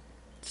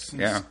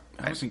since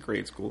I was in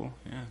grade school.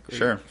 Yeah,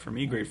 sure. For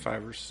me, grade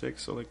 5 or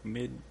 6, so like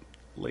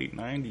late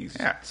 90s.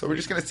 Yeah, so we're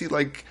just going to see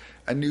like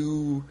a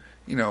new,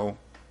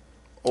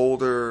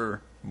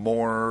 older,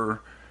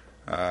 more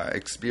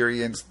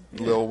experienced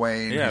Lil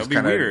Wayne. Yeah, it'd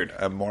be weird.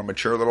 A more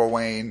mature Lil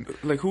Wayne.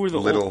 Like, who are the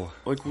Little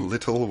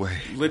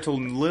Wayne. Little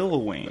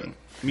Lil Wayne.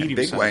 Medium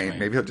Big Wayne.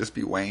 Maybe he'll just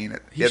be Wayne.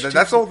 That's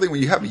the whole thing.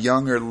 When you have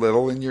young or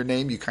little in your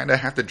name, you kind of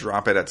have to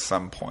drop it at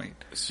some point.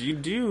 So you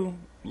do.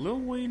 Lil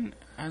Wayne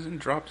hasn't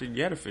dropped it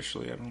yet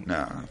officially. I don't know.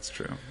 No, that's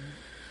true.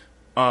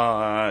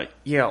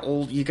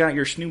 Old. You got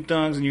your Snoop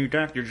Dogg's and your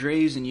Dr.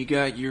 Dre's, and you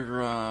got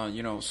your,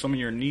 some of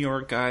your New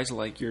York guys.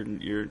 Like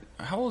your.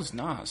 How old is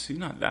Nas? He's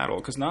not that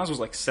old, because Nas was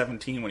like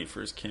 17 when he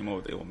first came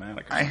out with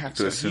Illmatic. I have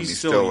to assume he's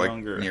still like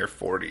near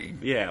 40.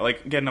 Yeah,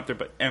 like getting up there.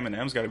 But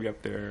Eminem's got to be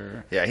up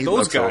there. Yeah, he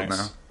looks old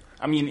now.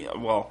 I mean,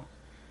 well,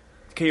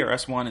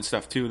 KRS-One and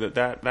stuff too.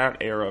 That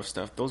era of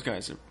stuff. Those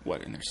guys are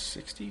what, in their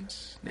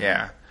 60s?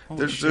 Yeah.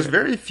 There's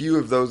very few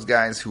of those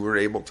guys who are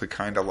able to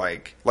kind of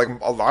like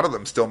a lot of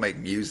them still make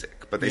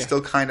music, but they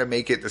still kind of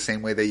make it the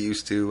same way they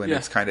used to, and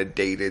it's kind of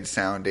dated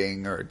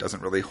sounding, or it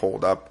doesn't really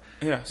hold up.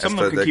 Yeah, some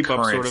of them can keep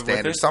up sort of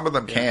with it. Some of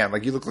them can.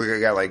 Like, you look like a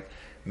guy like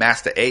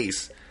Masta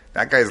Ace.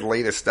 That guy's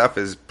latest stuff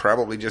is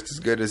probably just as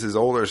good as his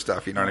older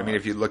stuff. You know what I mean?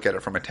 If you look at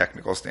it from a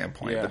technical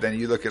standpoint. Yeah. But then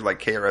you look at like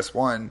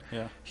KRS-One.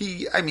 Yeah.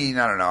 I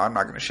don't know. I'm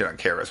not going to shit on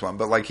KRS-One,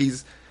 but like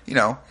he's.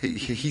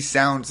 He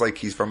sounds like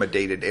he's from a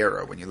dated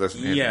era when you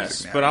listen to his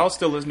music now. But I'll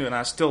still listen to it, and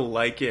I still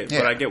like it,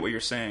 but I get what you're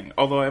saying.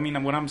 Although, I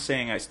mean, when I'm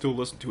saying I still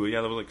listen to it,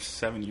 that was like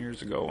 7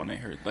 years ago when I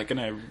heard,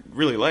 and I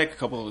really like a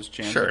couple of those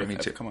jams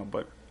that have come out,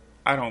 but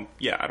I don't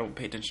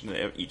pay attention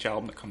to each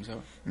album that comes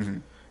out. Mm-hmm.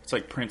 It's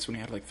like Prince when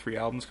he had like 3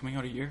 albums coming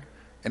out a year.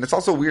 And it's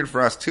also weird for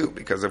us, too,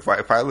 because if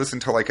I listen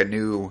to like a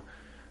new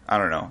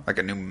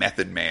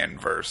Method Man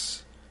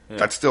verse... Yeah.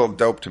 That's still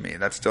dope to me.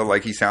 That's still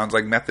like he sounds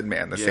like Method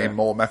Man, the same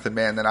old Method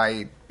Man that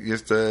I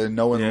used to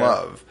know and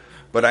love.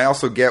 But I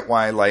also get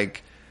why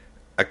like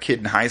a kid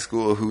in high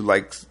school who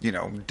likes,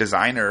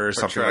 Designer or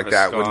something like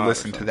that would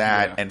listen to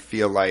that and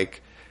feel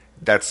like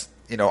that's,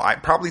 it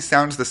probably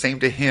sounds the same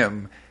to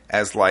him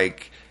as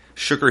like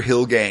Sugar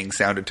Hill Gang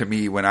sounded to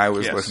me when I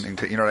was listening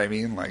to, you know what I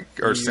mean? Like,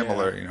 or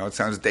similar, it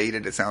sounds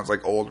dated. It sounds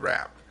like old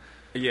rap.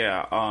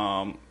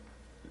 Yeah.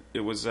 It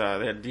was they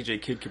had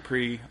DJ Kid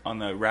Capri on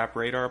the Rap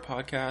Radar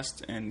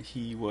podcast, and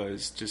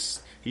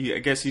I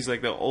guess he's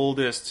like the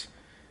oldest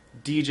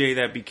DJ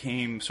that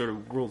became sort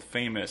of world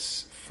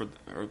famous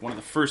or one of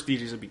the first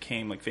DJs that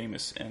became like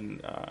famous,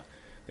 and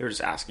they were just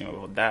asking him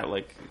about that,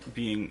 like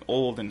being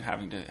old and how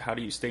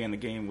do you stay in the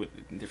game with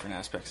different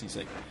aspects. And he's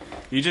like,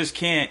 you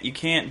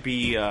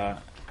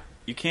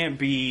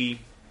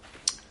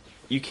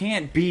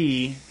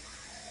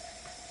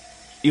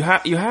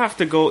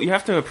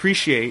have to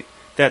appreciate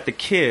that the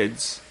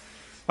kids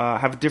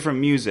have different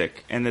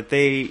music, and that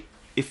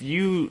if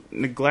you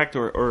neglect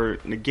or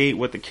negate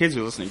what the kids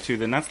are listening to,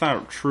 then that's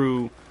not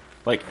true,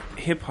 like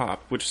hip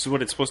hop, which is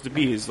what it's supposed to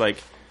be, is like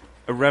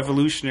a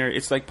revolutionary.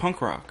 It's like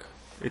punk rock.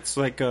 It's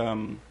like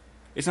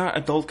it's not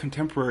adult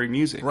contemporary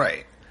music,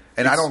 right?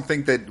 And I don't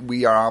think that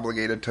we are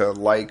obligated to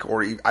like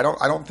or I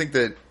don't think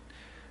that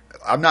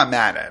I'm not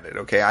mad at it.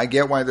 Okay, I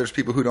get why there's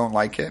people who don't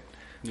like it.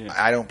 Yeah.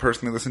 I don't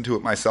personally listen to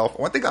it myself.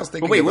 One thing I was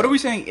thinking. But wait, what are we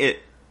saying?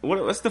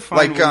 Let's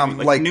define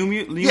like new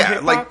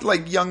hip hop?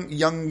 like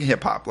young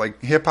hip hop, like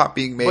hip hop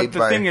being made. But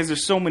the thing is,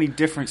 there's so many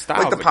different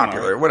styles, like the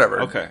popular,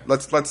 whatever. Okay,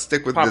 let's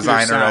stick with popular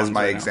Designer as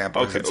my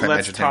example. Okay, I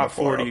mentioned top him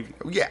before. 40.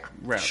 Yeah,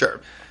 rap.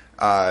 Sure.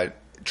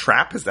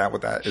 Trap, is that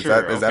what that is?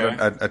 Sure, is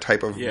that a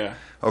type of? Yeah.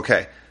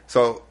 Okay,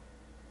 so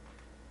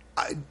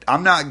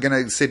I'm not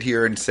gonna sit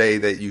here and say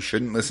that you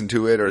shouldn't listen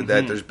to it or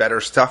that there's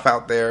better stuff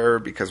out there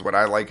because what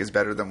I like is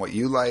better than what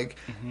you like.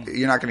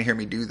 You're not gonna hear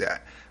me do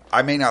that.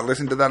 I may not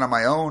listen to that on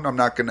my own. I'm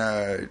not going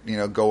to,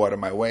 go out of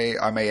my way.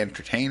 I may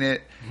entertain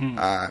it.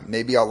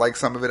 Maybe I'll like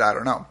some of it. I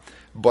don't know.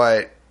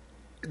 But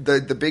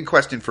the big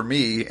question for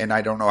me, and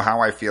I don't know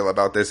how I feel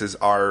about this, is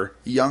are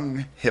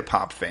young hip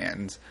hop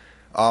fans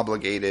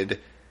obligated,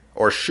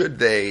 or should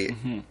they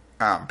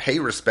pay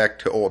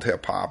respect to old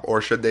hip hop,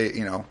 or should they,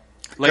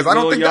 because I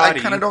don't think I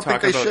kind of don't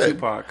think they should.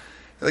 Tupac.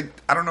 Like,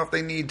 I don't know if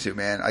they need to,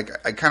 man.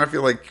 I kind of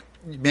feel like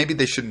maybe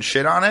they shouldn't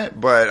shit on it,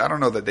 but I don't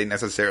know that they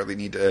necessarily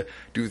need to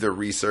do their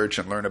research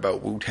and learn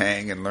about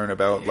Wu-Tang and learn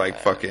about like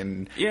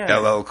fucking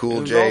LL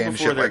Cool J and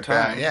shit like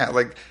that. Yeah,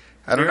 like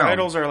I don't know. Their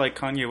idols are like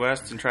Kanye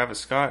West and Travis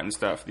Scott and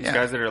stuff. These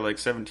guys that are like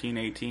 17,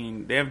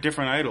 18, they have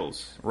different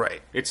idols.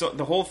 Right. It's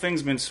the whole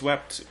thing's been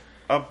swept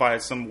up by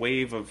some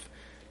wave of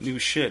new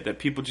shit that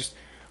people just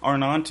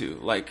aren't onto.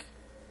 Like,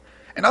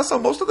 and also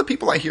most of the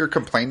people I hear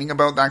complaining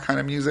about that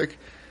kind of music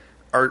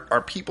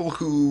are people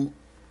who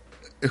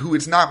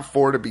it's not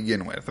for to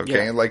begin with.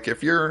 Okay, like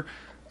if you're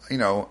a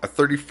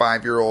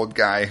 35-year-old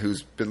guy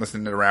who's been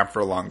listening to rap for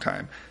a long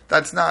time,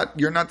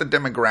 you're not the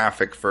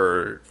demographic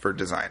for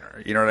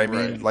Designer. You know what I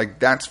mean? Right. Like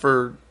that's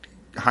for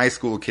high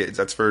school kids.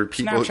 That's for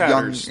people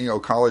young,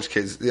 college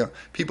kids.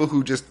 People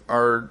who just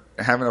are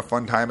having a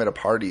fun time at a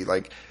party.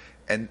 Like,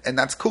 and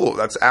that's cool.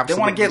 That's absolutely. They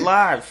want to get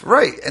live,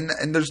 right?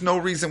 And there's no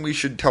reason we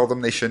should tell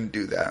them they shouldn't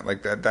do that.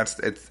 Like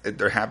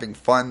they're having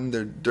fun.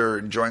 They're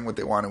enjoying what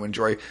they want to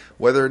enjoy.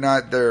 Whether or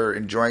not they're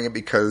enjoying it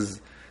because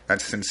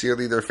that's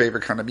sincerely their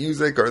favorite kind of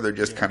music, or they're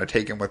just kind of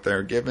taking what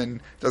they're given,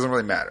 doesn't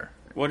really matter.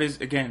 What is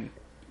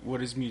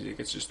music?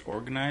 It's just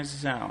organized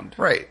sound.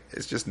 Right.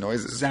 It's just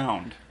noises.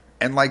 Sound.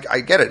 And like I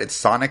get it.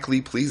 It's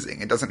sonically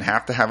pleasing. It doesn't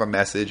have to have a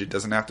message. It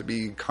doesn't have to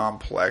be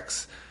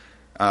complex.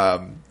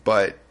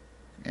 But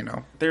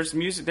there's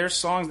music. There's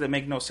songs that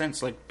make no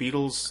sense, like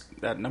Beatles,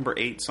 that number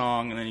 8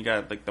 song, and then you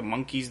got like the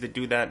Monkees that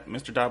do that,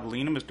 Mr.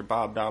 Dabalina, Mr.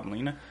 Bob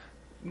Dabalina,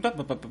 and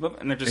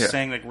they're just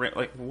saying like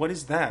what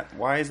is that?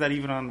 Why is that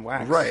even on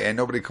wax? Right, and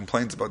nobody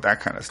complains about that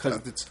kind of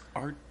stuff. Because it's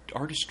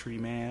artistry,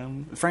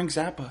 man. Frank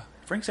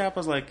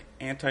Zappa's like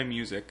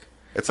anti-music.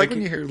 It's like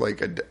when you hear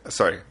like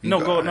sorry.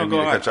 Go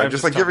on.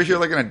 Just like you ever hear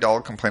like an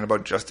adult complain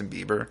about Justin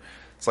Bieber.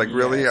 It's like,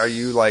 really? Are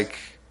you like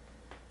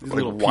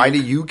why do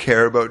you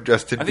care about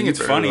Justin Bieber? I think it's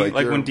funny.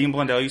 Like when Dean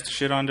Blundell used to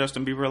shit on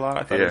Justin Bieber a lot,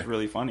 I thought it was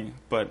really funny.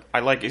 But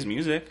I like his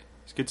music.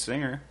 He's a good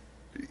singer.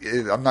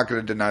 I'm not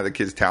going to deny the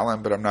kid's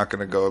talent, but I'm not going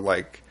to go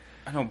like...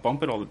 I don't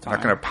bump it all the time. I'm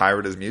not going to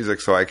pirate his music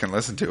so I can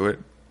listen to it.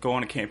 Go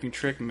on a camping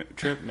trip.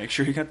 Make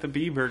sure you got the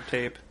Bieber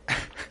tape.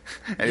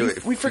 Anyway,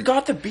 we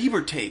forgot the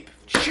Bieber tape.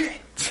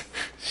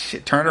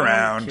 Shit, turn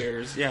around. Who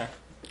cares? Yeah.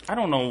 I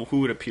don't know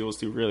who it appeals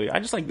to, really. I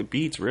just like the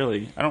beats,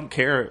 really. I don't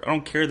care. I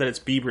don't care that it's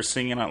Bieber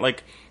singing on,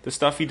 like, the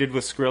stuff he did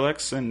with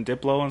Skrillex and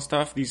Diplo and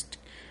stuff.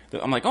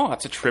 I'm like, oh,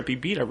 that's a trippy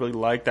beat. I really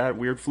like that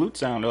weird flute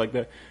sound. Or like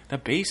the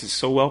bass is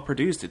so well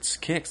produced. It's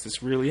kicks.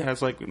 This really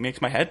has like, it makes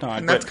my head nod.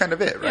 And that's kind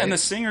of it, right? Yeah, and the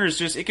singer is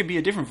just, it could be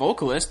a different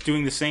vocalist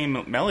doing the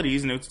same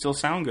melodies and it would still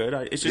sound good.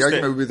 It's just the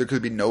argument would be there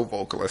could be no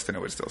vocalist and it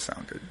would still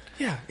sound good.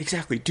 Yeah,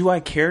 exactly. Do I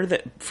care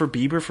that for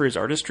Bieber for his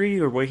artistry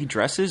or the way he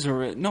dresses?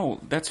 Or no,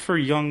 that's for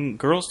young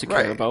girls to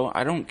care about.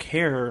 I don't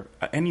care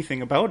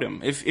anything about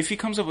him. If he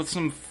comes up with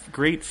some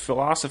great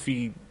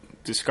philosophical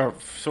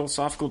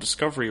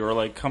discovery, or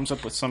like comes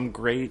up with some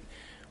great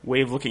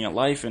way of looking at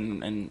life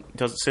and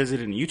says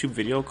it in a YouTube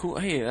video, cool.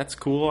 Hey, that's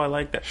cool. I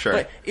like that. Sure.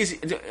 But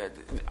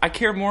I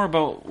care more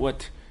about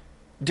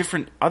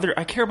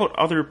I care about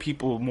other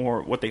people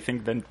more what they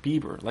think than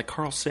Bieber, like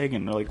Carl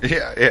Sagan, or like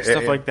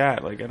stuff like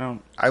that. Like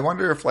I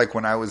wonder if like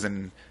when I was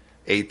in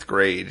 8th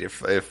grade,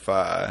 if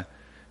I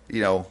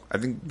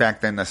think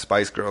back then the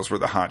Spice Girls were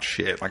the hot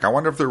shit. Like, I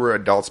wonder if there were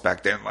adults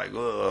back then like,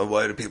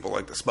 why do people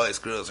like the Spice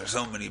Girls? There's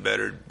so many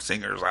better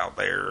singers out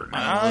there.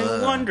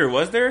 I wonder,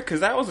 was there? Because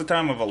that was a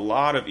time of a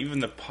lot of, even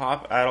the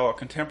pop adult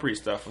contemporary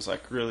stuff was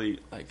like really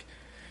like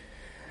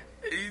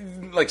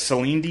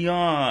Celine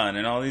Dion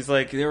and all these,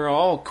 like, they were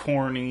all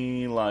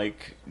corny,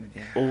 like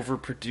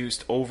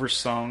overproduced,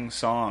 oversung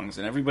songs,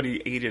 and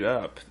everybody ate it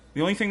up.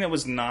 The only thing that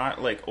was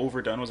not like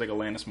overdone was like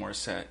Alanis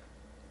Morissette.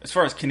 As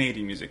far as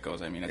Canadian music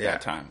goes, I mean, at that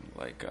time,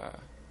 like,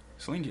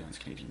 Celine Dion's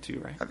Canadian too,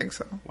 right? I think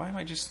so. Why am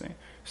I just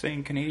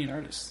saying Canadian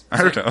artists?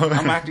 I don't know.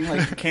 I'm acting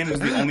like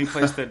Canada's the only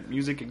place that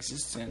music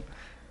exists in.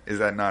 Is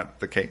that not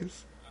the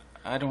case?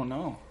 I don't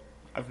know.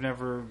 I've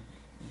never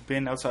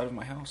been outside of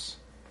my house.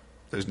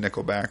 There's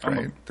Nickelback,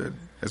 right?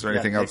 Is there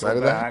anything outside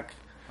of that?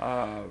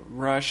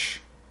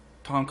 Rush,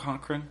 Tom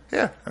Cochrane.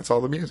 Yeah, that's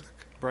all the music.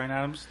 Bryan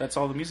Adams. That's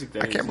all the music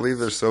there. I can't believe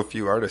there's so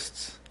few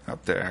artists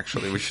out there,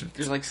 actually.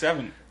 There's like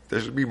 7. There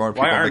should be more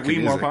people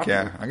making music.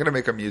 Yeah, I'm going to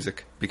make up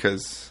music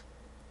because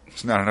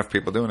there's not enough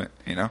people doing it,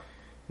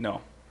 No.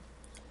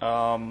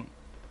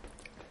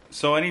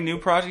 So any new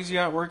projects you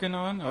got working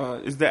on?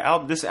 Is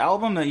this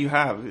album that you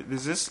have,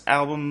 is this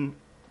album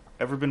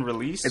ever been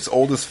released? It's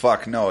old as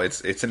fuck. No,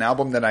 it's an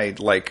album that I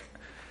like.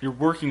 You're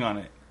working on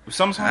it.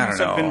 Some songs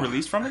have been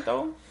released from it,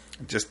 though?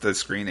 Just the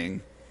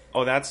screening.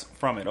 Oh, that's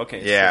from it.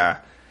 Okay. Yeah.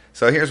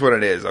 So here's what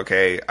it is,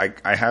 okay?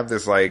 I have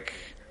this, like...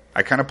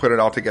 I kind of put it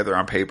all together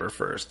on paper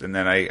first, and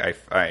then I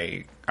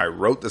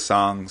wrote the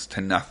songs to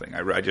nothing.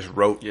 I just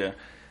wrote,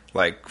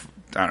 like,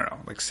 I don't know,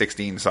 like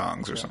 16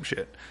 songs or some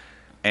shit.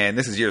 And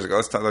this is years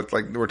ago.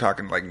 We're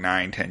talking like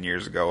 9-10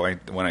 years ago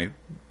when I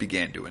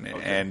began doing it.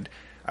 Okay. And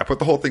I put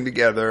the whole thing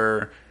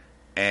together,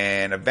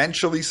 and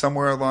eventually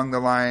somewhere along the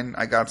line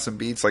I got some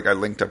beats. Like I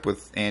linked up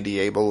with Andy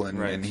Abel,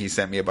 and he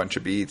sent me a bunch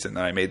of beats, and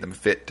then I made them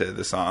fit to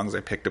the songs. I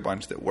picked a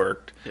bunch that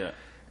worked. Yeah.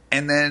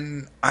 And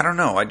then, I don't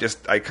know,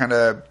 I kind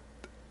of,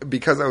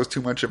 because I was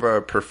too much of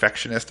a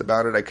perfectionist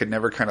about it, I could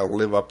never kind of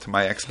live up to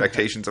my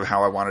expectations of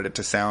how I wanted it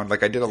to sound.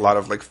 Like I did a lot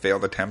of like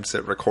failed attempts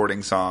at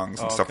recording songs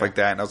and stuff like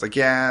that. And I was like,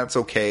 yeah, it's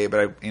okay,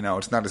 but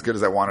it's not as good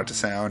as I want it to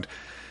sound.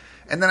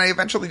 And then I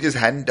eventually just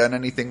hadn't done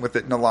anything with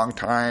it in a long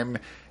time.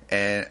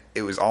 And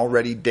it was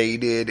already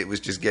dated. It was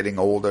just getting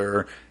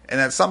older. And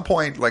at some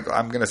point, like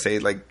I'm going to say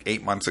like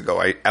 8 months ago,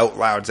 I out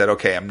loud said,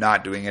 okay, I'm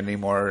not doing it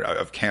anymore.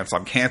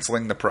 I'm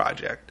canceling the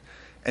project.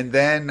 And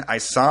then I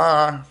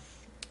saw...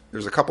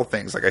 There's a couple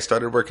things. Like I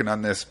started working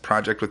on this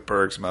project with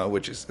Bergsma,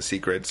 which is a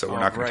secret, so we're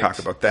not going to talk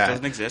about that. It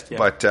doesn't exist yet.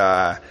 But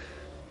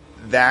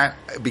that,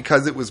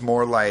 because it was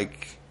more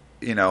like,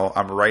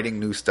 I'm writing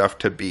new stuff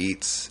to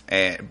beats,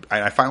 and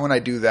I find when I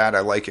do that, I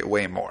like it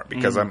way more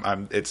because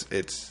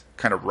it's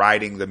kind of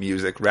riding the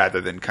music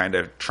rather than kind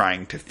of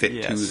trying to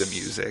fit to the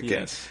music.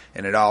 Yes.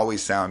 And it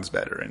always sounds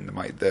better. And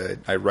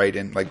I write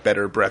in like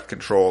better breath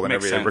control, and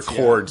everything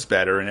records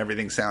better, and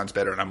everything sounds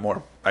better. And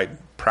I'm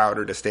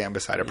prouder to stand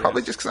beside it.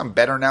 Probably just because I'm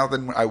better now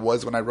than I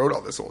was when I wrote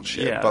all this old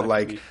shit. Yeah, but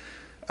like,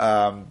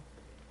 and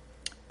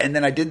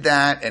then I did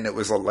that, and it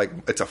was like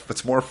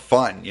it's more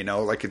fun,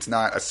 Like it's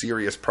not a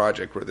serious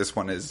project where this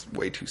one is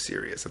way too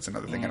serious. That's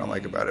another thing I don't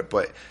like about it.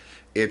 But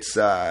it's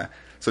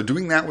so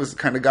doing that was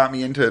kind of got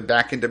me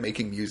back into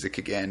making music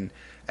again.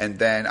 And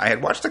then I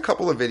had watched a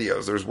couple of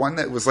videos. There was one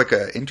that was like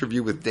an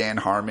interview with Dan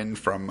Harmon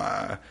from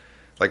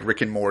like Rick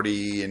and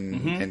Morty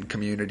and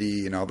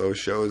Community and all those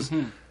shows.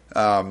 And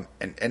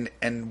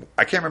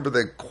I can't remember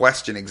the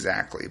question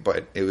exactly,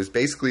 but it was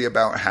basically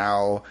about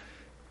how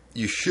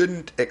you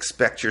shouldn't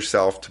expect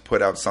yourself to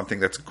put out something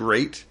that's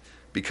great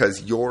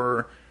because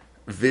your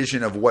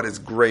vision of what is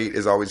great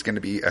is always going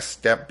to be a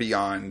step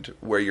beyond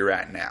where you're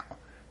at now.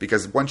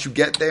 Because once you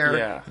get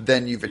there,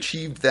 then you've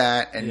achieved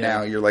that, and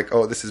now you're like,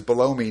 oh, this is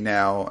below me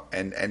now,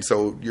 and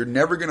so you're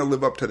never going to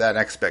live up to that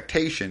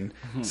expectation.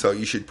 So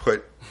you should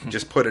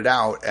just put it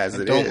out as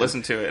it is. Don't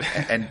listen to it,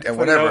 and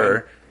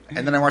whatever.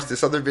 And then I watched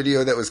this other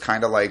video that was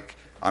kind of like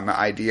on the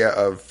idea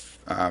of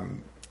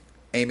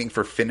aiming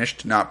for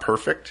finished, not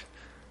perfect.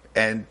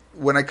 And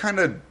when I kind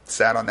of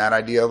sat on that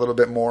idea a little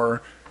bit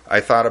more, I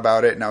thought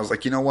about it, and I was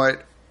like, you know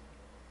what?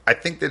 I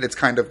think that it's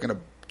kind of going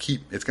to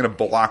it's going to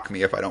block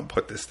me if I don't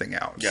put this thing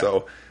out. Yeah.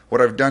 So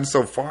what I've done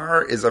so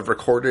far is I've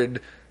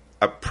recorded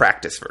a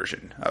practice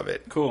version of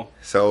it. Cool.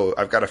 So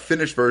I've got a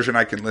finished version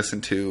I can listen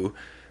to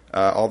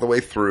all the way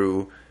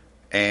through.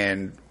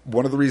 And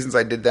one of the reasons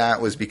I did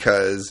that was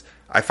because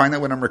I find that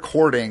when I'm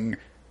recording,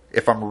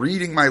 if I'm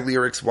reading my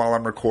lyrics while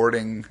I'm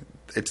recording,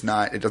 it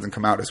doesn't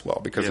come out as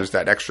well because there's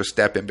that extra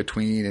step in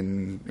between,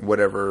 and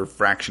whatever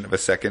fraction of a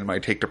second it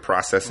might take to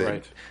process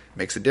it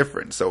makes a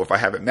difference. So if I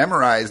have it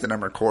memorized and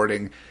I'm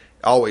recording,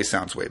 always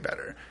sounds way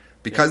better.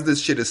 Because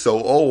this shit is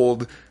so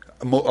old,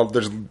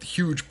 there's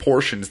huge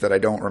portions that I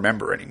don't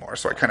remember anymore.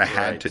 So I kind of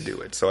had to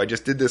do it. So I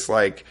just did this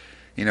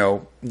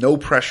no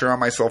pressure on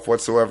myself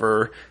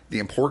whatsoever. The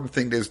important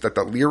thing is that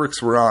the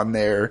lyrics were on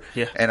there.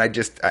 Yeah. And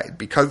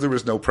because there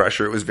was no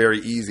pressure, it was very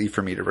easy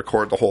for me to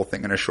record the whole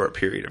thing in a short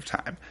period of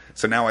time.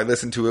 So now I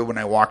listen to it when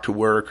I walk to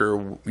work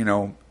or,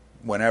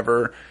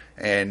 whenever.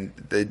 And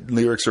the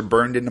lyrics are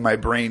burned into my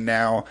brain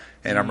now,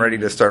 and I'm ready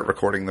to start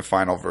recording the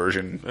final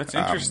version. That's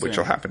interesting. Which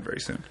will happen very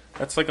soon.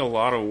 That's like a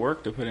lot of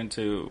work to put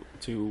into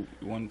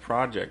one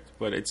project,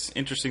 but it's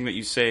interesting that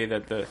you say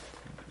that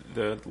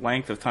the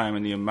length of time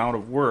and the amount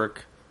of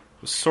work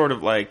was sort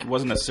of like, it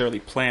wasn't necessarily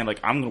planned,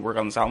 like I'm going to work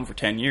on this album for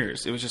 10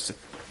 years. It was just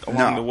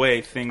along the way,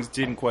 things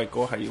didn't quite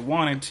go how you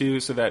wanted to,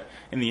 so that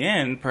in the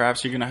end,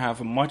 perhaps you're going to have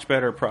a much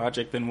better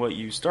project than what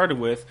you started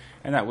with,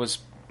 and that was...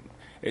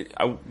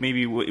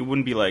 maybe it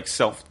wouldn't be like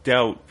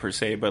self-doubt per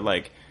se, but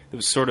like it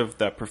was sort of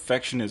that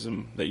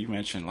perfectionism that you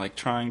mentioned, like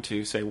trying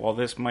to say, well,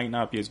 this might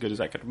not be as good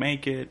as I could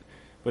make it.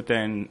 But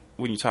then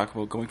when you talk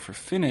about going for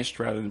finished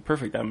rather than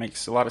perfect, that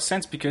makes a lot of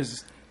sense,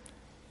 because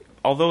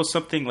although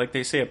something, like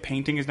they say, a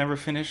painting is never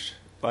finished,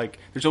 like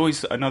there's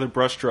always another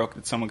brushstroke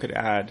that someone could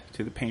add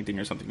to the painting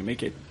or something to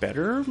make it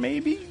better,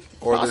 maybe,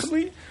 or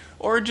possibly,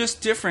 or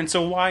just different.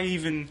 So why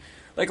even,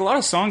 like a lot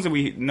of songs that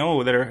we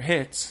know that are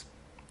hits,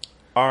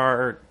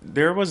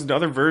 there was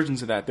other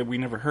versions of that we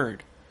never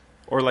heard,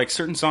 or like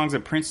certain songs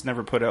that Prince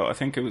never put out. I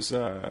think it was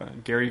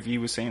Gary Vee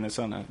was saying this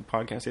on a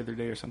podcast the other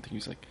day or something. He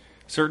was like,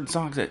 certain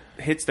songs that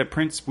hits that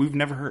Prince we've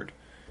never heard.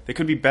 They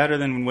could be better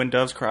than When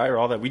Doves Cry or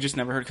all that. We just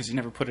never heard because he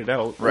never put it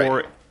out,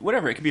 or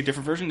whatever. It could be a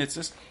different version. It's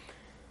just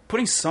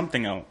putting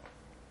something out.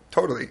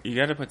 Totally, you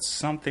got to put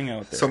something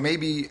out there. So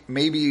maybe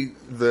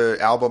the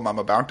album I'm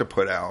about to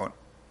put out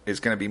is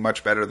going to be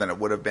much better than it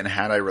would have been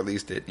had I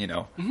released it,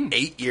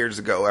 8 years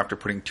ago after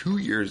putting 2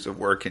 years of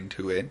work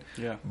into it.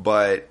 Yeah.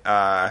 But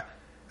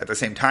at the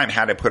same time,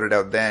 had I put it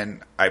out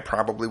then, I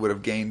probably would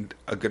have gained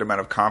a good amount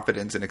of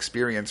confidence and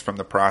experience from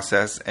the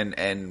process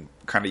and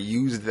kind of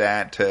used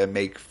that to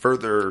make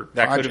further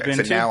That could have projects. been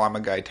And too. now I'm a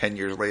guy 10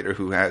 years later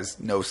who has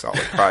no solid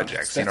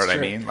projects. You know what That's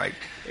I true. mean? Like,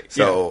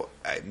 so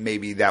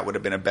maybe that would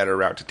have been a better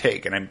route to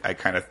take. And I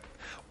kind of,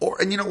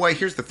 and you know what?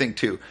 Here's the thing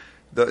too.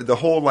 The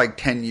whole like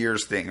 10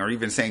 years thing, or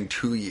even saying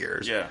 2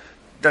 years. Yeah.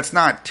 That's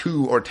not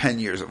 2 or 10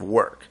 years of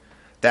work.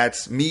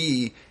 That's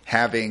me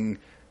having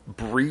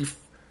brief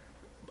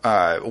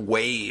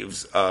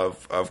waves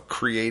of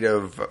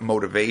creative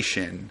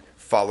motivation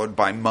followed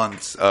by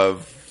months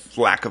of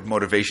lack of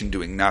motivation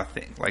doing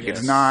nothing. Like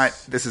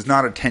Yes. this is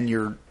not a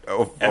 10-year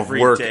of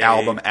work Everyday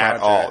album at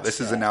all. projects,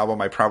 This is an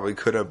album I probably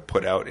could have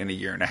put out in a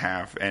year and a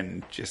half,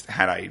 and just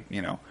had I,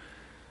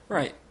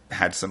 Right.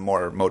 had some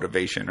more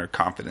motivation or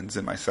confidence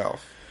in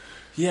myself.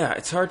 Yeah,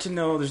 it's hard to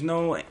know. There's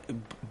no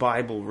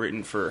Bible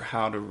written for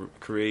how to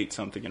create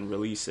something and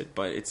release it,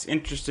 but it's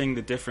interesting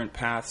the different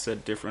paths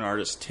that different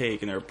artists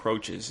take and their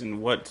approaches,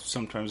 and what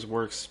sometimes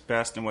works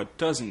best and what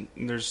doesn't.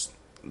 And there's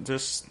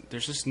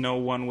just no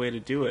one way to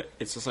do it.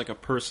 It's just like a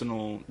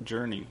personal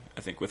journey,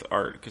 I think, with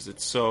art, because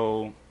it's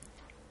so,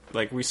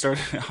 like, we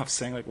started off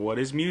saying, like, what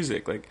is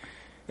music? Like,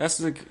 that's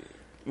like,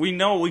 we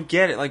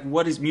get it. Like,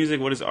 what is music?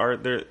 What is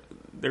art?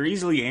 They're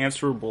easily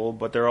answerable,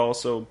 but they're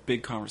also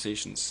big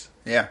conversations.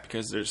 Yeah.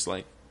 Because there's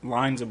like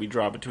lines that we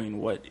draw between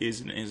what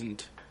is and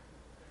isn't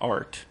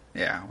art.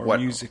 Yeah. Or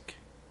music.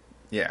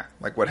 Yeah.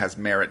 Like what has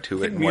merit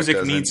to it and Music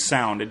what doesn't. needs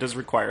sound. It does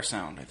require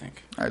sound, I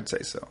think. I'd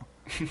say so.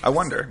 I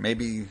wonder.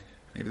 Maybe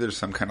there's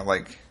some kind of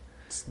like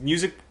It's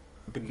music,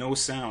 but no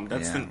sound.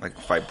 That's like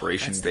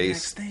vibration that's the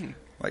based next thing.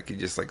 Like you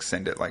just like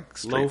send it like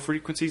straight, Low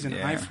frequencies and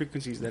Yeah. high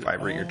frequencies that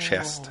Vibrate your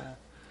chest.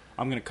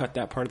 I'm going to cut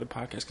that part of the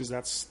podcast because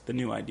that's the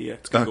new idea.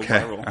 It's going to Okay.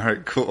 go viral. All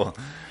right. Cool.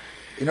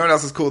 You know what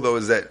else is cool though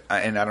is that,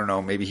 and I don't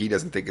know, maybe he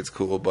doesn't think it's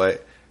cool,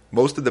 but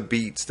most of the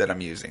beats that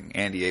I'm using,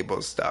 Andy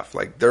Abel's stuff,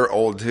 like they're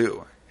old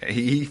too.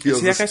 He feels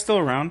Is that guy still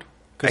around?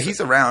 he's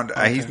around.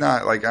 Okay. He's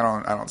not like I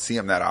don't see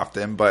him that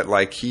often, but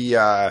like he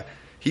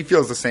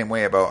feels the same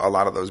way about a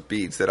lot of those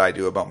beats that I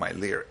do about my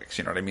lyrics.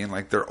 You know what I mean?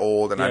 Like they're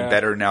old and Yeah. I'm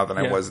better now than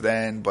I Yeah. was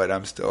then, but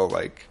I'm still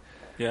like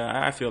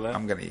Yeah, I feel that.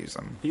 I'm gonna use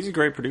them. He's a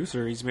great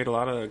producer. He's made a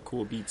lot of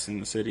cool beats in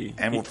the city.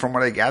 And from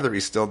what I gather,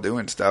 he's still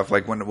doing stuff.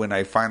 Like when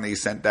I finally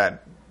sent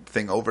that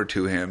thing over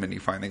to him and he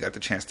finally got the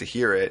chance to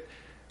hear it,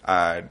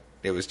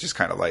 it was just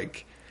kind of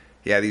like,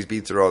 yeah, these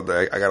beats are old.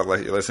 I got to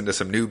let you listen to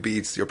some new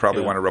beats. You'll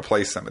probably Yeah. want to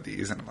replace some of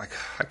these. And I'm like,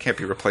 I can't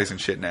be replacing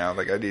shit now.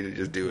 Like I need to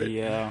just do it.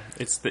 Yeah,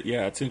 it's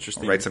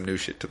interesting. I'll write some new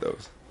shit to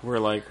those. We're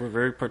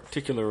very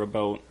particular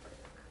about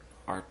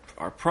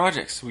our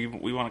projects. We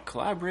want to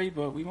collaborate,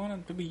 but we want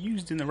it to be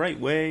used in the right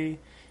way.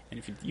 And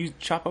if you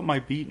chop up my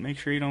beat, make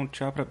sure you don't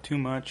chop it up too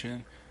much.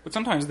 But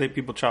sometimes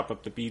people chop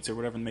up the beats or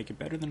whatever and make it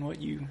better than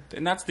what you.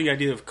 And that's the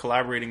idea of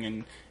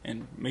collaborating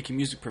and making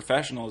music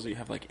professional. Is that you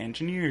have like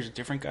engineers,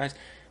 different guys.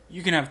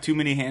 You can have too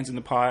many hands in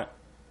the pot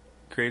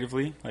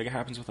creatively, like it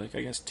happens with like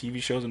I guess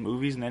TV shows and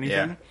movies and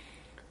anything. Yeah.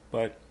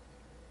 But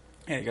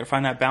yeah, you got to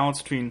find that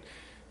balance between.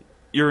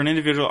 You're an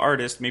individual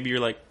artist. Maybe you're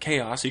like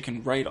Chaos. So you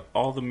can write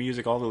all the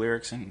music, all the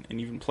lyrics, and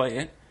even play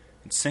it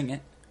and sing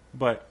it.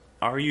 But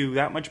are you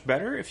that much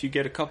better if you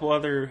get a couple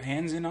other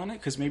hands in on it?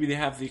 Because maybe they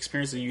have the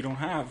experience that you don't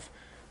have,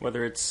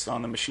 whether it's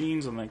on the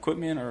machines, on the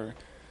equipment, or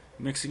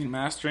mixing and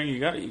mastering.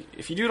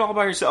 If you do it all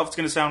by yourself, it's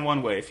going to sound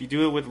one way. If you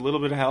do it with a little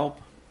bit of help,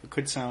 it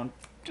could sound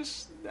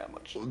just that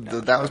much.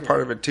 That was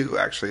part of it too,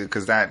 actually,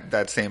 because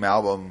that same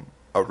album.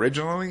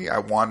 Originally, I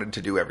wanted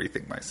to do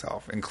everything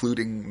myself,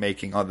 including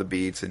making all the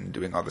beats and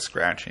doing all the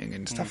scratching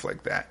and stuff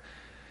like that.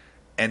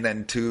 And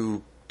then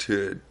to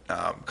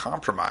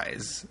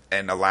compromise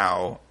and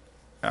allow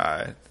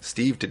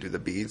Steve to do the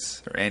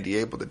beats or Andy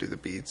Abel to do the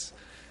beats,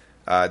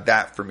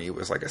 that for me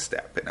was like a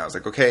step. And I was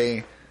like,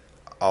 okay,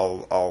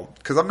 I'll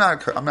because I'm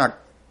not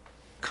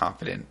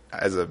confident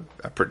as a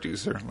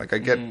producer. Like I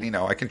get,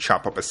 I can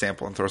chop up a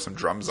sample and throw some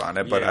drums on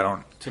it, but I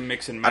don't to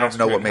mix and I don't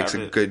know master what and makes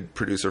have a it. good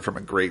producer from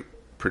a great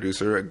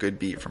producer, a good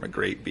beat from a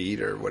great beat,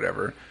 or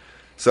whatever.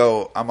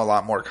 So I'm a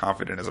lot more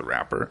confident as a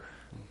rapper,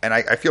 and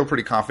I feel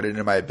pretty confident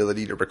in my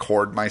ability to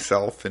record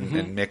myself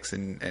and mix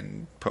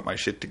and put my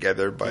shit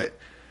together. But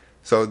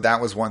so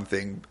that was one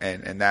thing,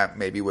 and that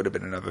maybe would have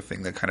been another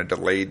thing that kind of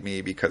delayed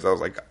me because I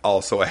was like,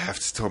 also I have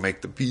to still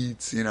make the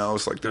beats, So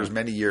like there's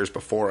many years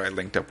before I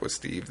linked up with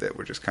Steve that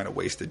were just kind of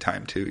wasted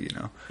time too,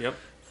 Yep.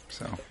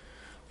 So.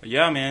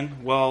 Yeah,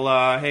 man.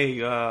 Well, hey,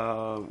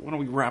 why don't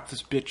we wrap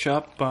this bitch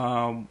up?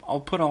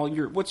 I'll put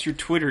what's your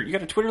Twitter? You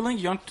got a Twitter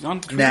link? You on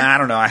Twitter? Nah, I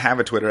don't know. I have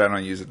a Twitter. I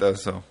don't use it though.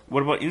 So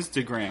What about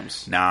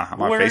Instagrams? Nah,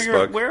 I'm on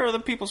Facebook. Where are the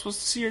people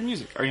supposed to see your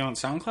music? Are you on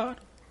SoundCloud?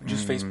 Or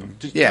just Facebook?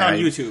 Just yeah, on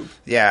YouTube.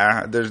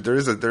 Yeah, there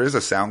is a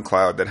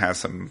SoundCloud that has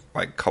some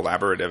like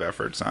collaborative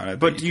efforts on it.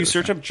 But do you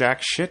search up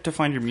Jack Shit to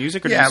find your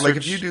music? Or Yeah, do you like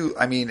search... if you do,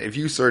 if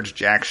you search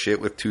Jack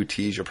Shit with 2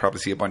 T's, you'll probably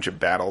see a bunch of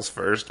battles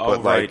first. Oh,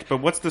 but right. like, But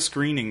what's the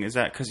screening? Is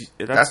that because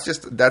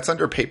that's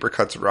under Paper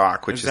Cuts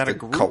Rock, which Is is that the a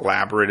group?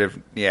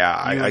 collaborative.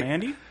 Yeah, you and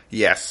Andy?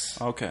 Yes.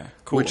 Okay,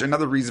 cool. Which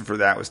another reason for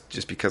that was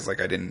just because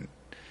like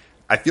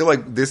I I feel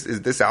like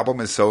this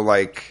album is so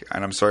like,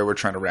 and I'm sorry we're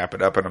trying to wrap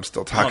it up, and I'm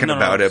still talking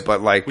about it,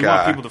 but like we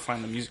want people to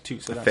find the music too.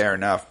 So that's fair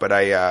enough. But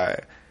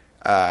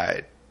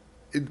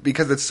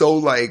because it's so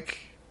like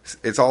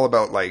it's all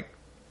about like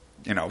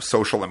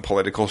social and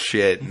political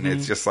shit, and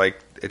it's just like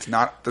there's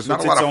not a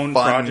lot of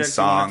fun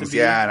songs,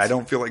 and I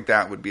don't feel like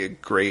that would be a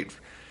great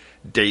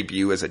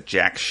debut as a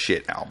jack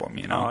shit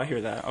album. Oh, I hear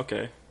that.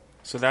 Okay.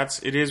 So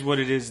it is what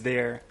it is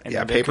there. And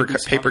yeah, Paper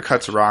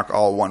Cuts Rock,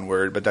 all one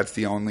word, but that's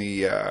the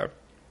only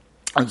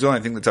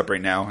thing that's up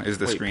right now is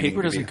the screening.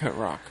 Paper doesn't cut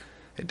rock.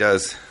 It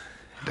does.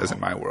 It does in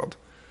my world.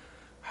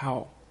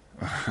 How?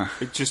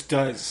 It just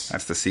does.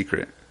 That's the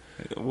secret.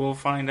 We'll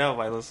find out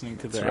by listening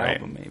to the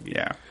album, maybe.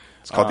 Yeah.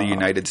 It's called the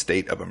United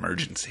State of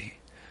Emergency.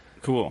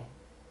 Cool.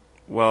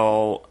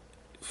 Well,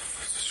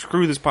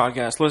 screw this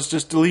podcast. Let's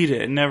just delete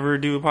it and never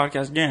do a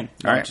podcast again.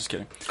 No, all right. I'm just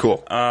kidding.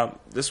 Cool.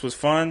 This was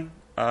fun.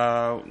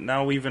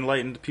 Now we've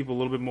enlightened people a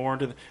little bit more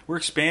into we're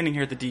expanding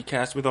here at the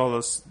DCast with all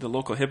the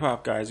local hip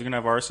hop guys. We're gonna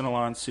have Arsenal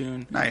on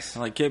soon. Nice.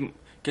 And, like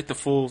get the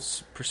full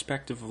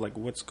perspective of like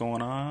what's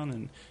going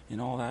on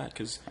and all that.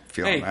 Because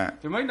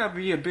there might not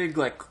be a big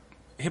like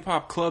hip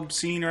hop club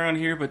scene around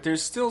here, but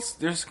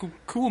there's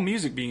cool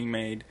music being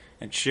made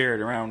and shared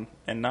around,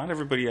 and not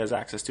everybody has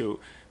access to it.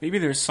 Maybe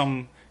there's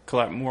some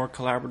more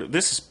collaborative.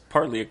 This is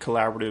partly a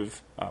collaborative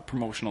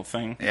promotional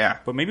thing. Yeah.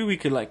 But maybe we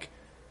could like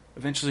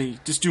eventually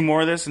just do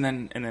more of this and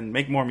then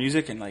make more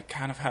music and like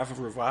kind of have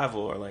a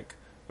revival or like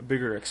a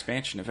bigger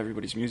expansion of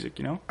everybody's music,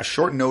 A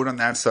short note on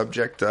that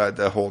subject,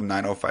 the whole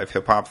 905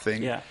 hip hop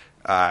thing. Yeah.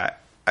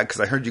 Because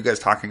I heard you guys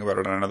talking about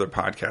it on another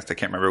podcast. I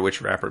can't remember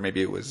which rapper.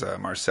 Maybe it was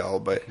Marcel,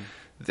 but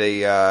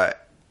the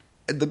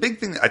big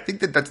thing, I think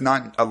that's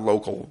not a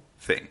local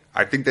thing.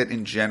 I think that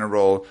in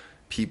general,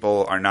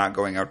 people are not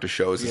going out to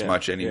shows as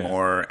much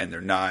anymore, and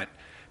they're not.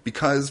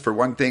 Because, for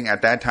one thing,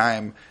 at that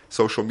time,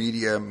 social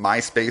media,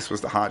 MySpace was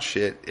the hot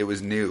shit. It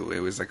was new. It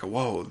was like,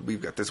 whoa,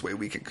 we've got this way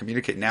we can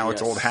communicate. Now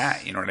it's old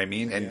hat, you know what I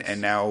mean?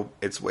 And now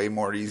it's way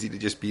more easy to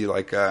just be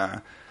like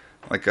a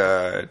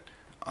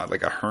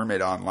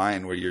hermit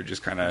online where you're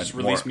just kind of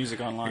release music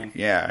online.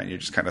 Yeah, and you're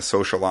just kind of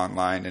social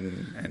online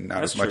and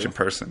not as much in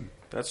person.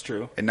 That's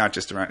true. And not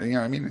just around, you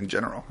know what I mean? In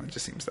general, it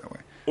just seems that way.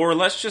 Or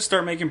let's just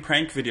start making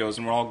prank videos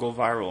and we'll all go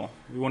viral.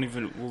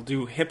 We'll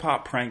do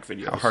hip-hop prank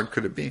videos. How hard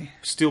could it be?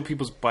 Steal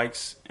people's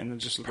bikes and then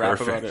just rap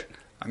about it.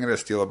 I'm going to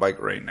steal a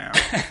bike right now.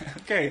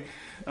 Okay.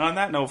 On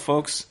that note,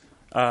 folks,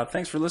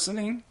 thanks for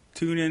listening.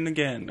 Tune in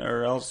again,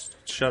 or else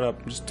shut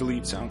up. Just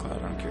delete SoundCloud.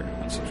 I don't care.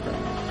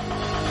 Unsubscribe.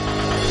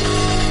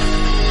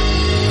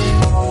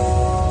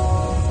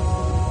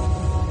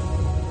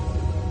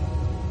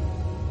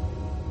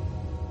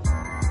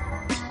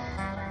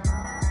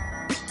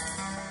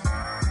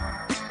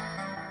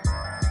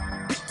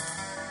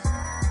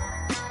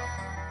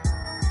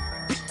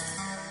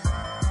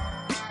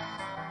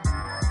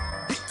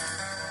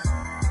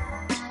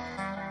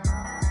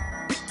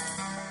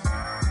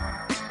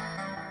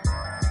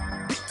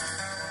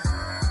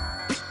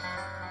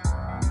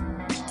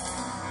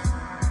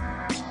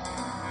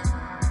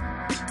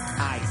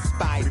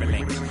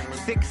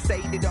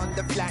 Fixated on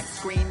the flat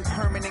screen,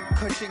 permanent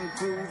cushion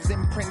grooves,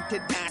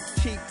 imprinted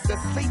ass cheeks,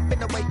 asleep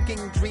in a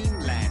waking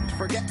dreamland.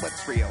 Forget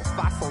what's real.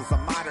 Fossils of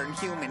modern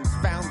humans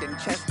found in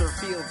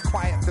Chesterfields.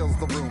 Quiet fills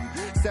the room,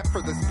 except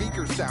for the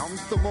speaker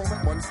sounds. The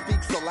moment one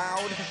speaks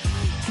aloud,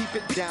 keep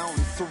it down.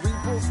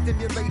 Cerebral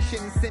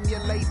stimulation,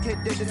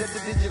 simulated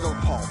digital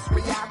pulse.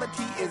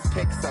 Reality is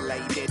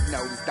pixelated.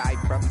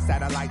 Nosedive from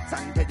satellites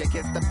until you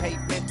kiss the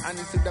pavement.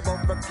 Unsuitable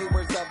for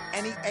viewers of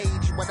any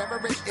age, whatever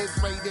it is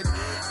rated.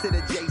 Sit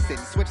adjacent,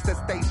 switch the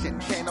station.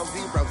 Channel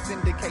 0,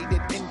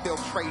 syndicated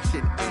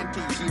infiltration.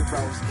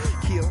 Anti-heroes,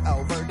 kill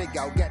El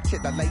Vertigo, get you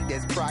the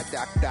latest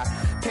product.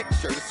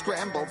 Pictures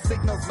scrambled,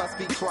 signals must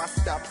be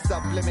crossed up.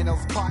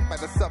 Subliminals caught by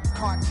the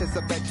subconscious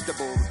of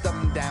vegetables.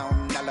 Dumbed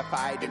down,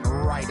 nullified, and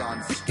right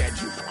on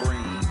schedule.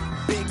 Screen.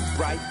 Big,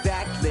 bright,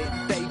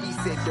 backlit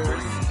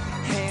babysitters.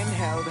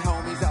 Handheld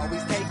homies,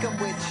 always take them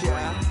with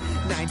ya.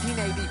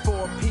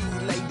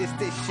 1984p,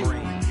 latest issue.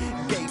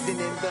 Gazing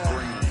in the,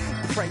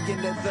 praying to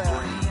the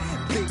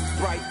big,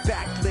 bright,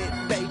 backlit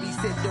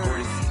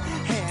babysitters.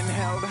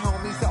 Handheld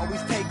homies,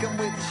 always take them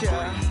with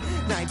ya.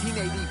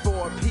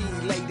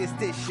 1984p,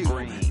 latest issue.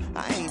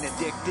 I ain't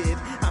addicted,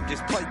 I'm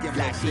just playing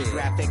flashy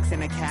graphics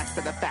and a cast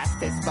of the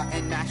fastest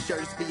button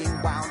mashers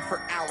being wound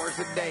for hours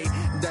a day.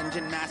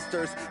 Dungeon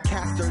masters,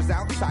 casters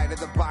outside of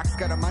the box,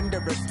 got them under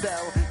a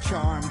spell.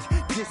 Charmed,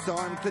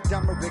 disarmed, the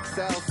dumber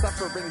excel,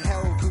 suffering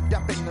hell, cooped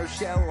up in their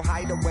shell.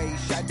 Hideaway,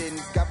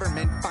 shut-ins,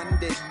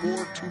 government-funded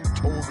war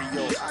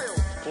tutorial.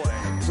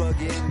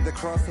 Plug in the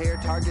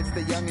crosshair targets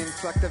the youngins,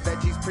 pluck the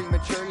veggies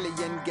prematurely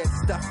and get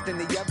stuffed in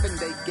the oven.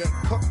 They get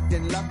cooked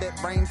and love it,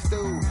 brain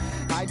stew.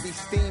 Ivy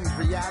steams,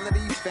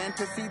 reality,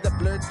 fantasy, the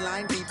blurred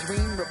line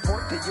between.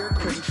 Report to your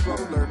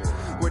controller.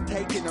 We're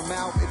taking them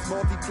out. It's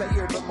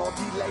multiplayer but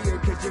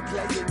multi-layered, cause you're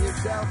playing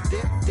yourself.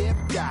 Dip, dip,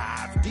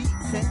 dive,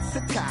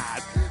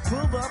 desensitized.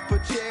 Pull up a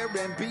chair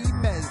and be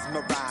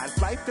mesmerized.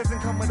 Life Life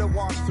doesn't come with a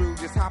walkthrough.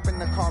 Just hop in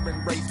the car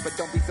and race, but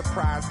don't be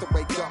surprised to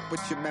wake up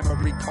with your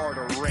memory card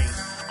erased.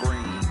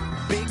 Scream.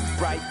 Big,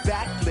 bright,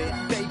 backlit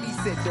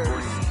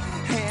babysitters.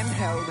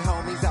 Handheld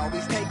homies,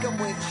 always take them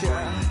with ya.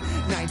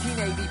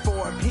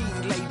 1984 P,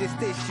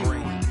 latest issue.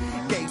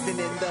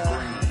 Gazing in the,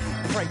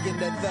 praying to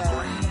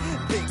the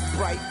big,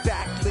 bright,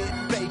 backlit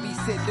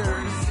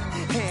babysitters.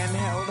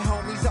 Handheld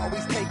homies,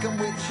 always take them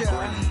with ya.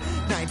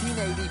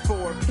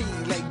 1984 P,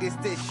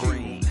 latest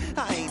issue.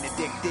 I ain't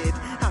addicted,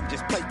 I'm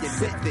just playing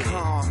with it.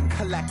 Calm,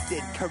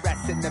 collected,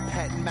 caressing the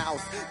pet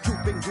mouse.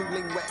 Drooping,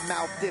 drooling, wet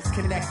mouth,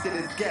 disconnected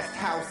as guest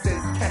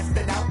houses.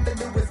 Testing out the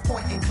newest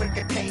point and click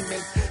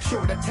attainments.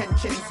 Short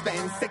attention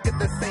span, sick of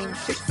the same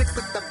shit, sick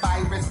with the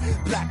virus.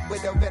 Black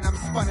widow venom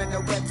spun in a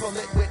red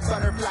bullet with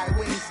butterfly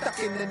wings stuck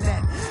in the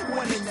net.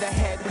 One in the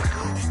head.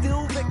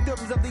 Still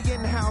victims of the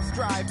in-house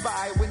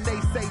drive-by. When they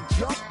say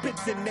jump,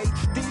 it's in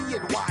HD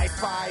and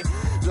Wi-Fi.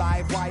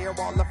 Live wire,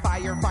 wall of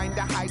fire, find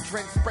a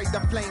hydrant, spray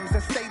the flames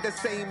that stay the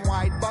same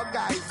wide. Bug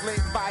eyes lit,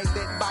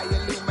 violet by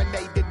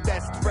illuminated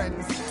best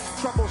friends.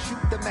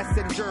 Troubleshoot the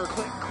messenger,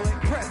 click, click,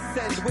 press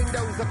send.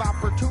 Windows of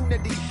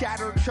opportunity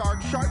shattered,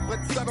 charge sharp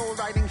with subtle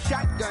writing.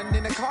 Shotgun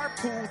in a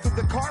carpool through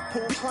the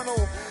carpool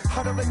tunnel.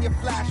 Huddling your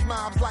flash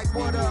mobs like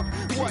what up,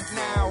 what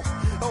now?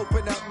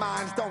 Open up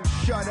minds, don't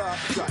shut up,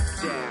 shut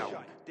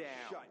down.